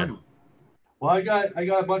in your garden? Well, I got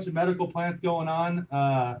a bunch of medical plants going on.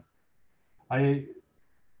 I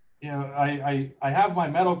have my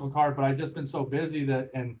medical card, but I've just been so busy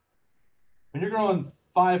and when you're growing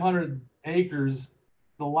 500 acres,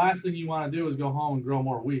 the last thing you want to do is go home and grow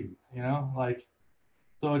more weed, you know, like,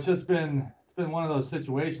 so it's been one of those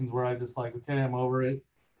situations where I just like, okay, I'm over it.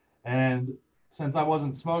 And since I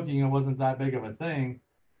wasn't smoking, it wasn't that big of a thing,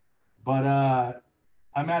 but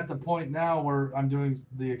I'm at the point now where I'm doing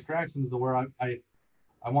the extractions to where I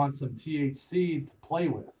want some THC to play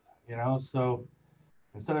with, you know, so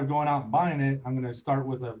instead of going out and buying it, I'm going to start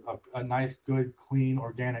with a nice, good, clean,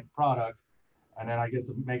 organic product. And then I get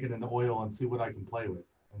to make it into oil and see what I can play with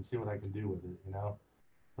and see what I can do with it, you know.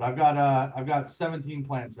 But I've got 17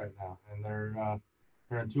 plants right now, and they're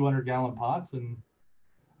in 200-gallon pots, and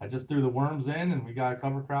I just threw the worms in, and we got a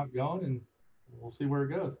cover crop going, and we'll see where it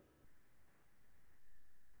goes.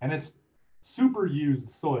 And it's super used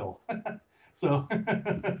soil, so.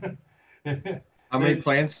 How many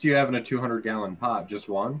plants do you have in a 200-gallon pot? Just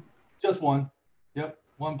one? Just one. Yep,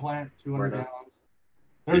 one plant, 200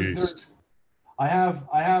 gallons. I have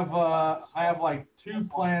like 2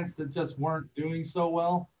 plants that just weren't doing so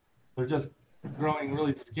well. They're just growing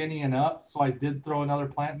really skinny and up. So I did throw another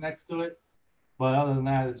plant next to it. But other than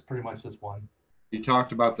that, it's pretty much just one. You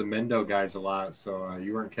talked about the Mendo guys a lot, so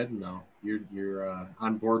you weren't kidding though. You're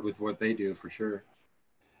on board with what they do for sure.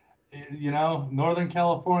 You know, Northern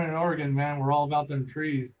California and Oregon, man, we're all about them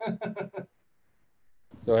trees.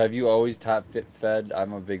 So have you always top fed?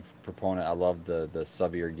 I'm a big proponent. I love the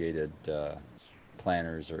sub-irrigated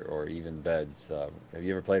planters or even beds. Have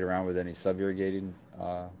you ever played around with any sub-irrigating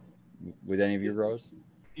with any of your grows?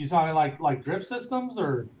 You talking like drip systems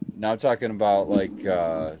or? No, I'm talking about like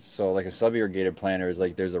so like a sub-irrigated planter is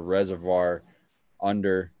like there's a reservoir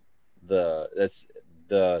under the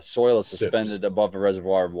soil is suspended above a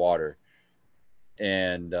reservoir of water,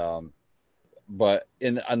 and but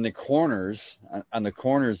on the corners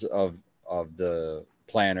of the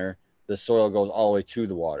planter, the soil goes all the way to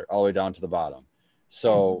the water, all the way down to the bottom.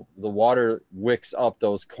 So the water wicks up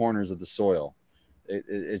those corners of the soil.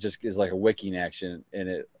 It just is like a wicking action, and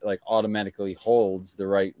it like automatically holds the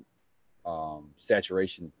right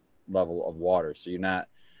saturation level of water.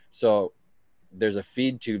 So there's a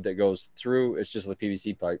feed tube that goes through. It's just a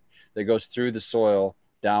PVC pipe that goes through the soil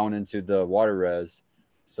down into the water res.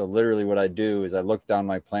 So literally what I do is I look down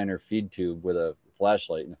my planter feed tube with a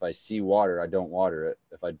flashlight, and if I see water, I don't water it.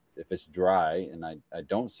 If it's dry and I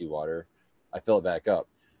don't see water, I fill it back up.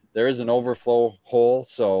 There is an overflow hole,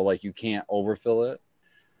 so like you can't overfill it.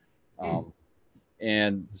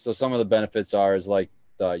 And so some of the benefits is like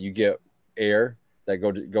you get air that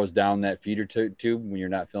goes down that feeder tube when you're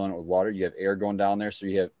not filling it with water. You have air going down there, so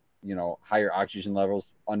you have, you know, higher oxygen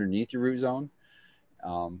levels underneath your root zone.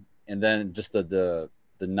 And then just the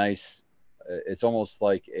nice, it's almost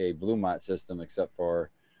like a Blue Mott system, except for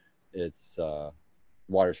it's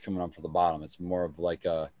water's coming up from the bottom. It's more of like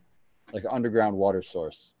an underground water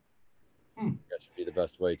source. I guess would be the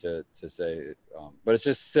best way to say it. But it's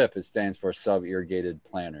just SIP. It stands for sub-irrigated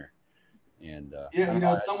planter. And yeah, you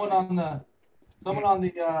know, someone on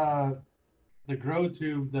the grow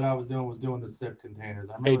tube that I was doing the SIP containers.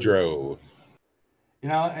 Pedro. You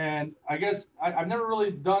know, and I guess I've never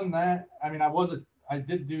really done that. I mean, I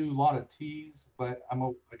did do a lot of teas, but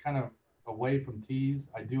I'm kind of away from teas.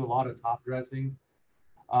 I do a lot of top dressing.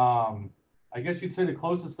 I guess you'd say the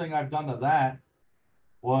closest thing I've done to that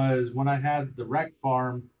was when I had the rec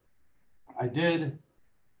farm. When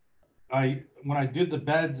I did the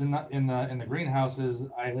beds in the greenhouses,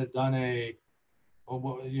 I had done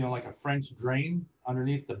like a French drain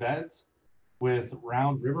underneath the beds with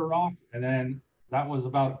round river rock, and then that was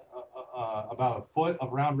about a foot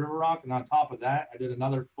of round river rock, and on top of that, I did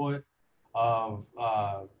another foot of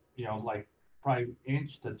like probably 1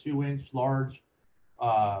 to 2 inch large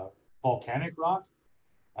volcanic rock.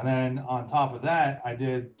 And then on top of that, I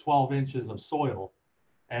did 12 inches of soil.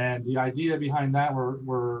 And the idea behind that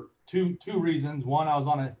were two reasons. One, I was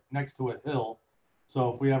next to a hill.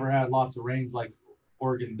 So if we ever had lots of rains like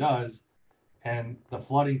Oregon does, and the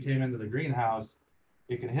flooding came into the greenhouse,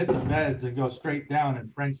 it can hit the beds and go straight down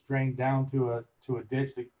and French drain down to a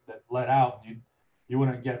ditch that let out. You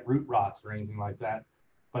wouldn't get root rots or anything like that.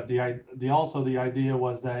 But the idea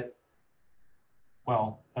was that,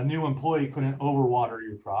 well, a new employee couldn't overwater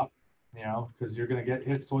your crop, you know, because you're going to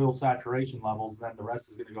hit soil saturation levels, then the rest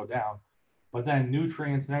is going to go down. But then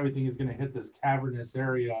nutrients and everything is going to hit this cavernous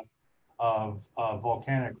area of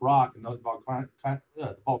volcanic rock, and those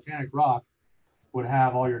volcanic rock would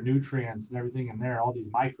have all your nutrients and everything in there, all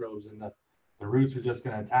these microbes, and the roots are just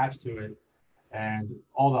going to attach to it, and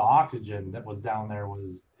all the oxygen that was down there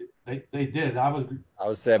was they did. I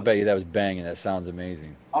bet you that was banging. That sounds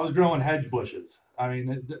amazing. I was growing hedge bushes. I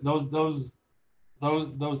mean, those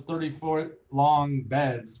 30-foot long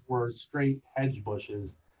beds were straight hedge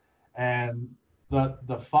bushes, and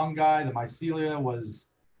the fungi, the mycelia was,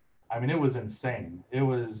 I mean, it was insane. It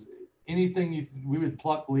was anything we would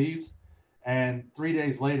pluck leaves, and 3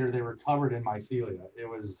 days later they were covered in mycelia. It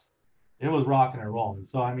was rocking and rolling.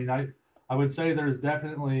 So I mean, I would say there's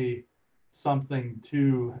definitely something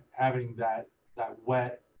to having that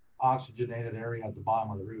wet oxygenated area at the bottom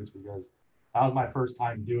of the roots, because that was my first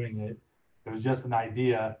time doing it. It was just an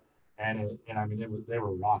idea, and I mean, they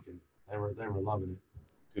were rocking. They were loving it.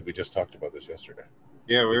 Dude, we just talked about this yesterday.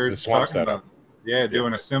 Yeah, we were the swamp setup.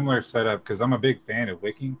 Doing a similar setup, because I'm a big fan of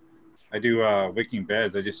wicking. I do wicking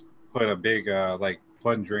beds. I just put a big like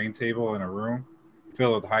flood and drain table in a room,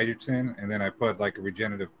 fill it with hydrogen, and then I put like a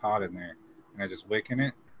regenerative pot in there, and I just wick in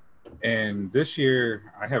it. And this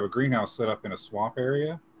year I have a greenhouse set up in a swamp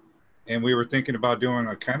area, and we were thinking about doing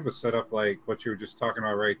a kind of a setup like what you were just talking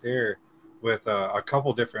about right there, with a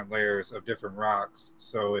couple different layers of different rocks,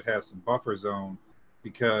 so it has some buffer zone,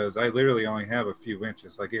 because I literally only have a few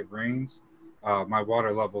inches. Like it rains, my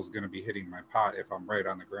water level is going to be hitting my pot if I'm right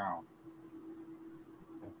on the ground.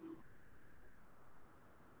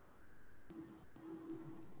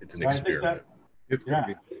 It's an experiment. It's going to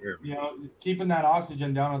be, you know, keeping that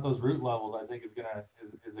oxygen down at those root levels, I think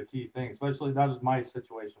is a key thing. Especially that was my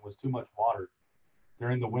situation, was too much water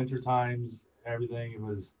during the winter times. Everything, it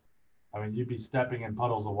was, I mean, you'd be stepping in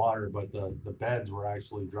puddles of water, but the beds were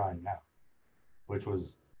actually drying out, which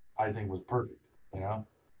was, I think, was perfect, you know?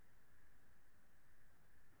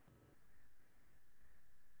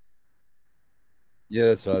 Yeah,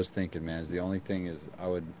 that's what I was thinking, man. Is the only thing is I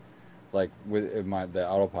would, like with the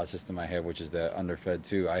autopot system I have, which is the underfed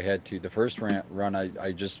too. I had to, the first run,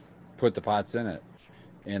 I just put the pots in it,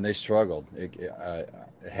 and they struggled. It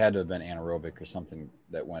had to have been anaerobic or something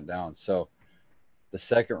that went down. So the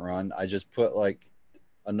second run, I just put like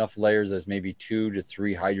enough layers as maybe 2 to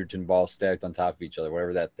 3 hydrogen balls stacked on top of each other,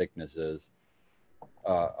 whatever that thickness is.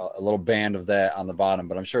 A little band of that on the bottom,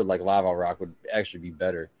 but I'm sure like lava rock would actually be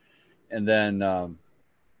better. And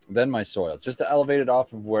then my soil, just to elevate it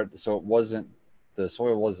off of where, so it wasn't, the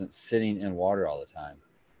soil wasn't sitting in water all the time.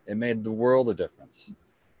 It made the world a difference.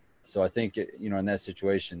 So I think, you know, in that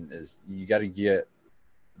situation is you got to get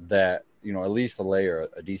that, you know, at least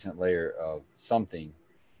a decent layer of something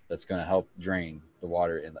that's going to help drain the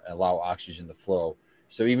water and allow oxygen to flow.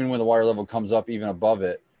 So even when the water level comes up even above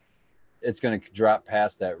it, it's going to drop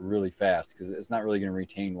past that really fast, because it's not really going to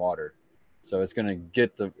retain water. So it's going to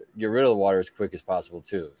get rid of the water as quick as possible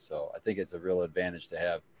too. So I think it's a real advantage to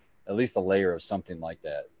have at least a layer of something like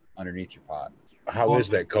that underneath your pot. How is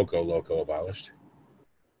that Coco Loco abolished?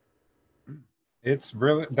 It's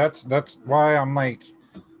really, that's why I'm like,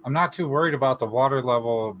 I'm not too worried about the water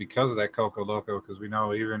level because of that Coco Loco, because we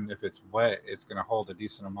know even if it's wet, it's going to hold a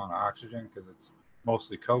decent amount of oxygen because it's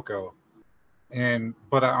mostly cocoa.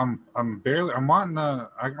 But I'm out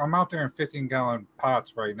there in 15-gallon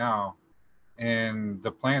pots right now, and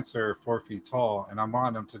the plants are 4 feet tall, and I'm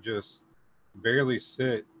wanting them to just barely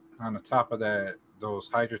sit on the top of those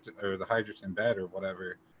hydrogen bed or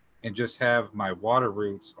whatever, and just have my water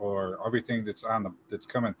roots or everything that's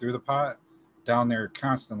coming through the pot down there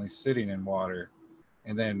constantly sitting in water.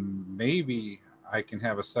 And then maybe I can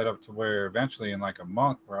have a setup to where eventually in like a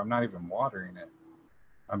month where I'm not even watering it,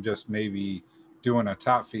 I'm just maybe doing a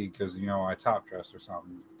top feed because, you know, I top dressed or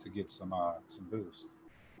something to get some boost.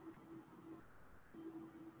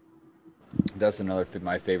 That's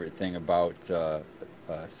my favorite thing about a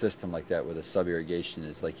system like that with a sub irrigation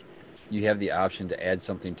is like you have the option to add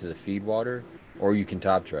something to the feed water, or you can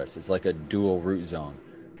top dress. It's like a dual root zone,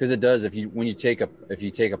 because it does. If you take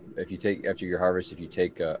after your harvest, if you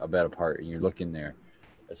take a bed apart and you look in there,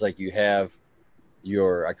 it's like you have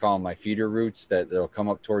I call them my feeder roots that'll come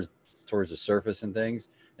up towards the surface and things,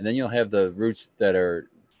 and then you'll have the roots they're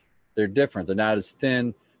different. They're not as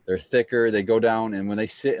thin. They're thicker. They go down, and when they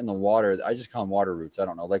sit in the water, I just call them water roots. I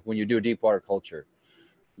don't know. Like when you do a deep water culture,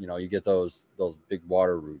 you know, you get those big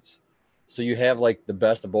water roots. So you have like the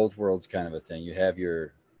best of both worlds kind of a thing. You have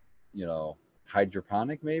your, you know,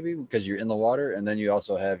 hydroponic maybe because you're in the water, and then you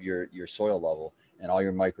also have your soil level and all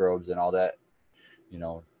your microbes and all that. You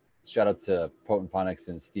know, shout out to Potent Ponics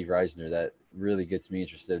and Steve Reisner. That really gets me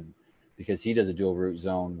interested because he does a dual root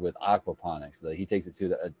zone with aquaponics. He takes it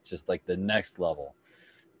to just like the next level.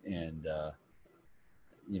 And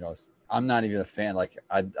you know, I'm not even a fan. Like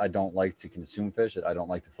I don't like to consume fish. I don't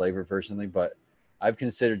like the flavor personally, but I've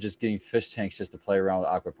considered just getting fish tanks just to play around with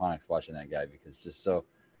aquaponics watching that guy, because just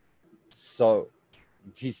so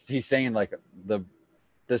he's saying like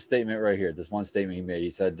this statement right here, this one statement he made.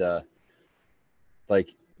 He said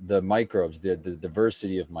like the microbes, the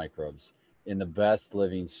diversity of microbes in the best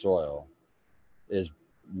living soil is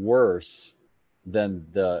worse than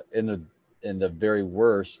in the very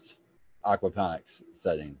worst aquaponics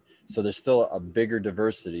setting. So there's still a bigger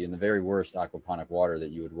diversity in the very worst aquaponic water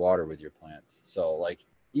that you would water with your plants. So like,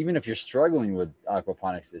 even if you're struggling with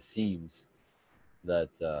aquaponics, it seems that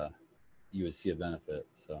you would see a benefit.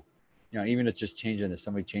 So, you know, even if it's just changing, if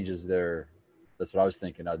somebody changes that's what I was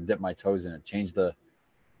thinking. I'd dip my toes in it,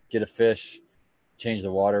 get a fish, change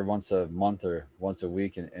the water once a month or once a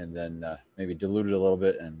week, and then maybe dilute it a little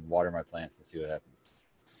bit and water my plants and see what happens.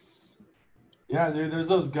 Yeah, there's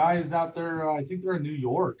those guys out there. I think they're in New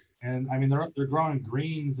York, and I mean they're growing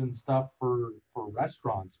greens and stuff for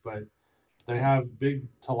restaurants, but they have big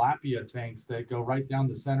tilapia tanks that go right down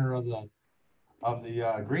the center of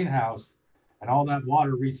the greenhouse, and all that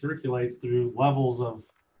water recirculates through levels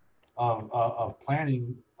of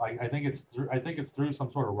planting. Like I think it's through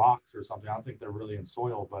some sort of rocks or something. I don't think they're really in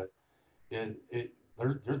soil, but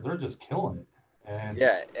they're just killing it. And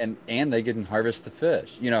yeah, and they can harvest the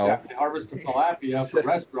fish, you know. Yeah, they harvest the tilapia for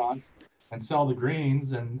restaurants and sell the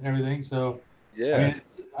greens and everything. So yeah,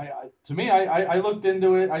 I mean, I looked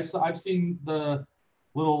into it. I've seen the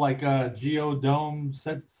little like geodome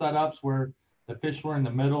setups where the fish were in the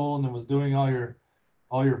middle and it was doing all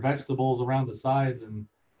your vegetables around the sides, and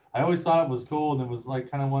I always thought it was cool, and it was like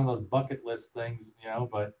kind of one of those bucket list things, you know.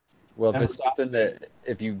 But well, if it's something that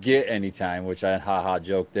if you get any time, which I haha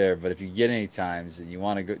joke there, but if you get any times and you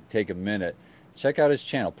want to go take a minute, check out his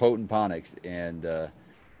channel, Potent Ponics, and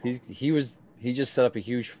he just set up a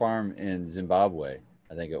huge farm in Zimbabwe,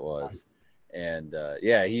 I think it was, and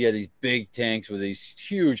yeah, he had these big tanks with these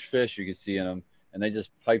huge fish you could see in them, and they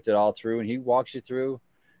just piped it all through, and he walks you through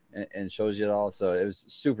and shows you it all. So it was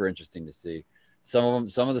super interesting to see. Some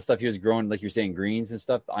of the stuff he was growing, like you're saying, greens and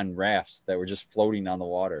stuff on rafts that were just floating on the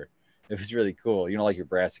water. It was really cool, you know, like your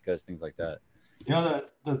brassicas, things like that. You know,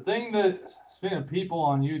 the thing that, speaking of people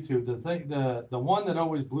on YouTube, the one that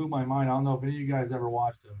always blew my mind, I don't know if any of you guys ever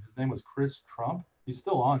watched him. His name was Chris Trump. He's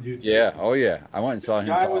still on YouTube. Yeah, oh yeah, I went and saw him.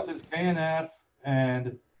 The guy with his KNF,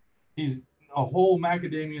 and he's a whole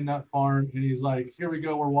macadamia nut farm, and he's like, here we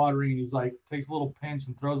go, we're watering, and he's like, takes a little pinch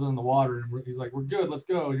and throws it in the water, and he's like, we're good, let's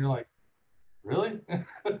go, and you're like, really?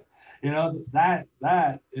 You know, that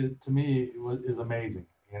is, to me, is amazing.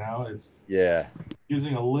 You know, it's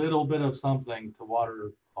using a little bit of something to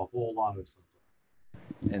water a whole lot of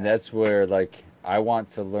something. And that's where, like, I want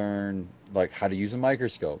to learn like how to use a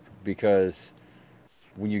microscope, because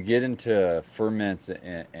when you get into ferments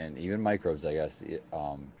and even microbes, I guess,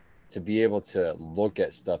 to be able to look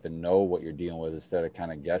at stuff and know what you're dealing with instead of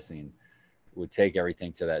kind of guessing would take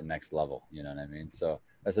everything to that next level. You know what I mean? So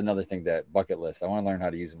that's another thing, that bucket list. I want to learn how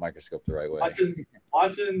to use a microscope the right way.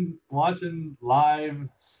 Watching live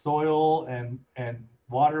soil and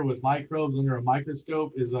water with microbes under a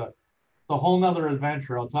microscope is a whole nother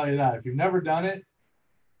adventure. I'll tell you that. If you've never done it,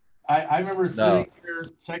 I remember sitting here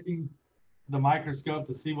checking the microscope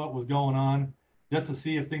to see what was going on, just to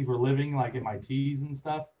see if things were living, like in my teas and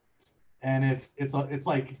stuff. And it's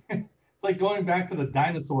like it's like going back to the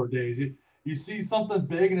dinosaur days. You see something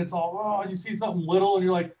big and it's all, you see something little and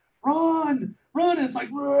you're like, run. And it's like,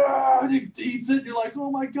 and it eats it. And you're like, oh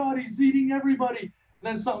my God, he's eating everybody. And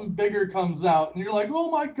then something bigger comes out and you're like, oh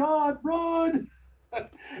my God, run. And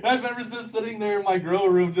I remember just sitting there in my grow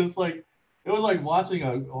room, just like, it was like watching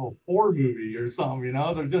a horror movie or something, you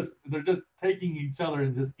know? They're just taking each other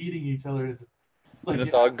and just eating each other. It's like, and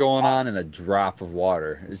it's all going on in a drop of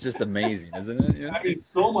water. It's just amazing, isn't it? Yeah. I mean,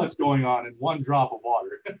 so much going on in one drop of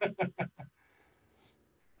water.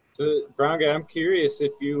 So, Brown Guy, I'm curious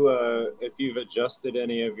if you've adjusted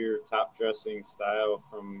any of your top dressing style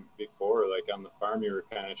from before. Like on the farm, you were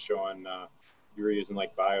kind of showing you were using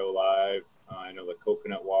like BioLive. I know the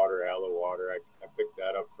coconut water, aloe water. I picked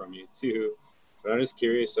that up from you too. But I'm just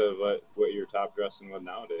curious of what you're top dressing with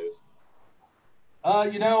nowadays.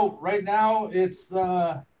 You know, right now it's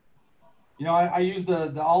You know, I use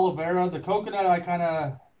the aloe vera. The coconut I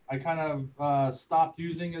kind of stopped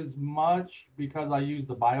using as much because I use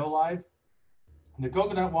the BioLife. The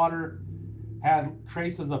coconut water had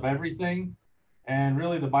traces of everything, and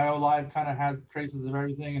really the BioLife kind of has traces of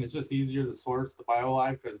everything, and it's just easier to source the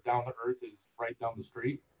BioLife because Down to Earth is right down the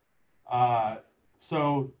street.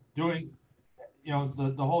 So doing, you know,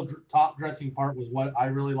 the whole top dressing part was what I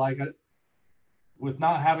really like. It with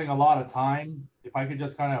not having a lot of time, if I could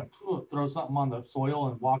just kind of throw something on the soil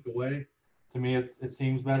and walk away, to me it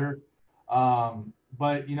seems better.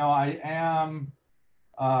 But you know, I am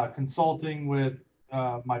consulting with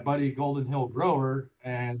my buddy Golden Hill Grower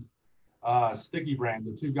and Sticky Brand,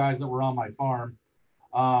 the two guys that were on my farm.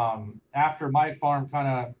 After my farm kind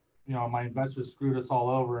of, you know, my investors screwed us all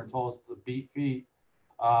over and told us to beat feet.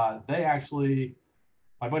 They actually,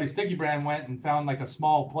 my buddy Sticky Brand went and found like a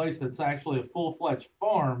small place that's actually a full-fledged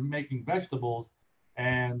farm making vegetables,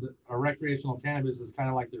 and a recreational cannabis is kind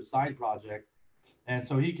of like their side project. And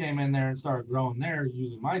so he came in there and started growing there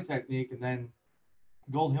using my technique, and then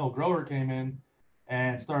Golden Hill Grower came in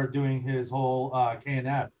and started doing his whole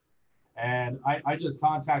KNF. And I just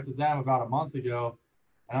contacted them about a month ago,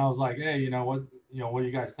 and I was like, hey, you know, what do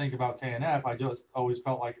you guys think about KNF? I just always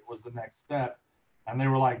felt like it was the next step. And they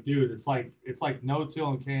were like, dude, it's like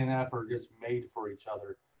no-till and KNF are just made for each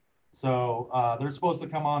other. So they're supposed to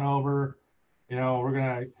come on over. You know, we're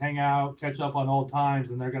gonna hang out, catch up on old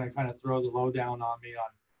times, and they're gonna kind of throw the lowdown on me on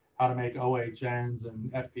how to make OHNs and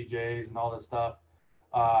FPJs and all this stuff.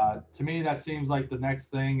 To me, that seems like the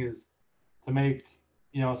next thing is to make,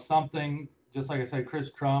 you know, something, just like I said,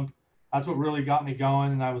 Chris Trump. That's what really got me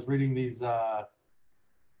going. And I was reading these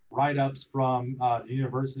write-ups from the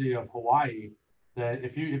University of Hawaii that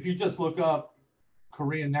if you just look up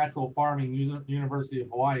Korean Natural Farming University of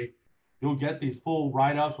Hawaii, you'll get these full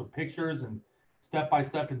write-ups with pictures and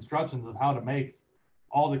step-by-step instructions of how to make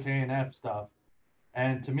all the KNF stuff.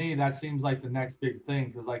 And to me, that seems like the next big thing,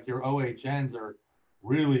 because like your OHNs are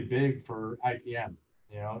really big for IPM,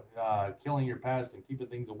 you know, killing your pests and keeping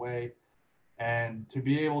things away. And to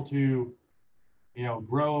be able to, you know,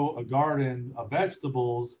 grow a garden of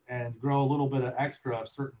vegetables and grow a little bit of extra of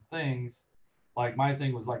certain things, like my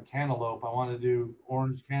thing was like cantaloupe. I wanted to do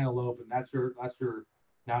orange cantaloupe, and that's your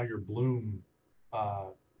now your bloom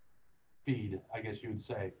feed, I guess you would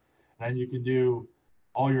say. And then you can do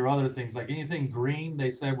all your other things, like anything green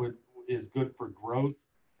they said is good for growth,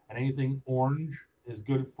 and anything orange is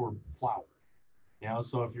good for flower. You know,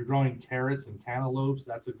 so if you're growing carrots and cantaloupes,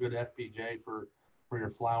 that's a good FPJ for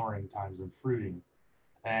your flowering times and fruiting.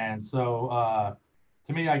 And so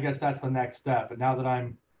to me, I guess that's the next step. And now that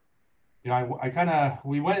I'm, you know,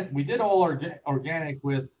 we did all organic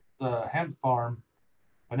with the hemp farm,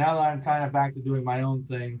 but now that I'm kind of back to doing my own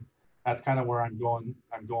thing, that's kind of where I'm going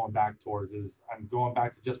back towards, is I'm going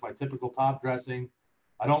back to just my typical top dressing.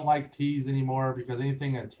 I don't like teas anymore, because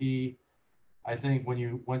anything a tea, I think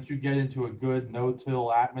once you get into a good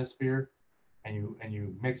no-till atmosphere and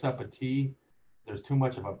you mix up a tea, there's too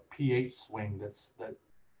much of a pH swing that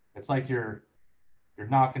it's like you're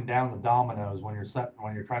knocking down the dominoes when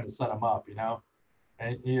you're trying to set them up, you know,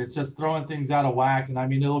 and it's just throwing things out of whack. And I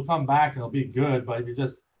mean, it'll come back and it'll be good, but you're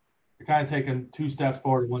kind of taking 2 steps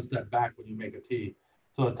forward, 1 step back when you make a tea.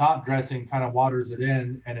 So the top dressing kind of waters it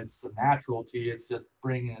in, and it's a natural tea. It's just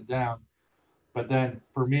bringing it down. But then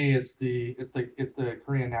for me, it's the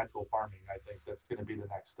Korean natural farming, I think, that's going to be the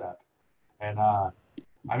next step. And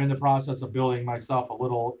I'm in the process of building myself a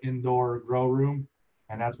little indoor grow room,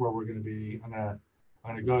 and that's where we're going to be. I'm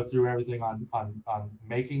going to go through everything on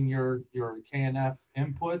making your KNF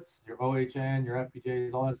inputs, your OHN, your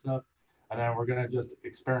FPJs, all that stuff, and then we're going to just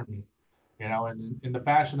experiment, you know. And in the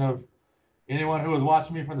fashion of anyone who was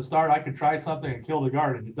watching me from the start, I could try something and kill the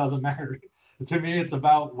garden. It doesn't matter. To me, it's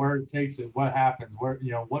about where it takes it, what happens, where,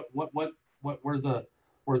 you know, where's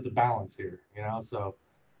the balance here, you know. So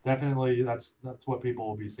definitely that's what people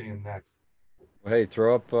will be seeing next. Well, hey,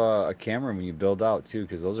 throw up a camera when you build out too,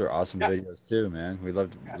 because those are awesome videos too, man. We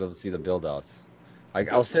love to see the build outs.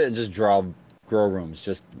 I'll sit and just draw grow rooms,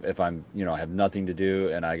 just if I'm, you know, I have nothing to do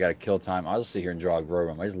and I got to kill time. I'll just sit here and draw a grow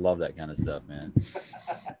room. I just love that kind of stuff, man.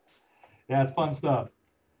 Yeah, it's fun stuff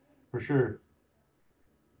for sure.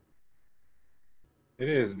 It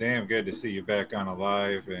is damn good to see you back on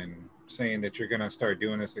Alive and saying that you're going to start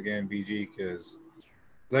doing this again, BG, because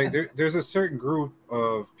like there's a certain group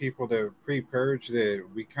of people that pre-purge that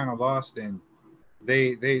we kind of lost, and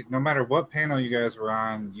they no matter what panel you guys were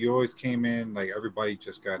on, you always came in, like everybody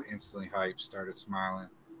just got instantly hyped, started smiling.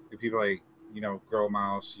 And people like, you know, Grow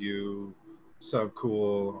Mouse, you, Sub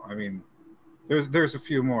Cool. I mean, there's a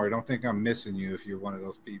few more. I don't think I'm missing you if you're one of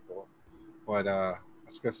those people. But I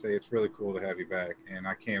was gonna say it's really cool to have you back, and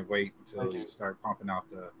I can't wait until you start pumping out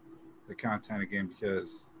the content again,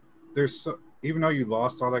 because there's so, even though you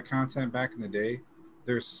lost all that content back in the day,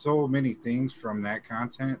 there's so many things from that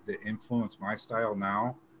content that influence my style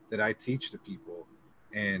now that I teach to people.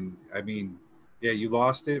 And I mean, yeah, you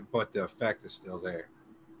lost it, but the effect is still there.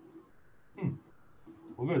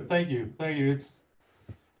 Well, good. Thank you. It's,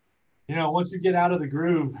 once you get out of the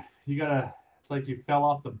groove, it's like you fell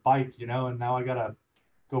off the bike, and now I gotta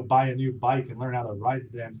go buy a new bike and learn how to ride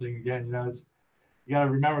the damn thing again. You gotta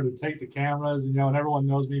remember to take the cameras, and everyone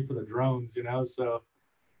knows me for the drones, so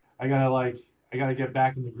I gotta get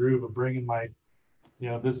back in the groove of bringing my,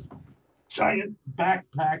 this giant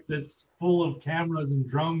backpack that's full of cameras and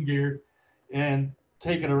drone gear and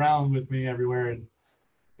take it around with me everywhere. And,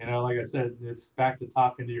 like I said, it's back to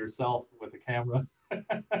talking to yourself with the camera.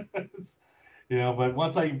 But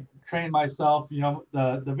once I train myself,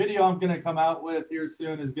 the video I'm going to come out with here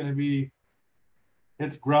soon is going to be,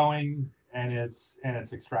 it's growing and it's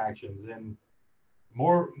extractions and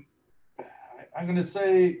more. I'm going to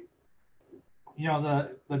say,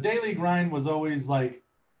 the daily grind was always like,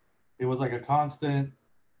 it was like a constant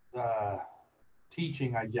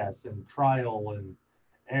teaching, I guess, and trial and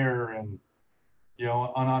error. And, and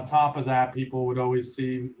on top of that, people would always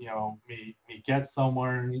see, me get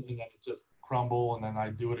somewhere and then it just crumble, and then I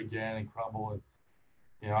do it again and crumble.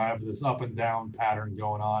 And, I have this up and down pattern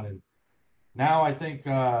going on. And now I think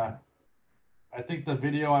the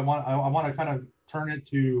video, I want to kind of turn it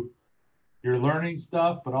to your learning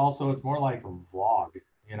stuff, but also it's more like a vlog,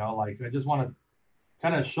 like I just want to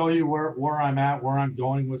kind of show you where I'm at, where I'm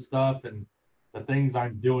going with stuff, and the things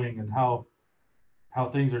I'm doing, and how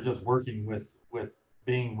things are just working with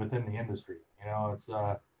being within the industry. It's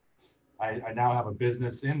I now have a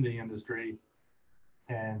business in the industry,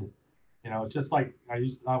 and it's just like I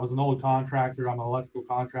was an old contractor. I'm an electrical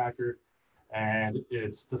contractor, and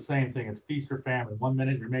it's the same thing. It's feast or famine. 1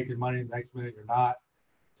 minute you're making money, the next minute you're not.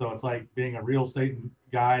 So it's like being a real estate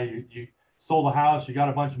guy. You sold a house, you got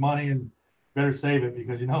a bunch of money, and better save it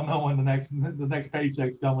because you don't know when the next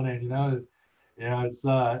paycheck's coming in.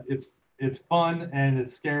 It's fun and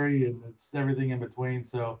it's scary and it's everything in between.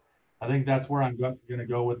 So I think that's where I'm going to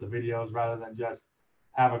go with the videos, rather than just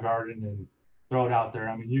have a garden and throw it out there.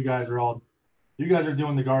 I mean, you guys are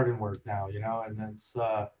doing the garden work now, and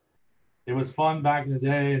it was fun back in the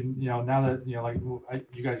day. And, now that,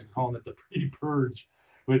 you guys are calling it the pre-purge,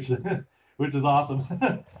 which is awesome.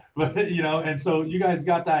 But, and so you guys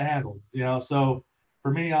got that handled, so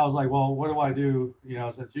for me, I was like, well, what do I do?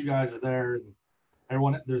 Since you guys are there and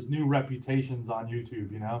everyone, there's new reputations on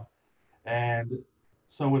YouTube, and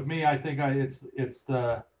so with me, I think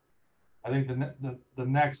the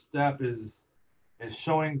next step is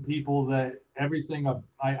showing people that everything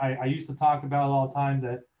I used to talk about all the time,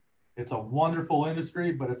 that it's a wonderful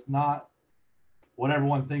industry, but it's not what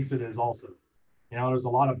everyone thinks it is also. There's a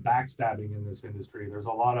lot of backstabbing in this industry. There's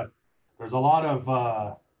a lot of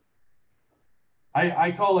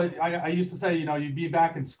I call it, I used to say, you'd be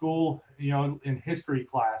back in school, in history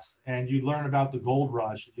class, and you learn about the gold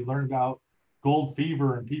rush, you learn about gold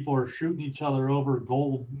fever, and people are shooting each other over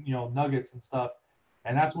gold, nuggets and stuff.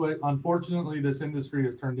 And that's what, unfortunately, this industry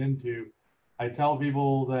has turned into. I tell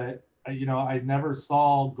people that, I never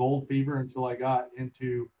saw gold fever until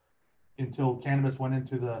cannabis went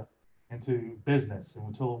into business, and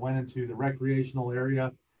until it went into the recreational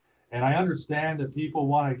area. And I understand that people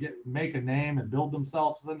want to make a name and build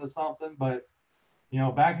themselves into something, but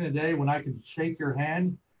back in the day when I could shake your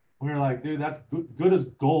hand, we were like, dude, that's good as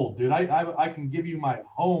gold, dude. I can give you my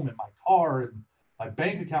home and my car and my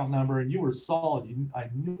bank account number, and you were solid.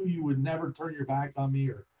 I knew you would never turn your back on me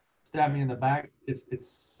or stab me in the back.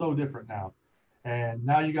 It's so different now, and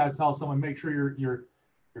now you got to tell someone, make sure you're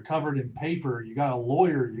covered in paper. You got a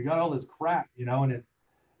lawyer. You got all this crap, and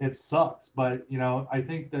it sucks. But I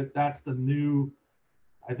think that's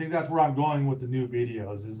where I'm going with the new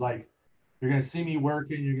videos. Is like, you're gonna see me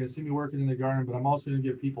working. You're gonna see me working in the garden, but I'm also gonna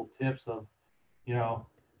give people tips of,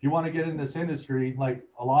 if you want to get in this industry, like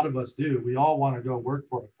a lot of us do, we all want to go work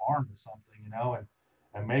for a farm or something,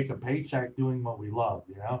 and make a paycheck doing what we love,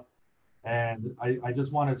 And I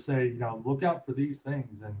just want to say, look out for these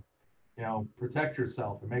things, and protect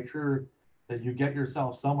yourself and make sure that you get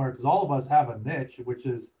yourself somewhere, because all of us have a niche, which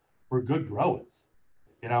is we're good growers,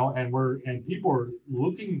 and people are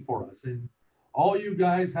looking for us. And all you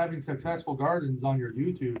guys having successful gardens on your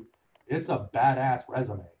YouTube, it's a badass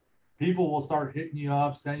resume. People will start hitting you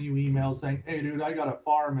up, sending you emails saying, hey, dude, I got a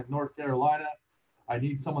farm in North Carolina. I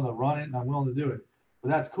need someone to run it, and I'm willing to do it. But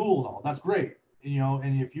that's cool and all. That's great. you know,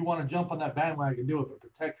 and if you want to jump on that bandwagon, do it, but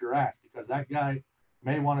protect your ass, because that guy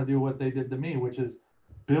may want to do what they did to me, which is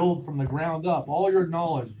build from the ground up. All your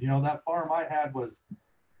knowledge, you know, that farm I had was,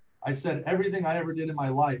 I said everything I ever did in my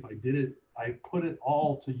life, I put it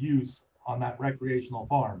all to use on that recreational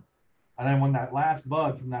farm. And then when that last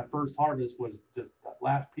bud from that first harvest was just, that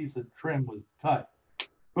last piece of trim was cut,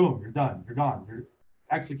 boom, you're done, you're gone, you're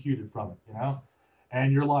executed from it, you know?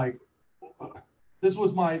 And you're like, this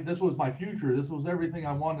was my future. This was everything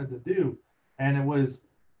I wanted to do. And it was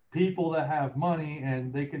people that have money,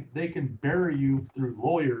 and they can bury you through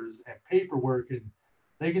lawyers and paperwork, and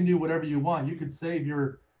they can do whatever you want. You could save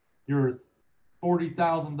your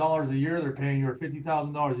 $40,000 a year they're paying you, or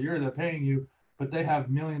 $50,000 a year they're paying you, but they have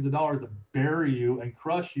millions of dollars to bury you and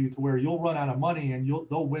crush you to where you'll run out of money and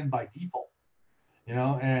they'll win by default. You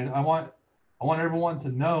know, and I want everyone to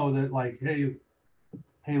know that, like,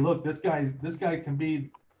 hey, look, this guy can be,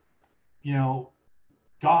 you know,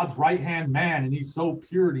 God's right-hand man, and he's so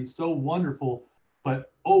pure and he's so wonderful,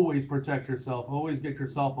 but always protect yourself. Always get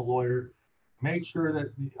yourself a lawyer. Make sure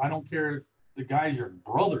that, I don't care if the guy's your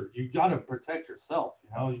brother, you got to protect yourself.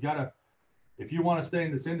 You know, you got to, if you want to stay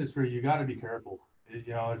in this industry, you got to be careful.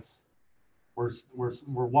 You know, we're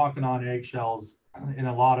walking on eggshells in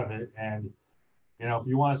a lot of it. And, you know, if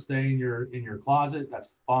you want to stay in your closet, that's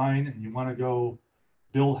fine. And you want to go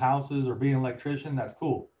build houses or be an electrician, that's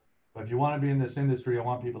cool. But if you want to be in this industry, I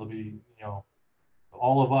want people to be, you know,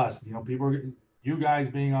 all of us, you know, you guys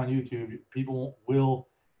being on YouTube, people will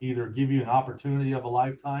either give you an opportunity of a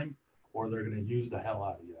lifetime, or they're going to use the hell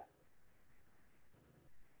out of you.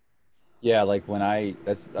 Yeah, like when I've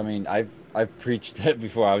preached that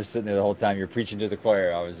before. I was sitting there the whole time. You're preaching to the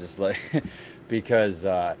choir. I was just like, because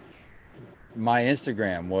my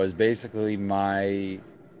Instagram was basically my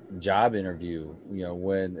job interview, you know,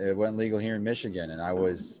 when it went legal here in Michigan, and I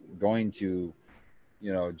was going to,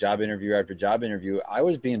 you know, job interview after job interview. I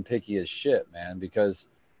was being picky as shit, man, because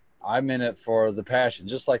I'm in it for the passion.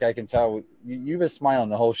 Just like I can tell you've been smiling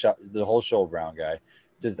the whole show, Brown Guy.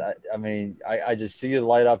 Just, I mean, I just see it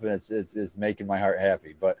light up, and it's making my heart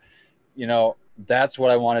happy. But, you know, that's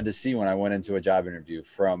what I wanted to see when I went into a job interview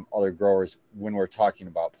from other growers when we're talking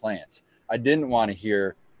about plants. I didn't want to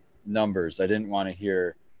hear numbers. I didn't want to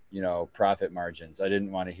hear, you know, profit margins. I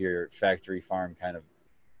didn't want to hear factory farm kind of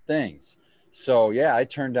things. So yeah, I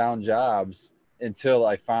turned down jobs until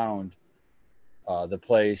I found the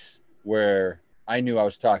place where I knew I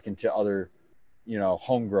was talking to other, you know,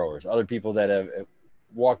 home growers, other people that have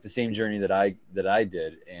walked the same journey that I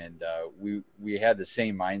did, and we had the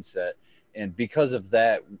same mindset, and because of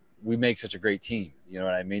that, we make such a great team. You know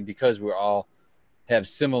what I mean? Because we all have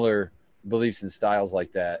similar beliefs and styles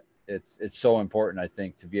like that. It's so important, I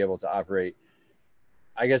think, to be able to operate.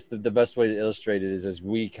 I guess the best way to illustrate it is as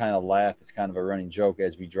we kind of laugh. It's kind of a running joke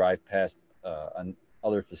as we drive past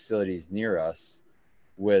other facilities near us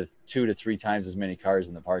with 2 to 3 times as many cars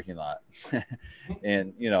in the parking lot,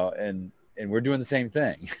 and you know, and we're doing the same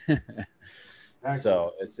thing. Exactly.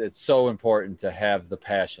 So it's so important to have the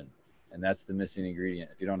passion, and that's the missing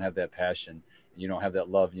ingredient. If you don't have that passion, you don't have that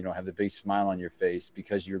love, you don't have the big smile on your face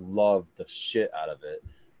because you love the shit out of it,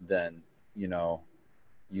 then, you know,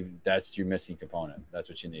 that's your missing component. That's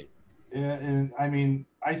what you need. Yeah, and I mean,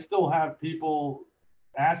 I still have people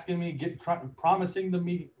asking me,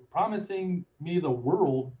 promising me the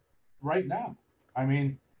world right now. I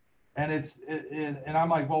mean, and and I'm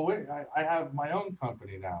like, well, wait, I have my own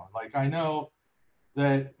company now. Like, I know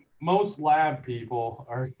that most lab people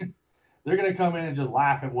are, they're going to come in and just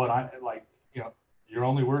laugh at what I like, you know, you're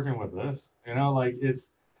only working with this, you know, like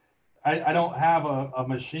I don't have a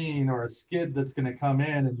machine or a skid that's going to come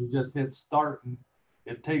in and you just hit start and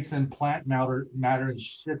it takes in plant matter and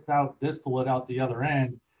shits out distillate out the other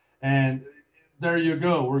end. And there you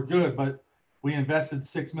go, we're good. But we invested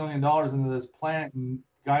 $6 million into this plant, and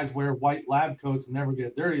guys wear white lab coats and never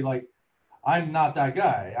get dirty. Like, I'm not that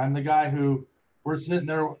guy. I'm the guy who, we're sitting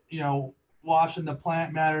there, you know, washing the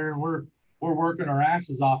plant matter, and we're working our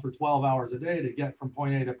asses off for 12 hours a day to get from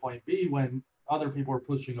point A to point B when other people are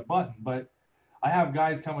pushing a button. But I have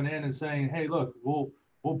guys coming in and saying, hey, look, we'll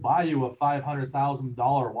buy you a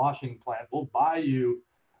 $500,000 washing plant. We'll buy you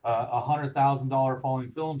a $100,000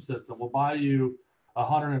 falling film system. We'll buy you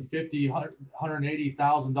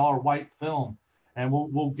 $180,000 white film, and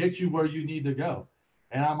we'll get you where you need to go.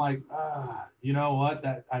 And I'm like, you know what?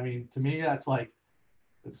 That, I mean, to me, that's like,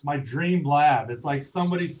 it's my dream lab. It's like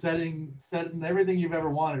somebody setting everything you've ever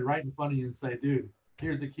wanted right in front of you and say, dude,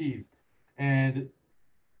 here's the keys. And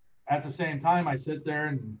at the same time, I sit there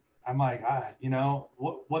and I'm like, you know,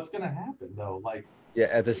 what's going to happen though? Like, yeah,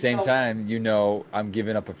 at the same time, you know, I'm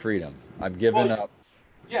giving up a freedom. I'm giving up.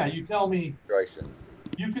 Yeah, you tell me direction.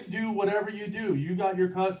 You can do whatever you do. You got your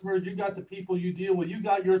customers, you got the people you deal with, you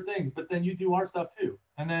got your things, but then you do our stuff too.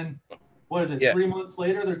 And then what is it? Yeah. 3 months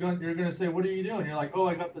later, you're gonna say, what are you doing? You're like, oh,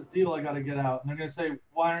 I got this deal I gotta get out. And they're gonna say,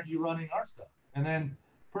 why aren't you running our stuff? And then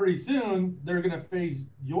pretty soon they're gonna phase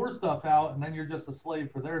your stuff out, and then you're just a slave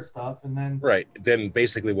for their stuff. And then right. Then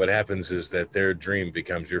basically what happens is that their dream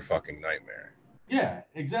becomes your fucking nightmare. Yeah,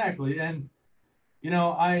 exactly. And you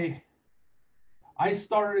know, I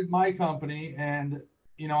started my company, and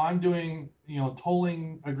you know, I'm doing, you know,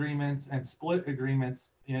 tolling agreements and split agreements,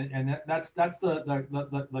 and that's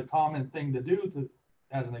the common thing to do to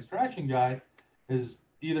as an extraction guy is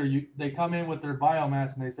either they come in with their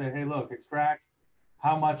biomass and they say, hey, look, extract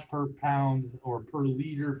how much per pound or per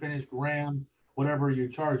liter finished gram, whatever you're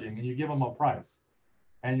charging, and you give them a price,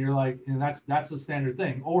 and you're like, and that's a standard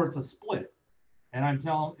thing, or it's a split, and I'm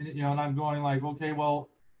telling, you know, and I'm going like, okay, well,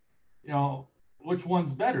 you know, which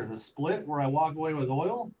one's better, the split where I walk away with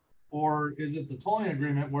oil, or is it the tolling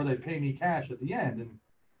agreement where they pay me cash at the end? And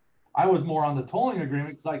I was more on the tolling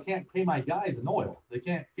agreement because I can't pay my guys in oil. They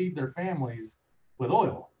can't feed their families with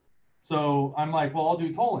oil. So I'm like, well, I'll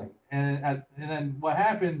do tolling. And then what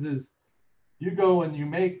happens is you go and you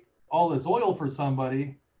make all this oil for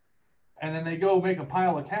somebody, and then they go make a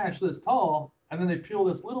pile of cash this tall, and then they peel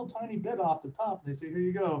this little tiny bit off the top, and they say, here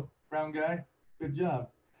you go, brown guy, good job.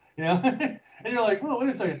 You know, and you're like, oh,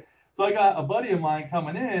 wait a second. So I got a buddy of mine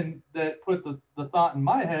coming in that put the thought in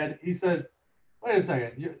my head. He says, wait a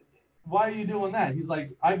second, why are you doing that? He's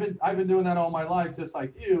like, I've been doing that all my life, just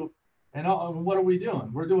like you. And what are we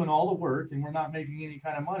doing? We're doing all the work, and we're not making any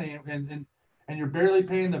kind of money. And you're barely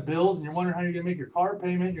paying the bills, and you're wondering how you're gonna make your car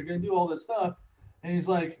payment. You're gonna do all this stuff. And he's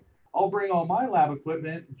like, I'll bring all my lab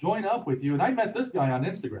equipment, join up with you. And I met this guy on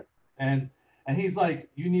Instagram, and he's like,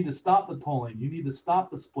 you need to stop the tolling. You need to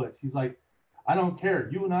stop the splits. He's like, I don't care.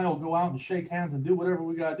 You and I will go out and shake hands and do whatever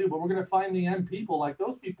we got to do, but we're going to find the end people like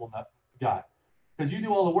those people got. Because you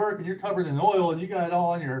do all the work and you're covered in oil and you got it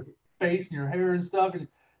all on your face and your hair and stuff, and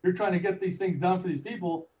you're trying to get these things done for these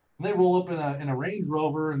people, and they roll up in a Range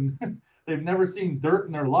Rover and they've never seen dirt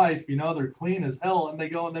in their life. You know, they're clean as hell, and they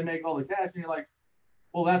go and they make all the cash, and you're like,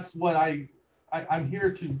 well, that's what I'm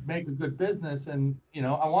here to make a good business, and you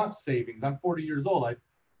know, I want savings. I'm 40 years old.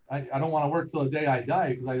 I don't want to work till the day I die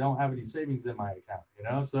because I don't have any savings in my account, you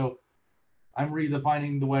know. So I'm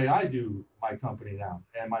redefining the way I do my company now.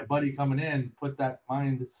 And my buddy coming in put that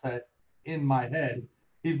mindset in my head.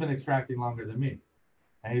 He's been extracting longer than me,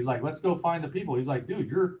 and he's like, let's go find the people. He's like, dude,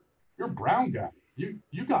 you're brown guy.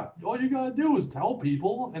 You got, all you gotta do is tell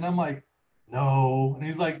people. And I'm like, no. And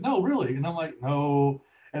he's like, no, really. And I'm like, no.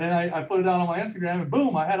 And then I put it out on my Instagram, and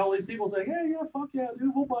boom, I had all these people saying, hey, yeah, fuck yeah,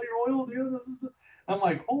 dude, we'll buy your oil, dude. I'm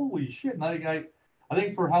like, holy shit. And I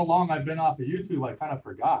think for how long I've been off of YouTube, I kind of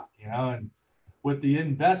forgot, you know. And with the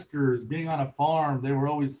investors being on a farm, they were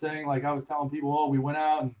always saying, like I was telling people, oh, we went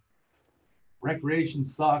out and recreation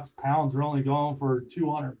sucks. Pounds are only going for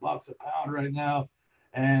 $200 a pound right now.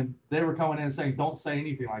 And they were coming in and saying, don't say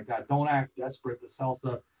anything like that. Don't act desperate to sell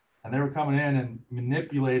stuff. And they were coming in and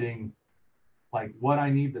manipulating like what I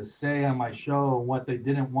need to say on my show and what they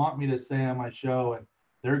didn't want me to say on my show. And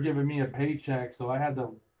they're giving me a paycheck, so I had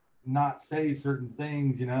to not say certain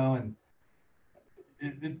things, you know.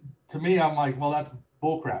 And to me, I'm like, well, that's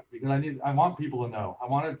bullcrap, because I want people to know. I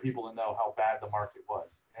wanted people to know how bad the market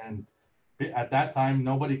was. And at that time,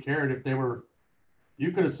 nobody cared if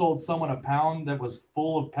you could have sold someone a pound that was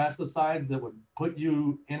full of pesticides that would put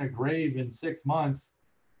you in a grave in 6 months,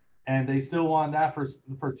 and they still wanted that for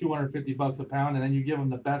 $250 a pound. And then you give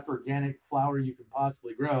them the best organic flour you could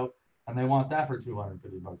possibly grow, and they want that for $250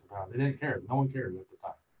 a pound. They didn't care. No one cared at the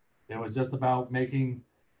time. It was just about making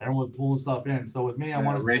everyone pulling stuff in. So with me, I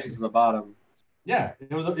want to race to the bottom. Yeah,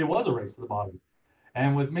 it was a race to the bottom.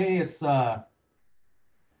 And with me, it's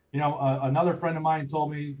you know, another friend of mine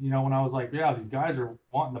told me, you know, when I was like, yeah, these guys are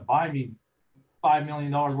wanting to buy me $5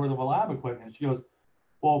 million worth of a lab equipment. She goes,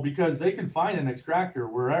 well, because they can find an extractor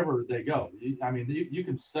wherever they go. You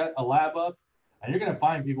can set a lab up, and you're going to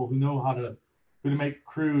find people who know how to make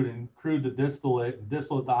crude, and crude to distillate, and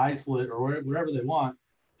distillate to isolate, or wherever they want.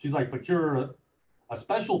 She's like, but you're a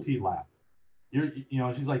specialty lab. You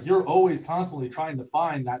know, she's like, you're always constantly trying to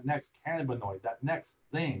find that next cannabinoid, that next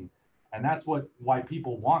thing. And that's why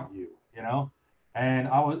people want you, you know? And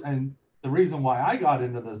the reason why I got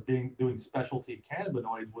into this doing specialty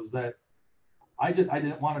cannabinoids was that I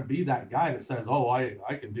didn't want to be that guy that says, oh,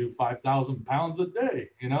 I can do 5,000 pounds a day.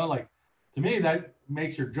 You know, like, to me, that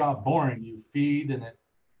makes your job boring. You feed, and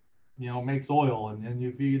makes oil, and then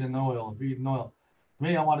you feed in oil and feed in oil. To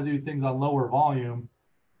me, I want to do things on lower volume,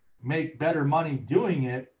 make better money doing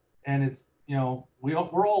it, and it's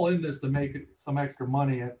we're all in this to make some extra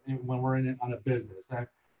money when we're in it on a business. And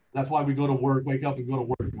that's why we go to work, wake up and go to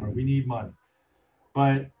work tomorrow. We need money,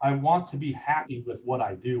 but I want to be happy with what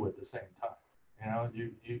I do at the same time.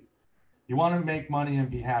 You want to make money and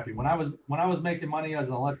be happy. When I was making money as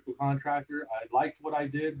an electrical contractor, I liked what I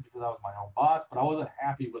did because I was my own boss, but I wasn't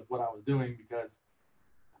happy with what I was doing because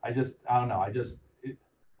I don't know.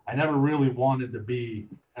 I never really wanted to be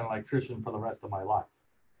an electrician for the rest of my life,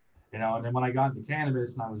 and then when I got into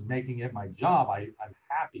cannabis and I was making it my job, I'm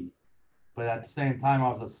happy. But at the same time, I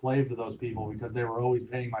was a slave to those people because they were always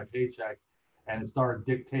paying my paycheck, and it started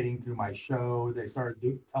dictating through my show. They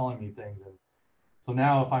started telling me things. And so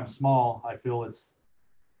now if I'm small, I feel it's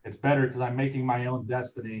better because I'm making my own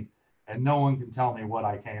destiny, and no one can tell me what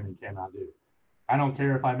I can and cannot do. I don't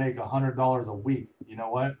care if I make $100 a week. You know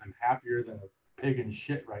what? I'm happier than a pig in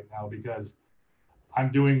shit right now because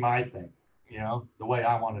I'm doing my thing, the way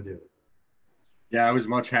I want to do it. Yeah, I was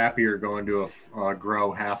much happier going to a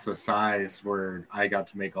grow half the size where I got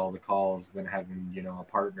to make all the calls than having, a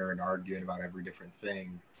partner and arguing about every different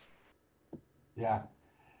thing. Yeah.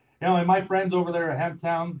 And my friends over there at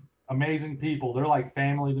Hemptown, amazing people. They're like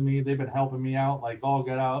family to me. They've been helping me out, like all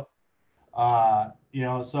get out.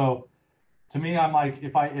 So to me, I'm like,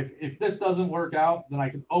 if this doesn't work out, then I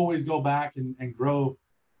can always go back and grow,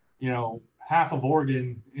 half of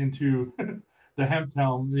Oregon into the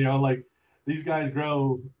Hemptown. Like these guys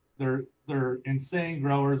grow, they're insane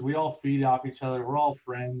growers. We all feed off each other. We're all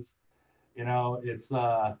friends. It's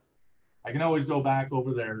I can always go back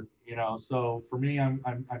over there. So for me,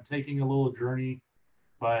 I'm taking a little journey,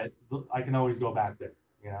 but I can always go back there.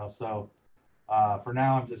 So for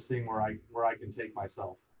now, I'm just seeing where I can take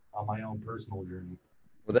myself on my own personal journey.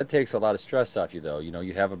 Well, that takes a lot of stress off you, though.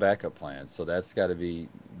 You have a backup plan, so that's got to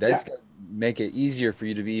make it easier for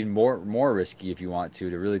you to be even more risky if you want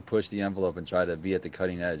to really push the envelope and try to be at the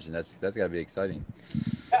cutting edge, and that's got to be exciting.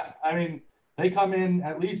 Yeah, I mean, they come in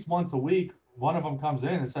at least once a week. One of them comes in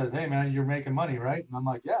and says, "Hey, man, you're making money, right?" And I'm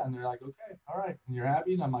like, "Yeah." And they're like, "Okay, all right." And you're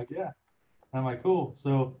happy? And I'm like, "Yeah." And I'm like, "Cool."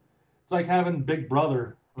 So it's like having Big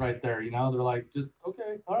Brother right there. They're like, "Just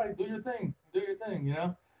okay, all right, do your thing,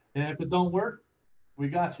 And if it don't work, we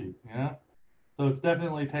got you. So it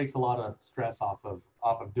definitely takes a lot of stress off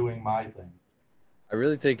of doing my thing. I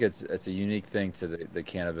really think it's a unique thing to the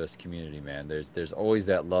cannabis community, man. There's always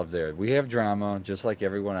that love there. We have drama just like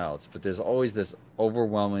everyone else, but there's always this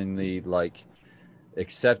overwhelmingly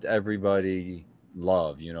accept everybody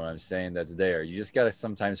love. You know what I'm saying? That's there. You just gotta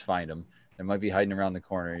sometimes find them. They might be hiding around the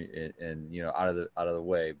corner and out of the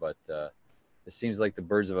way, but it seems like the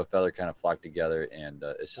birds of a feather kind of flock together, and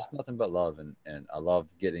it's just nothing but love, and I love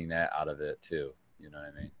getting that out of it too. You know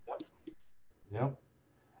what I mean? Yep.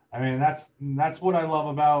 I mean, that's what I love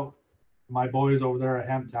about my boys over there at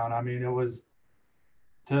Hemptown. I mean, it was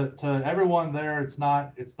to everyone there. It's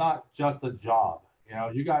not just a job.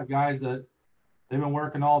 You got guys that they've been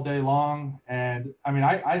working all day long, and I mean,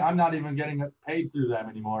 I'm not even getting paid through them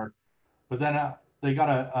anymore. But then they got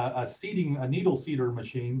a needle seeder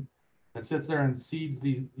machine that sits there and seeds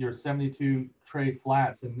your 72 tray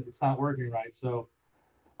flats, and it's not working right. So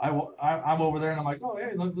I'm over there and I'm like, oh,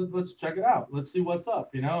 hey, let's check it out. Let's see what's up,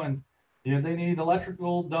 and they need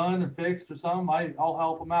electrical done and fixed or something. I'll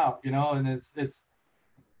help them out, and it's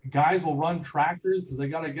guys will run tractors because they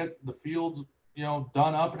got to get the fields,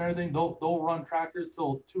 done up and everything. They'll run tractors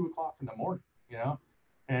till 2:00 in the morning,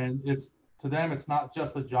 and to them, it's not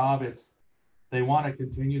just a job. They want to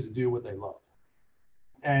continue to do what they love.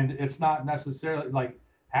 And it's not necessarily like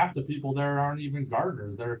half the people there aren't even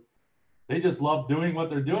gardeners. They just love doing what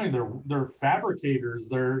they're doing. They're fabricators.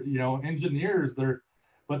 They're engineers.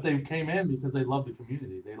 But they came in because they love the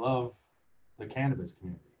community. They love the cannabis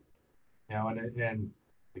community. And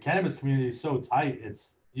the cannabis community is so tight.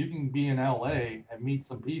 You can be in LA and meet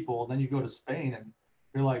some people, and then you go to Spain and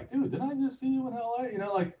you're like, dude, didn't I just see you in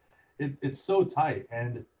LA? It's so tight.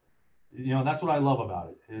 And that's what I love about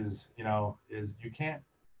it is you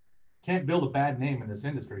can't build a bad name in this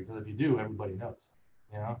industry, because if you do, everybody knows.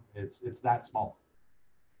 It's that small.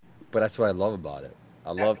 But that's what I love about it.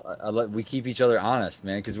 I love we keep each other honest,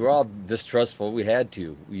 man, because we're all distrustful. We had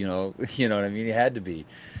to, you know what I mean? You had to be.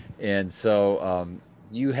 And so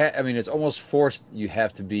it's almost forced. You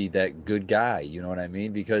have to be that good guy. You know what I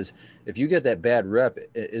mean? Because if you get that bad rep,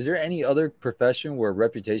 is there any other profession where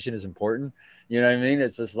reputation is important? You know what I mean?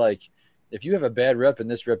 It's just like, if you have a bad rep in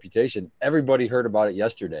this reputation, everybody heard about it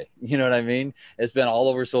yesterday. You know what I mean? It's been all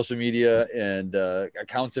over social media, and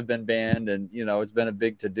accounts have been banned, and it's been a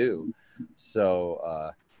big to do.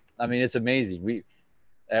 So I mean, it's amazing. We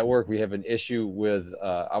at work, we have an issue with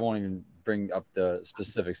I won't even bring up the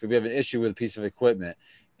specifics, but we have an issue with a piece of equipment,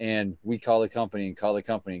 and we call the company and call the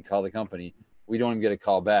company and call the company. We don't even get a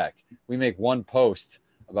call back. We make one post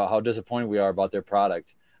about how disappointed we are about their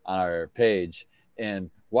product on our page, and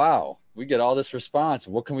wow, we get all this response.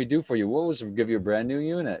 What can we do for you? We'll just give you a brand new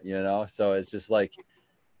unit, So it's just like,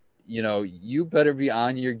 you better be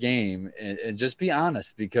on your game and just be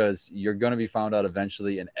honest, because you're going to be found out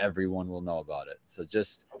eventually and everyone will know about it. So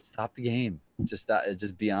just stop the game. Just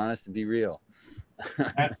be honest and be real.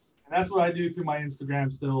 That's what I do through my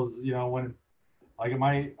Instagram still is, when like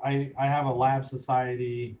I have a Lab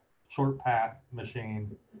Society short path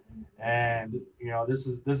machine, and this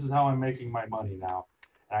is how I'm making my money now.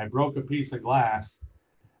 And I broke a piece of glass,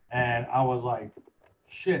 and I was like,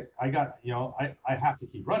 shit, I got, I have to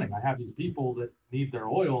keep running. I have these people that need their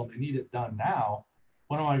oil and they need it done now.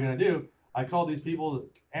 What am I going to do? I called these people that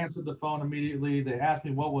answered the phone immediately. They asked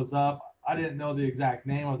me what was up. I didn't know the exact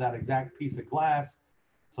name of that exact piece of glass.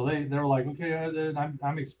 So they were like, okay,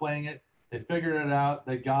 I'm explaining it. They figured it out.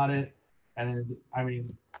 They got it. And I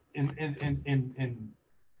mean, in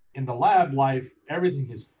the lab life, everything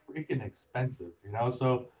is freaking expensive,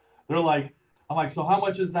 So they're like, I'm like, so how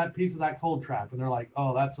much is that piece of that cold trap? And they're like,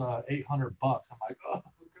 oh, that's $800. I'm like, oh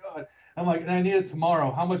God. I'm like, and I need it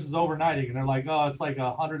tomorrow. How much is overnighting? And they're like, oh, it's like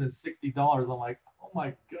 $160. I'm like, oh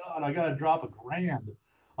my God, I gotta drop $1,000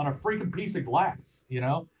 on a freaking piece of glass,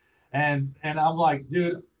 And I'm like,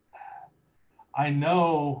 dude, I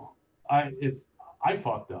know I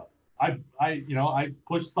fucked up. I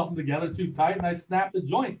pushed something together too tight and I snapped the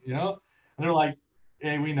joint, And they're like,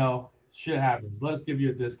 hey, we know shit happens. Let us give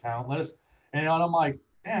you a discount. And I'm like,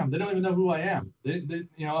 damn, they don't even know who I am.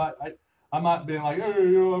 I'm not being like, hey,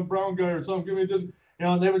 I'm a brown guy or something. Give me a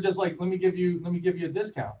discount. They were just like, let me give you a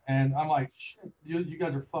discount. And I'm like, shit, you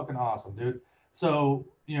guys are fucking awesome, dude. So,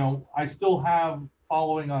 I still have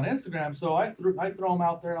following on Instagram. So I throw them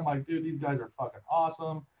out there. And I'm like, dude, these guys are fucking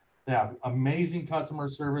awesome. They have amazing customer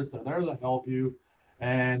service. They're there to help you.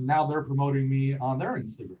 And now they're promoting me on their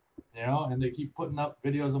Instagram, and they keep putting up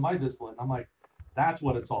videos of my distillate. And I'm like, that's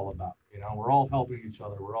what it's all about. We're all helping each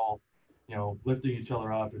other. We're all, lifting each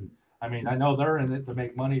other up. And I mean, I know they're in it to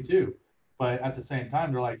make money too, but at the same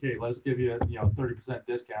time, they're like, hey, let's give you a 30%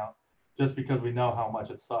 discount just because we know how much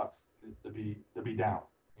it sucks to be down,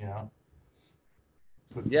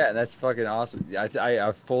 Yeah, that's fucking awesome.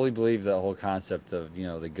 I fully believe the whole concept of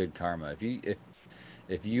the good karma.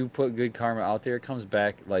 If you put good karma out there, it comes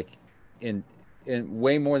back like in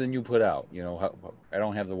way more than you put out. I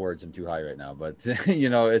don't have the words, I'm too high right now, but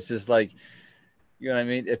it's just like, what I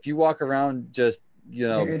mean? If you walk around just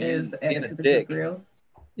there it is, being a dick,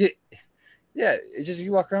 yeah, it's just,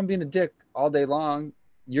 you walk around being a dick all day long,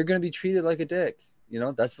 you're gonna be treated like a dick.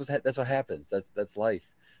 That's what happens. That's life.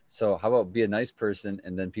 So how about be a nice person,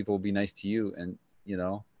 and then people will be nice to you, and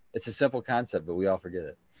it's a simple concept, but we all forget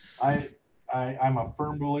it. I'm a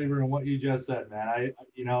firm believer in what you just said, man.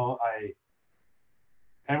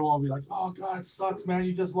 Everyone will be like, oh God, it sucks, man.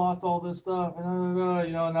 You just lost all this stuff.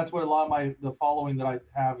 And that's what a lot of the following that I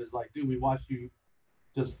have is like, dude, we watched you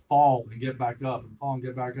just fall and get back up and fall and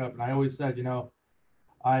get back up. And I always said,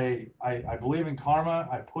 I believe in karma.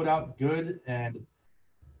 I put out good, and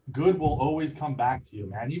good will always come back to you,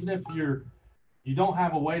 man. Even if you don't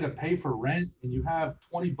have a way to pay for rent and you have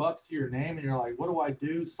 $20 to your name and you're like, what do I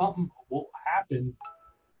do? Something will happen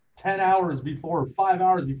 10 hours before, 5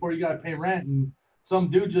 hours before you got to pay rent. And some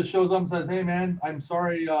dude just shows up and says, hey man, I'm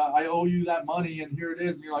sorry, I owe you that money, and here it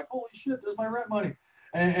is. And you're like, holy shit, there's my rent money.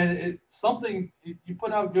 And it's something, you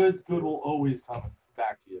put out good will always come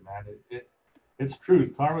back to you, man. It's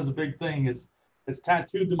truth. Karma's a big thing. It's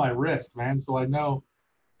tattooed to my wrist, man. So I know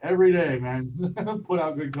every day, man, put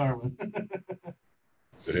out good karma.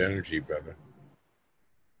 Good energy, brother.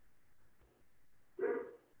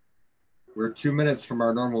 We're 2 minutes from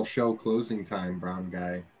our normal show closing time, Brown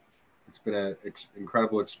Guy. It's been an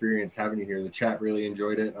incredible experience having you here. The chat really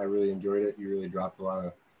enjoyed it. I really enjoyed it. You really dropped a lot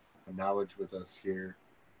of knowledge with us here.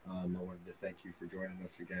 I wanted to thank you for joining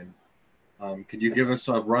us again. Could you give us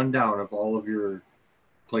a rundown of all of your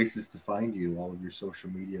places to find you, all of your social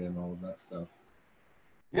media and all of that stuff?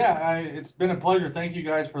 Yeah, it's been a pleasure. Thank you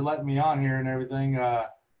guys for letting me on here and everything. I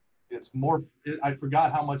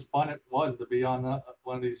forgot how much fun it was to be on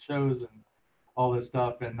one of these shows and all this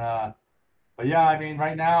stuff. And but yeah, I mean,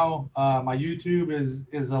 right now my YouTube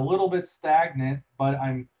is a little bit stagnant, but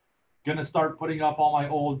I'm gonna start putting up all my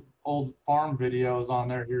old old farm videos on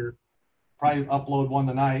there here. Probably upload one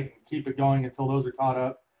tonight and keep it going until those are caught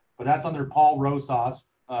up. But that's under Paul Rosas,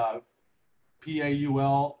 PaulRosas.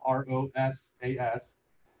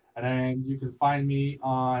 And then you can find me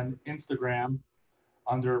on Instagram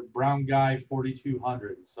under Brown Guy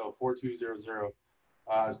 4200. So 4200.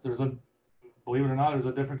 There's a, believe it or not, there's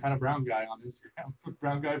a different kind of brown guy on Instagram.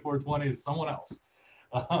 Brown Guy 420 is someone else.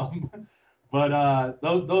 But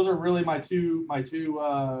those are really my two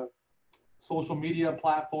social media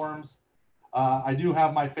platforms. I do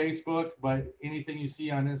have my Facebook, but anything you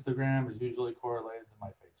see on Instagram is usually correlated to my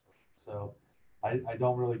Facebook. So I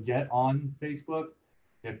don't really get on Facebook.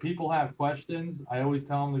 If people have questions, I always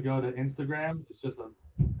tell them to go to Instagram. It's just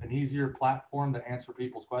an easier platform to answer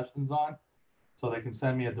people's questions on. So they can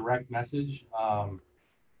send me a direct message.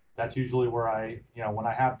 That's usually where when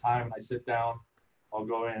I have time and I sit down, I'll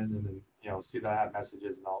go in and then, see that I have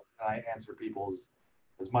messages and I answer people's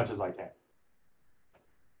as much as I can.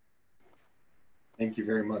 Thank you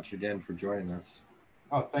very much again for joining us.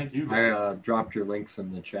 Oh, thank you. I dropped your links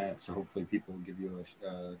in the chat, so hopefully people will give you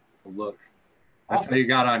a look. That's how you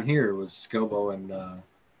got on here, was Skilbo and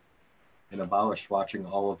Abolish watching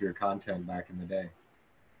all of your content back in the day.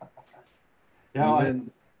 Yeah.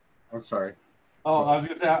 I'm sorry. Oh, I was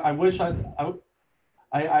gonna say I wish I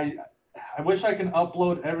wish I can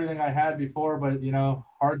upload everything I had before, but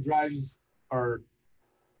hard drives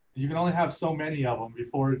you can only have so many of them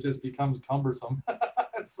before it just becomes cumbersome.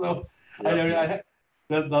 So yeah.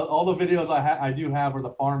 All the videos I do have are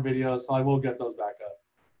the farm videos, so I will get those back up.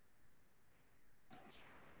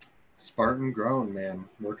 Spartan Grown, man.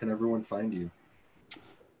 Where can everyone find you?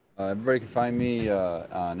 Everybody can find me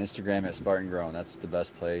on Instagram at Spartan Grown. That's the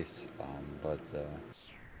best place. But the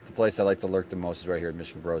place I like to lurk the most is right here at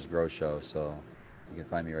Michigan Bros Grow Show. So you can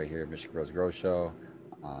find me right here at Michigan Bros Grow Show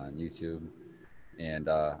on YouTube. And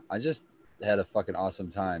I just had a fucking awesome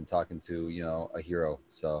time talking to, a hero.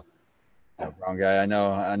 So, Brown Guy, I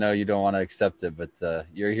know you don't want to accept it, but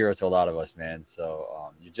you're a hero to a lot of us, man.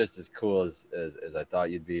 So you're just as cool as I thought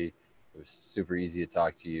you'd be. It was super easy to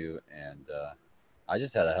talk to you, and I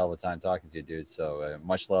just had a hell of a time talking to you, dude. So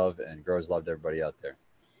much love, and grows love to everybody out there.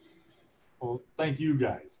 Well, thank you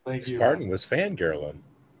guys. Thank you. Spartan was fangirling.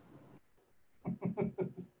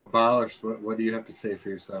 Abolish, what do you have to say for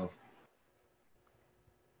yourself?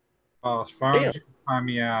 Abolish Farms. You can find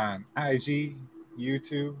me on IG,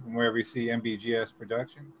 YouTube, and wherever you see MBGS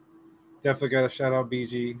Productions. Definitely got to shout out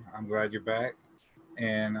BG. I'm glad you're back.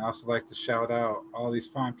 And I also like to shout out all these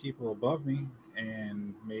fine people above me,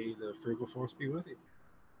 and may the frugal force be with you.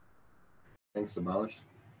 Thanks, Abolish.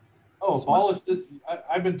 Oh, Abolish!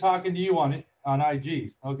 I've been talking to you on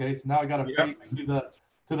IG. Okay, so now I got to fake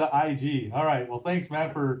to the IG. All right. Well, thanks,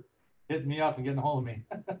 man, for hitting me up and getting a hold of me.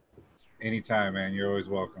 Anytime, man. You're always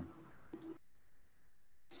welcome.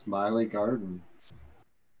 Smiley Garden.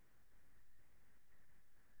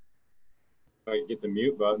 I get the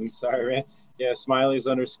mute button. Sorry, man. Yeah, Smiley's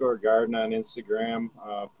 _garden on Instagram,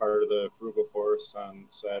 part of the Frugal Force on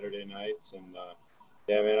Saturday nights. And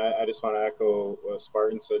yeah, man, I just want to echo what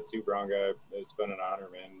Spartan said too, Brown Guy. It's been an honor,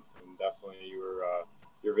 man. And definitely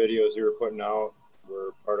your videos you were putting out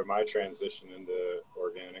were part of my transition into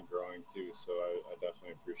organic growing too. So I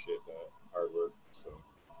definitely appreciate that hard work. So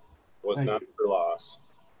was not for loss.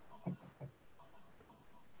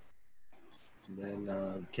 And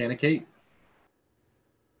then Canna Kate.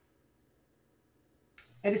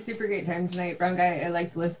 I had a super great time tonight. Brown Guy, I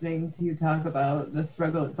liked listening to you talk about the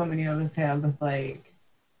struggle that so many of us have with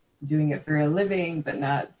doing it for a living, but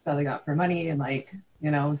not selling out for money and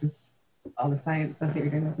just all the science stuff that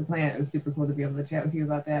you're doing with the plant. It was super cool to be able to chat with you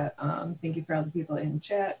about that. Thank you for all the people in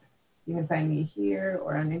chat. You can find me here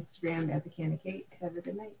or on Instagram at the Canna Kate. Have a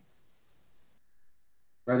good night.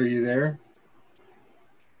 Brett, are you there?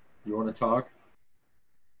 You want to talk?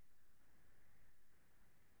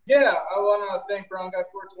 Yeah, I want to thank Brown Guy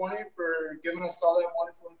 420 for giving us all that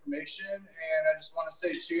wonderful information. And I just want to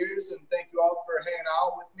say cheers and thank you all for hanging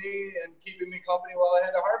out with me and keeping me company while I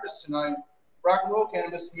had to harvest tonight. Rock and roll,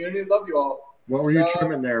 cannabis community. Love you all. What were you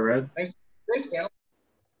trimming there, Red? Thanks, panel.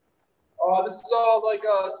 This is all like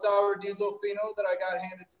a sour diesel pheno that I got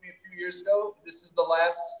handed to me a few years ago. This is the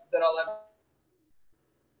last that I'll ever.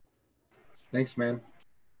 Thanks, man.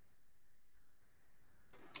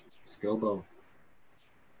 Skilbo.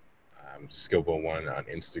 Skilbo1 on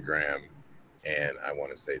Instagram, and I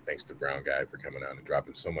want to say thanks to Brown Guy for coming out and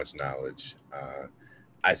dropping so much knowledge.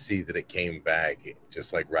 I see that it came back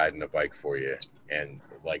just like riding a bike for you, and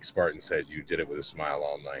like Spartan said, you did it with a smile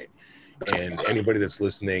all night. And anybody that's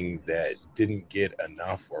listening that didn't get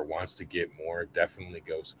enough or wants to get more, definitely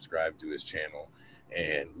go subscribe to his channel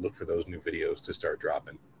and look for those new videos to start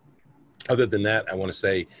dropping. Other than that, I want to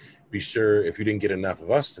say, be sure if you didn't get enough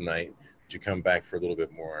of us tonight, to come back for a little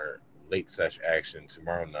bit more late sesh action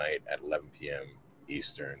tomorrow night at 11 p.m.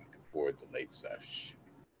 Eastern for the late sesh.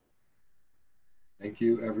 Thank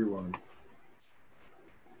you, everyone.